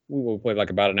 we played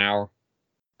about an hour.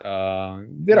 Did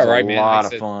all right, man. A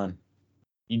lot of fun.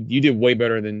 You did way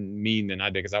better than me than I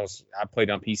did because I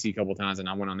played on PC a couple times and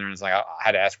I went on there and it's I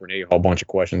had to ask Renee a whole bunch of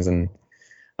questions and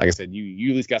like I said, you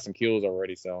at least got some kills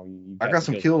already. So I got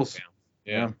some kills.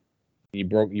 Yeah. You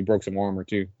broke some armor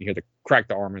too. You hear the crack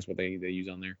the armor is what they use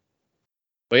on there.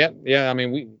 But yeah. I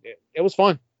mean, it was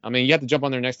fun. I mean, you have to jump on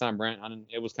there next time, Brent.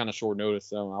 It was kind of short notice,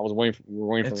 so we were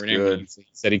waiting for Renee. He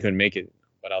said he couldn't make it,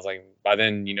 but I was like, by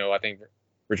then, I think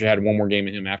Richard had one more game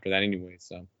in him after that anyway,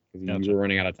 so because you were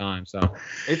running out of time. So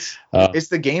it's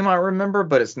the game I remember,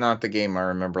 but it's not the game I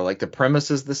remember. Like the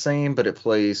premise is the same, but it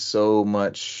plays so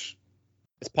much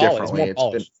differently. It's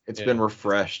more polished. It's been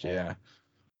refreshed, yeah.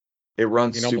 It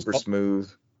runs super smooth.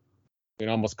 We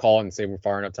can almost call it and say we're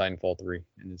firing up Titanfall 3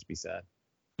 and just be sad.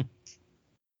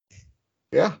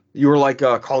 Yeah, you were like,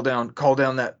 call down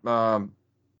that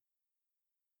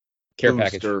care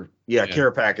package.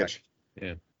 Care package.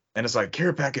 Yeah, and it's like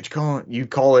care package calling. You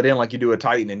call it in like you do a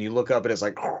Titan, and you look up and it's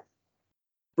like,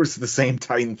 it's the same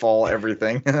Titanfall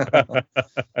everything.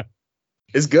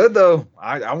 It's good though.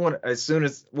 I want as soon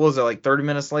as what was it like 30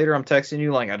 minutes later? I'm texting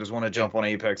you like I just want to jump on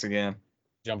Apex again.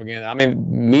 Jump again. I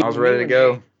mean, I was ready to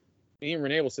go. Me and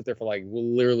Renee will sit there for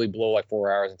we'll literally blow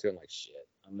 4 hours into it. I'm like shit.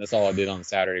 That's all I did on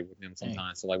Saturday with him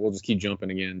sometimes. So we'll just keep jumping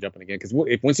again. Because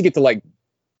once you get to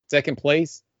second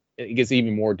place, it gets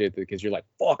even more addictive because you're like,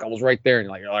 fuck, I was right there, and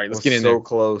you're like, all right, let's get in there. So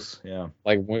close, yeah.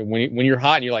 When you're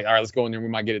hot and you're like, all right, let's go in there. We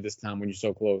might get it this time. When you're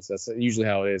so close, that's usually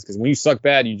how it is. Because when you suck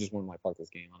bad, you just want to fuck this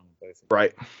game. I don't want to play this.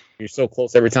 Right. You're so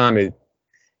close every time.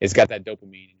 It's got that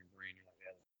dopamine in your brain. You're like,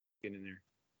 yeah, get in there.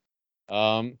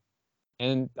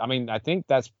 And I mean, I think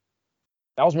that's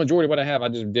that was the majority of what I have. I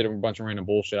just did a bunch of random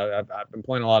bullshit. I've been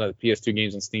playing a lot of PS2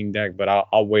 games on Steam Deck, but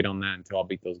I'll wait on that until I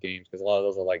beat those games because a lot of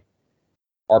those are like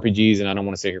RPGs, and I don't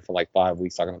want to sit here for like 5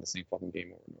 weeks talking about the same fucking game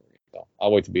over and over again. So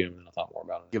I'll wait to beat them and I'll talk more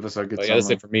about it. Give us a good. But yeah,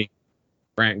 that's it for me.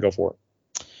 Grant, go for it.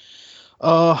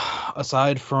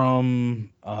 Aside from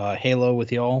Halo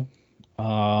with y'all,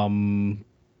 life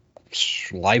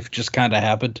just kind of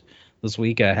happened this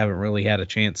week. I haven't really had a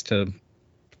chance to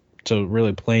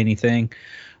really play anything.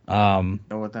 Know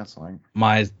what that's like.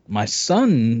 My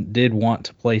son did want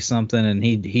to play something, and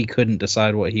he couldn't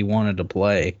decide what he wanted to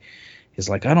play. He's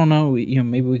like, I don't know,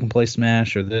 maybe we can play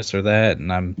Smash or this or that,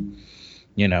 and I'm,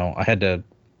 I had to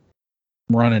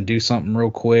run and do something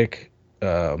real quick,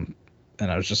 and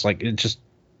I was just like, just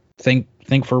think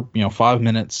for 5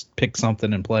 minutes, pick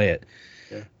something and play it.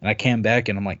 Yeah. And I came back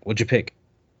and I'm like, what'd you pick?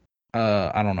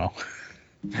 I don't know.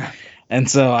 And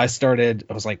so I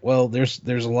was like, well, there's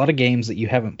a lot of games that you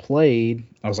haven't played.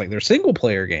 I was like, they're single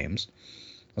player games. I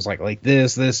was like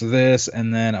this,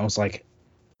 and then I was like,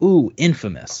 ooh,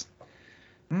 Infamous.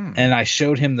 And I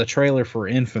showed him the trailer for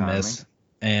Infamous,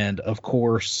 and of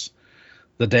course,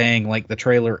 the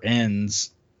trailer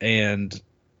ends, and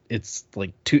it's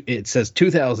like it says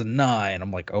 2009.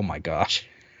 I'm like, oh my gosh.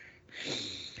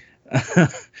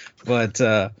 But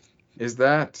is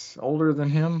that older than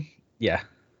him? Yeah.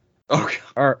 Okay.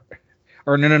 Or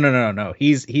no.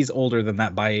 He's older than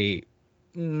that by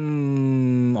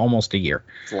almost a year.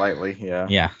 Slightly, yeah.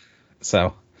 Yeah.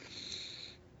 So,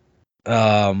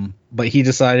 but he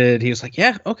decided, he was like,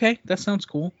 yeah, okay, that sounds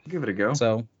cool. Give it a go.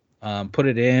 So, put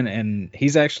it in, and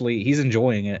he's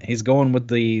enjoying it. He's going with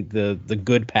the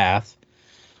good path.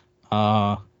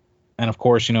 And of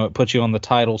course, it puts you on the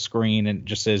title screen and it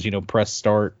just says, press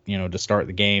start, to start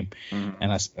the game.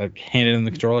 And I handed him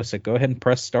the controller. I said, go ahead and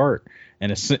press start.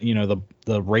 And it's,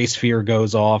 the race sphere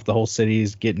goes off. The whole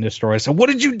city's getting destroyed. I said,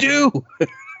 what did you do?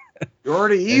 You're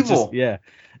already evil. Yeah.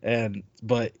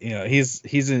 But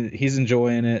he's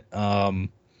enjoying it. I'm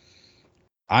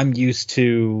used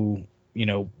to,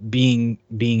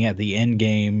 being at the end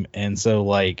game. And so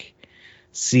like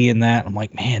seeing that, I'm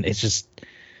like, man, it's just,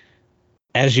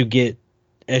 as you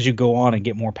go on and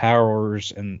get more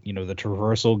powers and the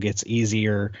traversal gets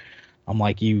easier, I'm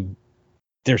like,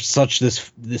 there's such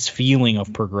this feeling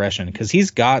of progression, because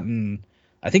he's gotten,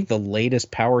 I think the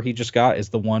latest power he just got is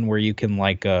the one where you can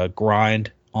like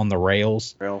grind on the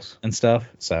rails and stuff.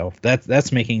 So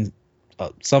that's making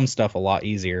some stuff a lot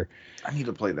easier. I need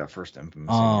to play that first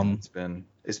Infamous.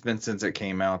 It's been since it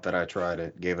came out that I tried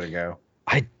it, gave it a go.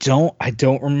 I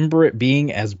don't remember it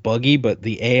being as buggy, but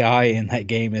the AI in that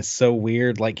game is so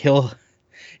weird. Like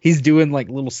he's doing like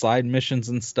little side missions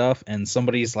and stuff, and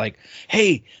somebody's like,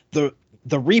 "Hey, the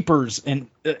Reapers," and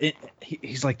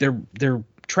he's like, "They're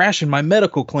trashing my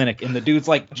medical clinic," and the dude's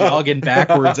like jogging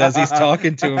backwards as he's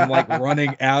talking to him, like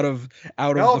running out of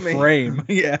the frame.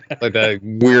 Yeah, like that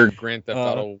weird Grand Theft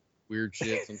Auto weird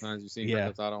shit. Sometimes you see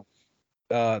Grand Theft Auto.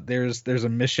 There's a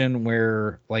mission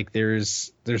where like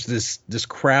there's this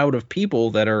crowd of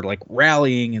people that are like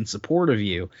rallying in support of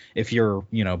you if you're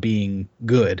being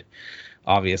good,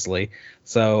 obviously.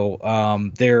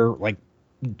 So they're like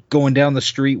going down the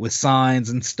street with signs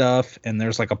and stuff, and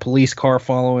there's like a police car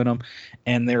following them,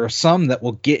 and there are some that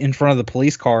will get in front of the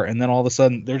police car, and then all of a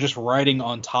sudden they're just riding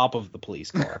on top of the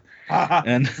police car.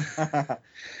 And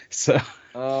so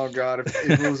oh god,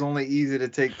 if it was only easy to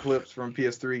take clips from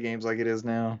PS3 games like it is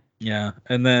now. Yeah.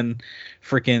 And then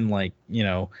freaking like,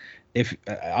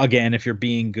 if you're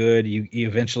being good, you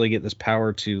eventually get this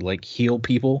power to like heal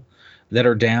people that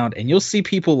are down, and you'll see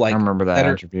people like, I remember that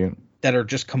attribute, that are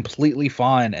just completely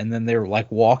fine, and then they're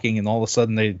like walking, and all of a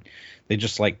sudden they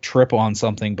just like trip on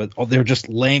something, but they're just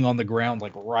laying on the ground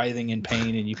like writhing in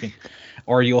pain, and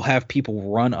or you'll have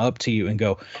people run up to you and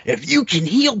go, if you can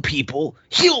heal people,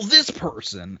 heal this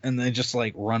person, and they just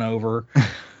like run over.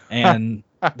 And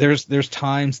there's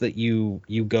times that you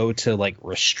go to like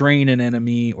restrain an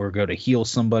enemy or go to heal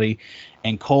somebody,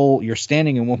 and Cole, you're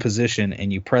standing in one position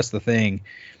and you press the thing,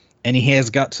 and he has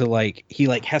got to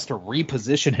has to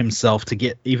reposition himself to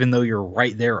get, even though you're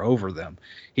right there over them.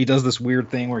 He does this weird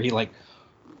thing where he'll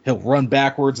run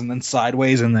backwards and then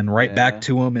sideways and then back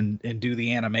to him and do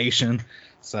the animation.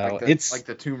 So it's like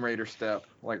the Tomb Raider step,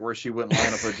 like where she wouldn't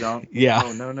line up a jump. Yeah.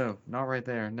 Oh no, not right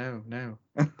there. No.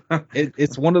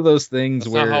 It's one of those things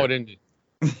That's where not how it ended.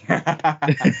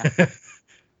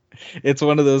 It's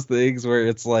one of those things where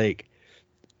it's like,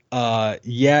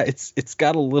 it's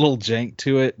got a little jank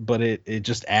to it, but it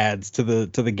just adds to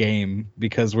the game,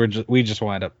 because we just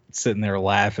wind up sitting there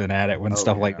laughing at it when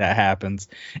stuff like that happens,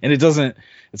 and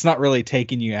it's not really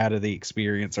taking you out of the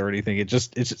experience or anything. It's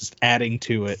just adding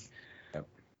to it. Yep.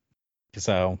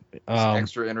 So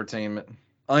extra entertainment,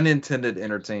 unintended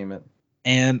entertainment.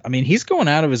 And I mean, he's going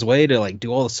out of his way to like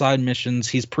do all the side missions.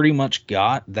 He's pretty much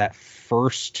got that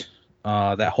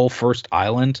whole first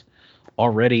island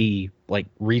already like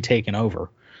retaken over.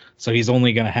 So he's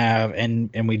only going to have,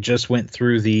 and we just went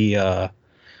through the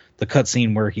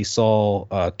cutscene where he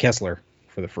saw Kessler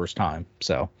for the first time.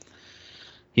 So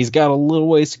he's got a little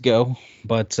ways to go,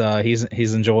 but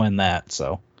he's enjoying that.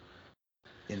 So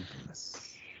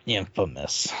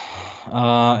infamous.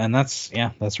 And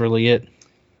that's really it.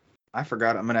 I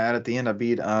forgot. I'm gonna add at the end. I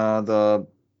beat the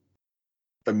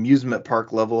amusement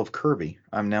park level of Kirby.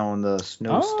 I'm now in the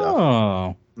snow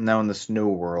stuff. I'm now in the snow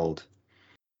world.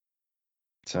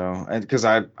 So, because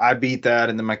I beat that,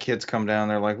 and then my kids come down,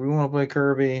 they're like, we want to play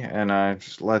Kirby, and I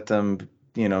just let them,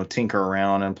 tinker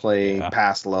around and play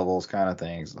past levels kind of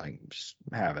things. Like, just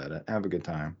have at it, have a good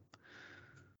time.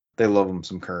 They love them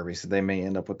some Kirby, so they may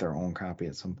end up with their own copy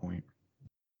at some point.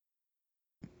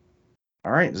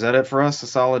 All right, is that it for us? A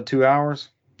solid 2 hours?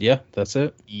 Yeah, that's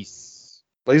it. Yes.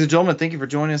 Ladies and gentlemen, thank you for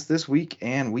joining us this week,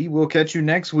 and we will catch you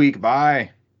next week.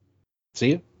 Bye. See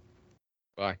you.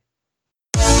 Bye.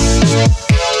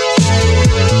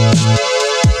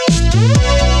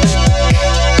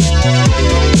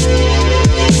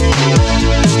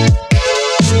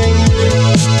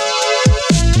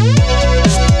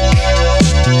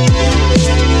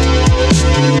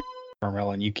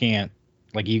 Watermelon, you can't,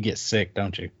 like, you get sick,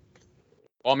 don't you?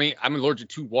 Well, I mean, I'm allergic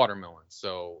to watermelon,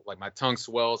 so like my tongue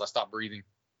swells, I stop breathing,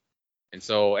 and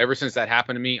so ever since that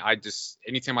happened to me,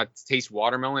 anytime I taste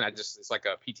watermelon, it's like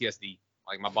a PTSD.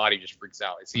 Like my body just freaks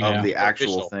out. It's even the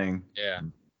actual thing. Yeah.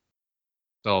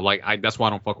 So like that's why I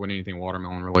don't fuck with anything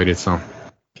watermelon related. So.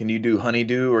 Can you do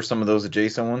honeydew or some of those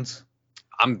adjacent ones?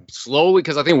 I'm slowly,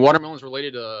 because I think watermelon's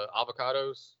related to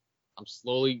avocados. I'm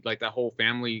slowly, like that whole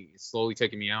family is slowly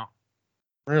taking me out.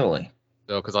 Really?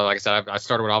 So, because like I said, I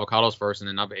started with avocados first, and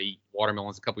then I've ate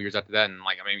watermelons a couple years after that. And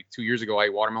like maybe 2 years ago, I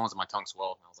ate watermelons and my tongue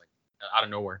swelled. And I was like, out of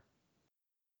nowhere.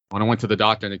 When I went to the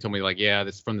doctor, and they told me like, yeah,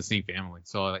 this is from the same family.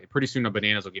 So pretty soon the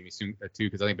bananas will get me soon too,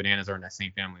 because I think bananas are in that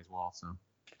same family as well. So.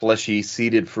 Fleshy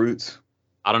seeded fruits.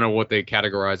 I don't know what they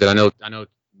categorize it. I know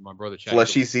my brother Chad.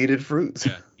 Fleshy seeded fruits.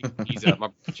 Yeah,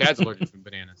 Chad's allergic to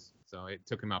bananas, so it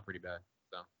took him out pretty bad.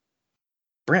 So.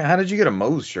 Brent, how did you get a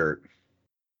Moe's shirt?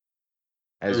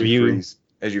 As you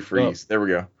freeze. There we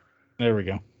go. There we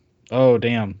go. Oh,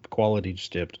 damn. Quality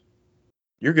just dipped.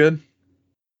 You're good.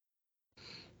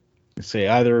 Let's see,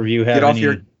 either of you have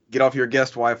get off your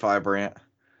guest Wi-Fi, Brant.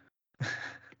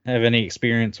 Have any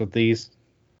experience with these?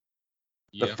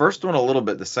 The first one a little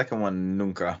bit. The second one,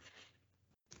 nunca.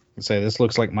 Say this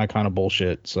looks like my kind of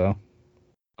bullshit. So.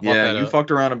 Yeah, you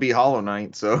fucked around and beat Hollow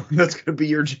Knight, so that's gonna be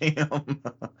your jam.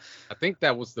 I think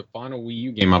that was the final Wii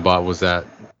U game I bought, was that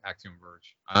Axiom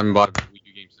Verge. I haven't bought a Wii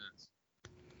U game since.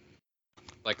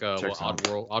 Like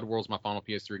Oddworld's my final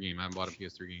PS3 game. I haven't bought a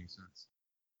PS3 game since.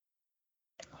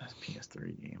 That's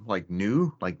PS3 game. Like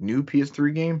new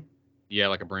PS3 game? Yeah,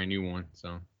 like a brand new one.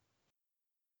 So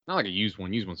not like a used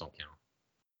one. Used ones don't count.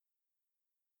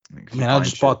 I mean, I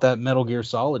just bought that Metal Gear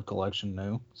Solid collection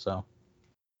new. So.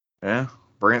 Yeah.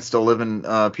 Brant's still living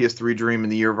PS3 dream in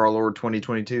the year of our Lord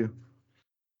 2022.